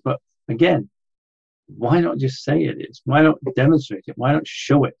vaccines, but again, why not just say it is? Why not demonstrate it? Why not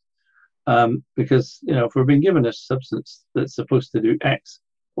show it? Because, if we're being given a substance that's supposed to do X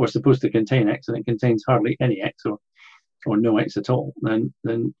or supposed to contain X and it contains hardly any X or no X at all, then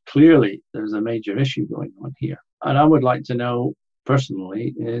clearly there's a major issue going on here. And I would like to know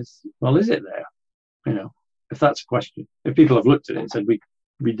personally is it there? If that's a question. If people have looked at it and said,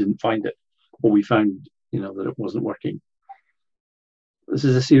 we didn't find it, or we found, that it wasn't working. This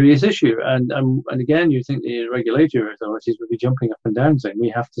is a serious issue. And again, you think the regulatory authorities would be jumping up and down saying, we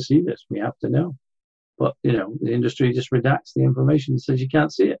have to see this, we have to know. But, the industry just redacts the information and says you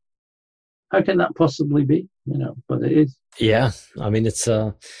can't see it. How can that possibly be? But it is. Yeah, I mean, it's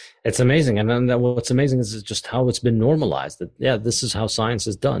amazing. And then what's amazing is just how it's been normalized. That, this is how science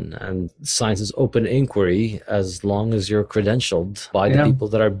is done. And science is open inquiry as long as you're credentialed by the people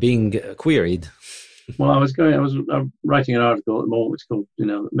that are being queried. Well, I was writing an article at the moment which is called,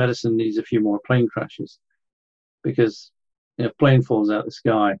 medicine needs a few more plane crashes. Because if a plane falls out of the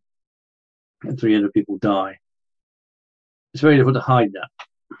sky and 300 people die, it's very difficult to hide that.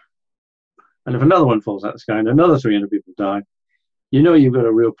 And if another one falls out of the sky and another 300 people die, you've got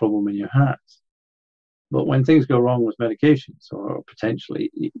a real problem in your hands. But when things go wrong with medications, or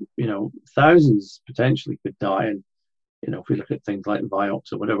potentially, thousands potentially could die. And, if we look at things like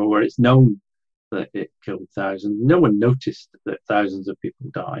Vioxx or whatever, where it's known that it killed thousands, no one noticed that thousands of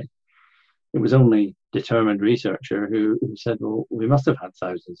people died. It was only determined researcher who said, well, we must have had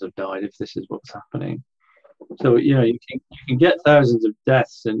thousands have died if this is what's happening. So, you can get thousands of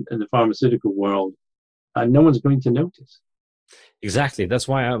deaths in the pharmaceutical world and no one's going to notice. Exactly. That's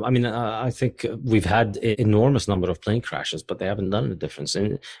why, I think we've had an enormous number of plane crashes, but they haven't done a difference.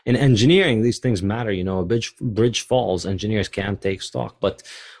 In engineering, these things matter. A bridge falls, engineers can't take stock. But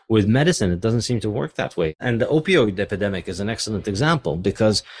with medicine, it doesn't seem to work that way. And the opioid epidemic is an excellent example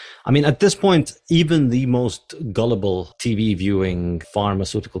because, at this point, even the most gullible TV viewing,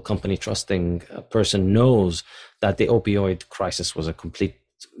 pharmaceutical company trusting person knows that the opioid crisis was a complete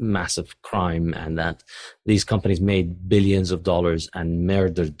massive crime and that these companies made billions of dollars and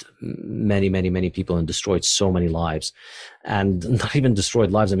murdered many, many, many people and destroyed so many lives. And not even destroyed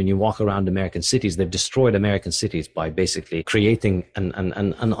lives. You walk around American cities, they've destroyed American cities by basically creating an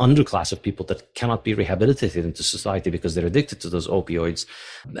underclass of people that cannot be rehabilitated into society because they're addicted to those opioids.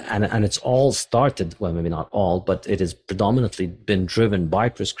 And it's all started, well, maybe not all, but it has predominantly been driven by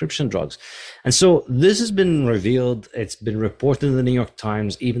prescription drugs. And so this has been revealed. It's been reported in the New York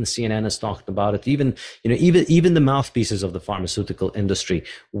Times. Even CNN has talked about it. Even the mouthpieces of the pharmaceutical industry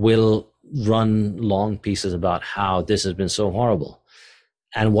will run long pieces about how this has been so horrible.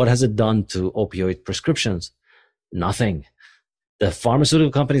 And what has it done to opioid prescriptions? Nothing. The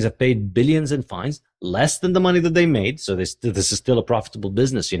pharmaceutical companies have paid billions in fines, less than the money that they made. So this is still a profitable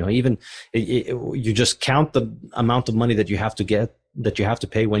business. You just count the amount of money that you have to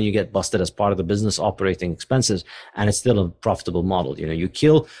pay when you get busted as part of the business operating expenses, and it's still a profitable model. You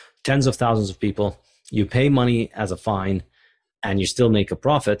kill tens of thousands of people, you pay money as a fine, and you still make a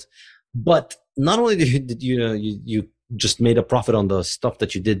profit. But not only did you just made a profit on the stuff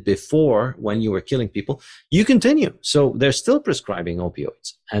that you did before when you were killing people, you continue. So they're still prescribing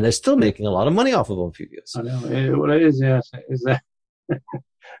opioids, and they're still making a lot of money off of opioids. I know. What it is, yes, is that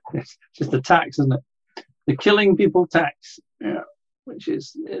it's just the tax, isn't it? The killing people tax, yeah. Which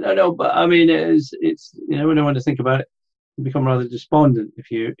is, I know, but I mean, it's when I want to think about it, you become rather despondent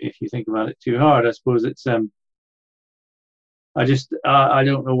if you think about it too hard. I suppose it's I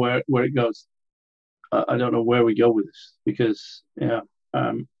don't know where it goes. I don't know where we go with this, because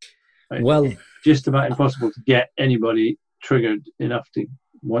it's just about impossible to get anybody triggered enough to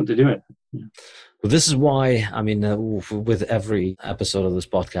want to do it. Yeah. Well, this is why, I mean, with every episode of this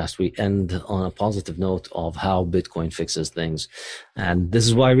podcast, we end on a positive note of how Bitcoin fixes things. And this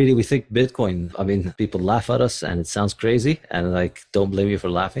is why really we think Bitcoin, I mean, people laugh at us and it sounds crazy, and like, don't blame you for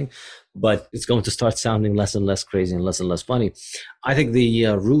laughing, but it's going to start sounding less and less crazy and less funny. I think the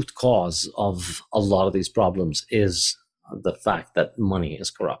root cause of a lot of these problems is the fact that money is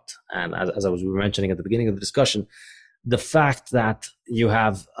corrupt. And as I was mentioning at the beginning of the discussion, the fact that you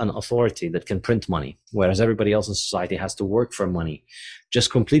have an authority that can print money, whereas everybody else in society has to work for money,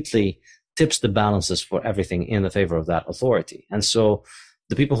 just completely tips the balances for everything in the favor of that authority. And so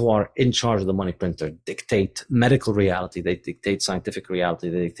the people who are in charge of the money printer dictate medical reality, they dictate scientific reality,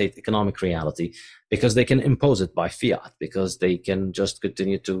 they dictate economic reality, because they can impose it by fiat, because they can just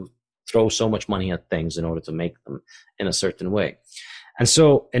continue to throw so much money at things in order to make them in a certain way. And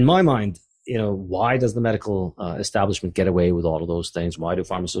so in my mind, why does the medical establishment get away with all of those things? Why do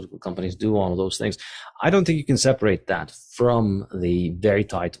pharmaceutical companies do all of those things? I don't think you can separate that from the very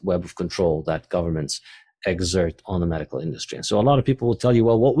tight web of control that governments exert on the medical industry. And so a lot of people will tell you,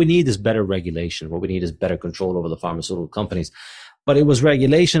 well, what we need is better regulation. What we need is better control over the pharmaceutical companies. But it was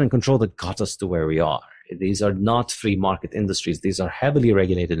regulation and control that got us to where we are. These are not free market industries. These are heavily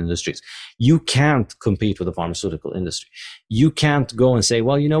regulated industries. You can't compete with the pharmaceutical industry. You can't go and say,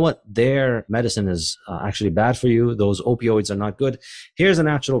 well, you know what? Their medicine is actually bad for you. Those opioids are not good. Here's a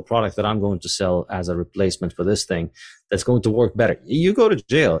natural product that I'm going to sell as a replacement for this thing that's going to work better. You go to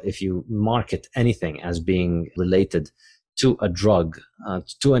jail if you market anything as being related to a drug,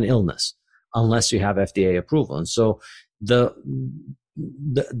 to an illness, unless you have FDA approval. And so that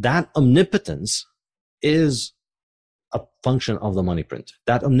omnipotence is a function of the money printer.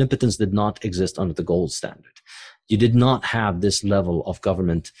 That omnipotence did not exist under the gold standard. You did not have this level of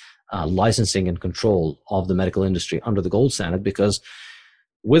government licensing and control of the medical industry under the gold standard, because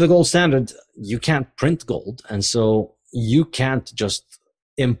with the gold standard, you can't print gold. And so you can't just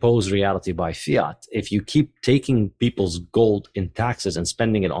impose reality by fiat. If you keep taking people's gold in taxes and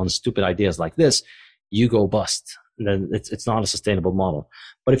spending it on stupid ideas like this, you go bust. Then it's not a sustainable model.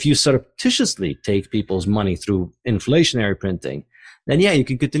 But if you surreptitiously take people's money through inflationary printing, then yeah, you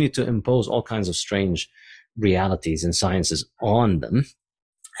can continue to impose all kinds of strange realities and sciences on them.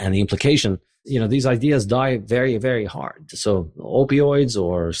 And the implication, these ideas die very, very hard. So opioids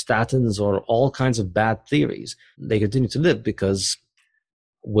or statins or all kinds of bad theories, they continue to live because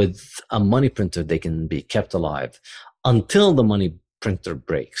with a money printer, they can be kept alive until the money printer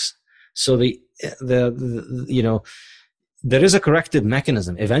breaks. So there is a corrective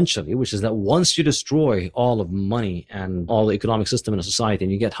mechanism eventually, which is that once you destroy all of money and all the economic system in a society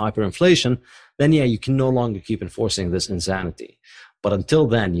and you get hyperinflation, then yeah, you can no longer keep enforcing this insanity. But until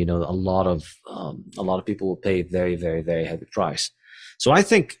then, a lot of people will pay a very, very, very heavy price. So I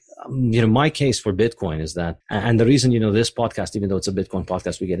think, my case for Bitcoin is that, and the reason, this podcast, even though it's a Bitcoin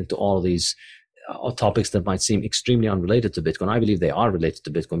podcast, we get into all of these topics that might seem extremely unrelated to Bitcoin. I believe they are related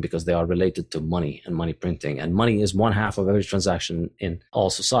to Bitcoin because they are related to money and money printing. And money is one half of every transaction in all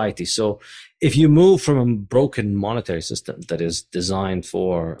society. So if you move from a broken monetary system that is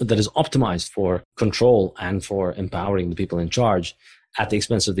optimized for control and for empowering the people in charge at the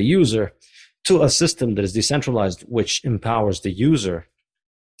expense of the user, to a system that is decentralized, which empowers the user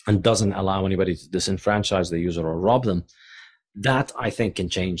and doesn't allow anybody to disenfranchise the user or rob them, that I think can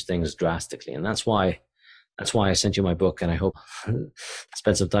change things drastically. And that's why I sent you my book, and I hope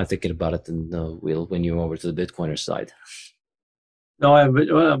spend some time thinking about it, and we'll win you over to the Bitcoiner side. No, I've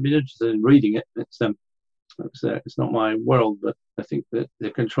been interested in reading it. It's not my world, but I think that the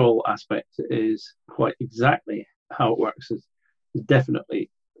control aspect is quite exactly how it works.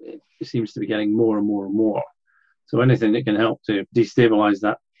 It seems to be getting more and more and more. So anything that can help to destabilize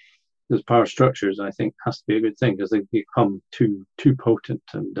those power structures, I think, has to be a good thing, because they become too potent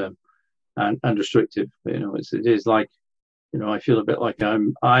and restrictive. It is like, I feel a bit like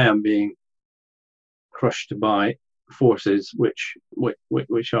I am being crushed by forces which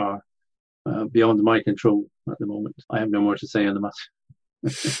are beyond my control at the moment. I have no more to say on the matter.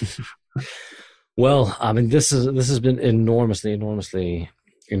 Well, I mean, this has been enormously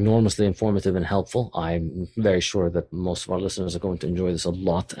informative and helpful. I'm very sure that most of our listeners are going to enjoy this a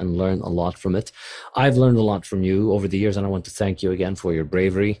lot and learn a lot from it. I've learned a lot from you over the years, and I want to thank you again for your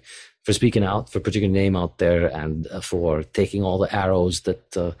bravery, for speaking out, for putting your name out there, and for taking all the arrows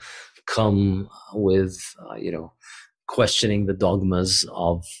that come with, questioning the dogmas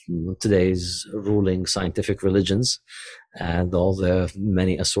of today's ruling scientific religions and all the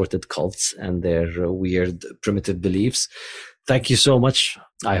many assorted cults and their weird primitive beliefs. Thank you so much.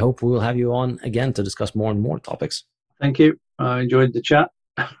 I hope we will have you on again to discuss more and more topics. Thank you. I enjoyed the chat.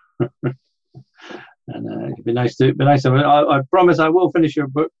 And it'd be nice to. I promise I will finish your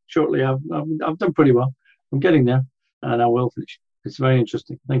book shortly. I've done pretty well. I'm getting there, and I will finish. It's very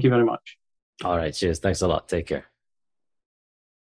interesting. Thank you very much. All right. Cheers. Thanks a lot. Take care.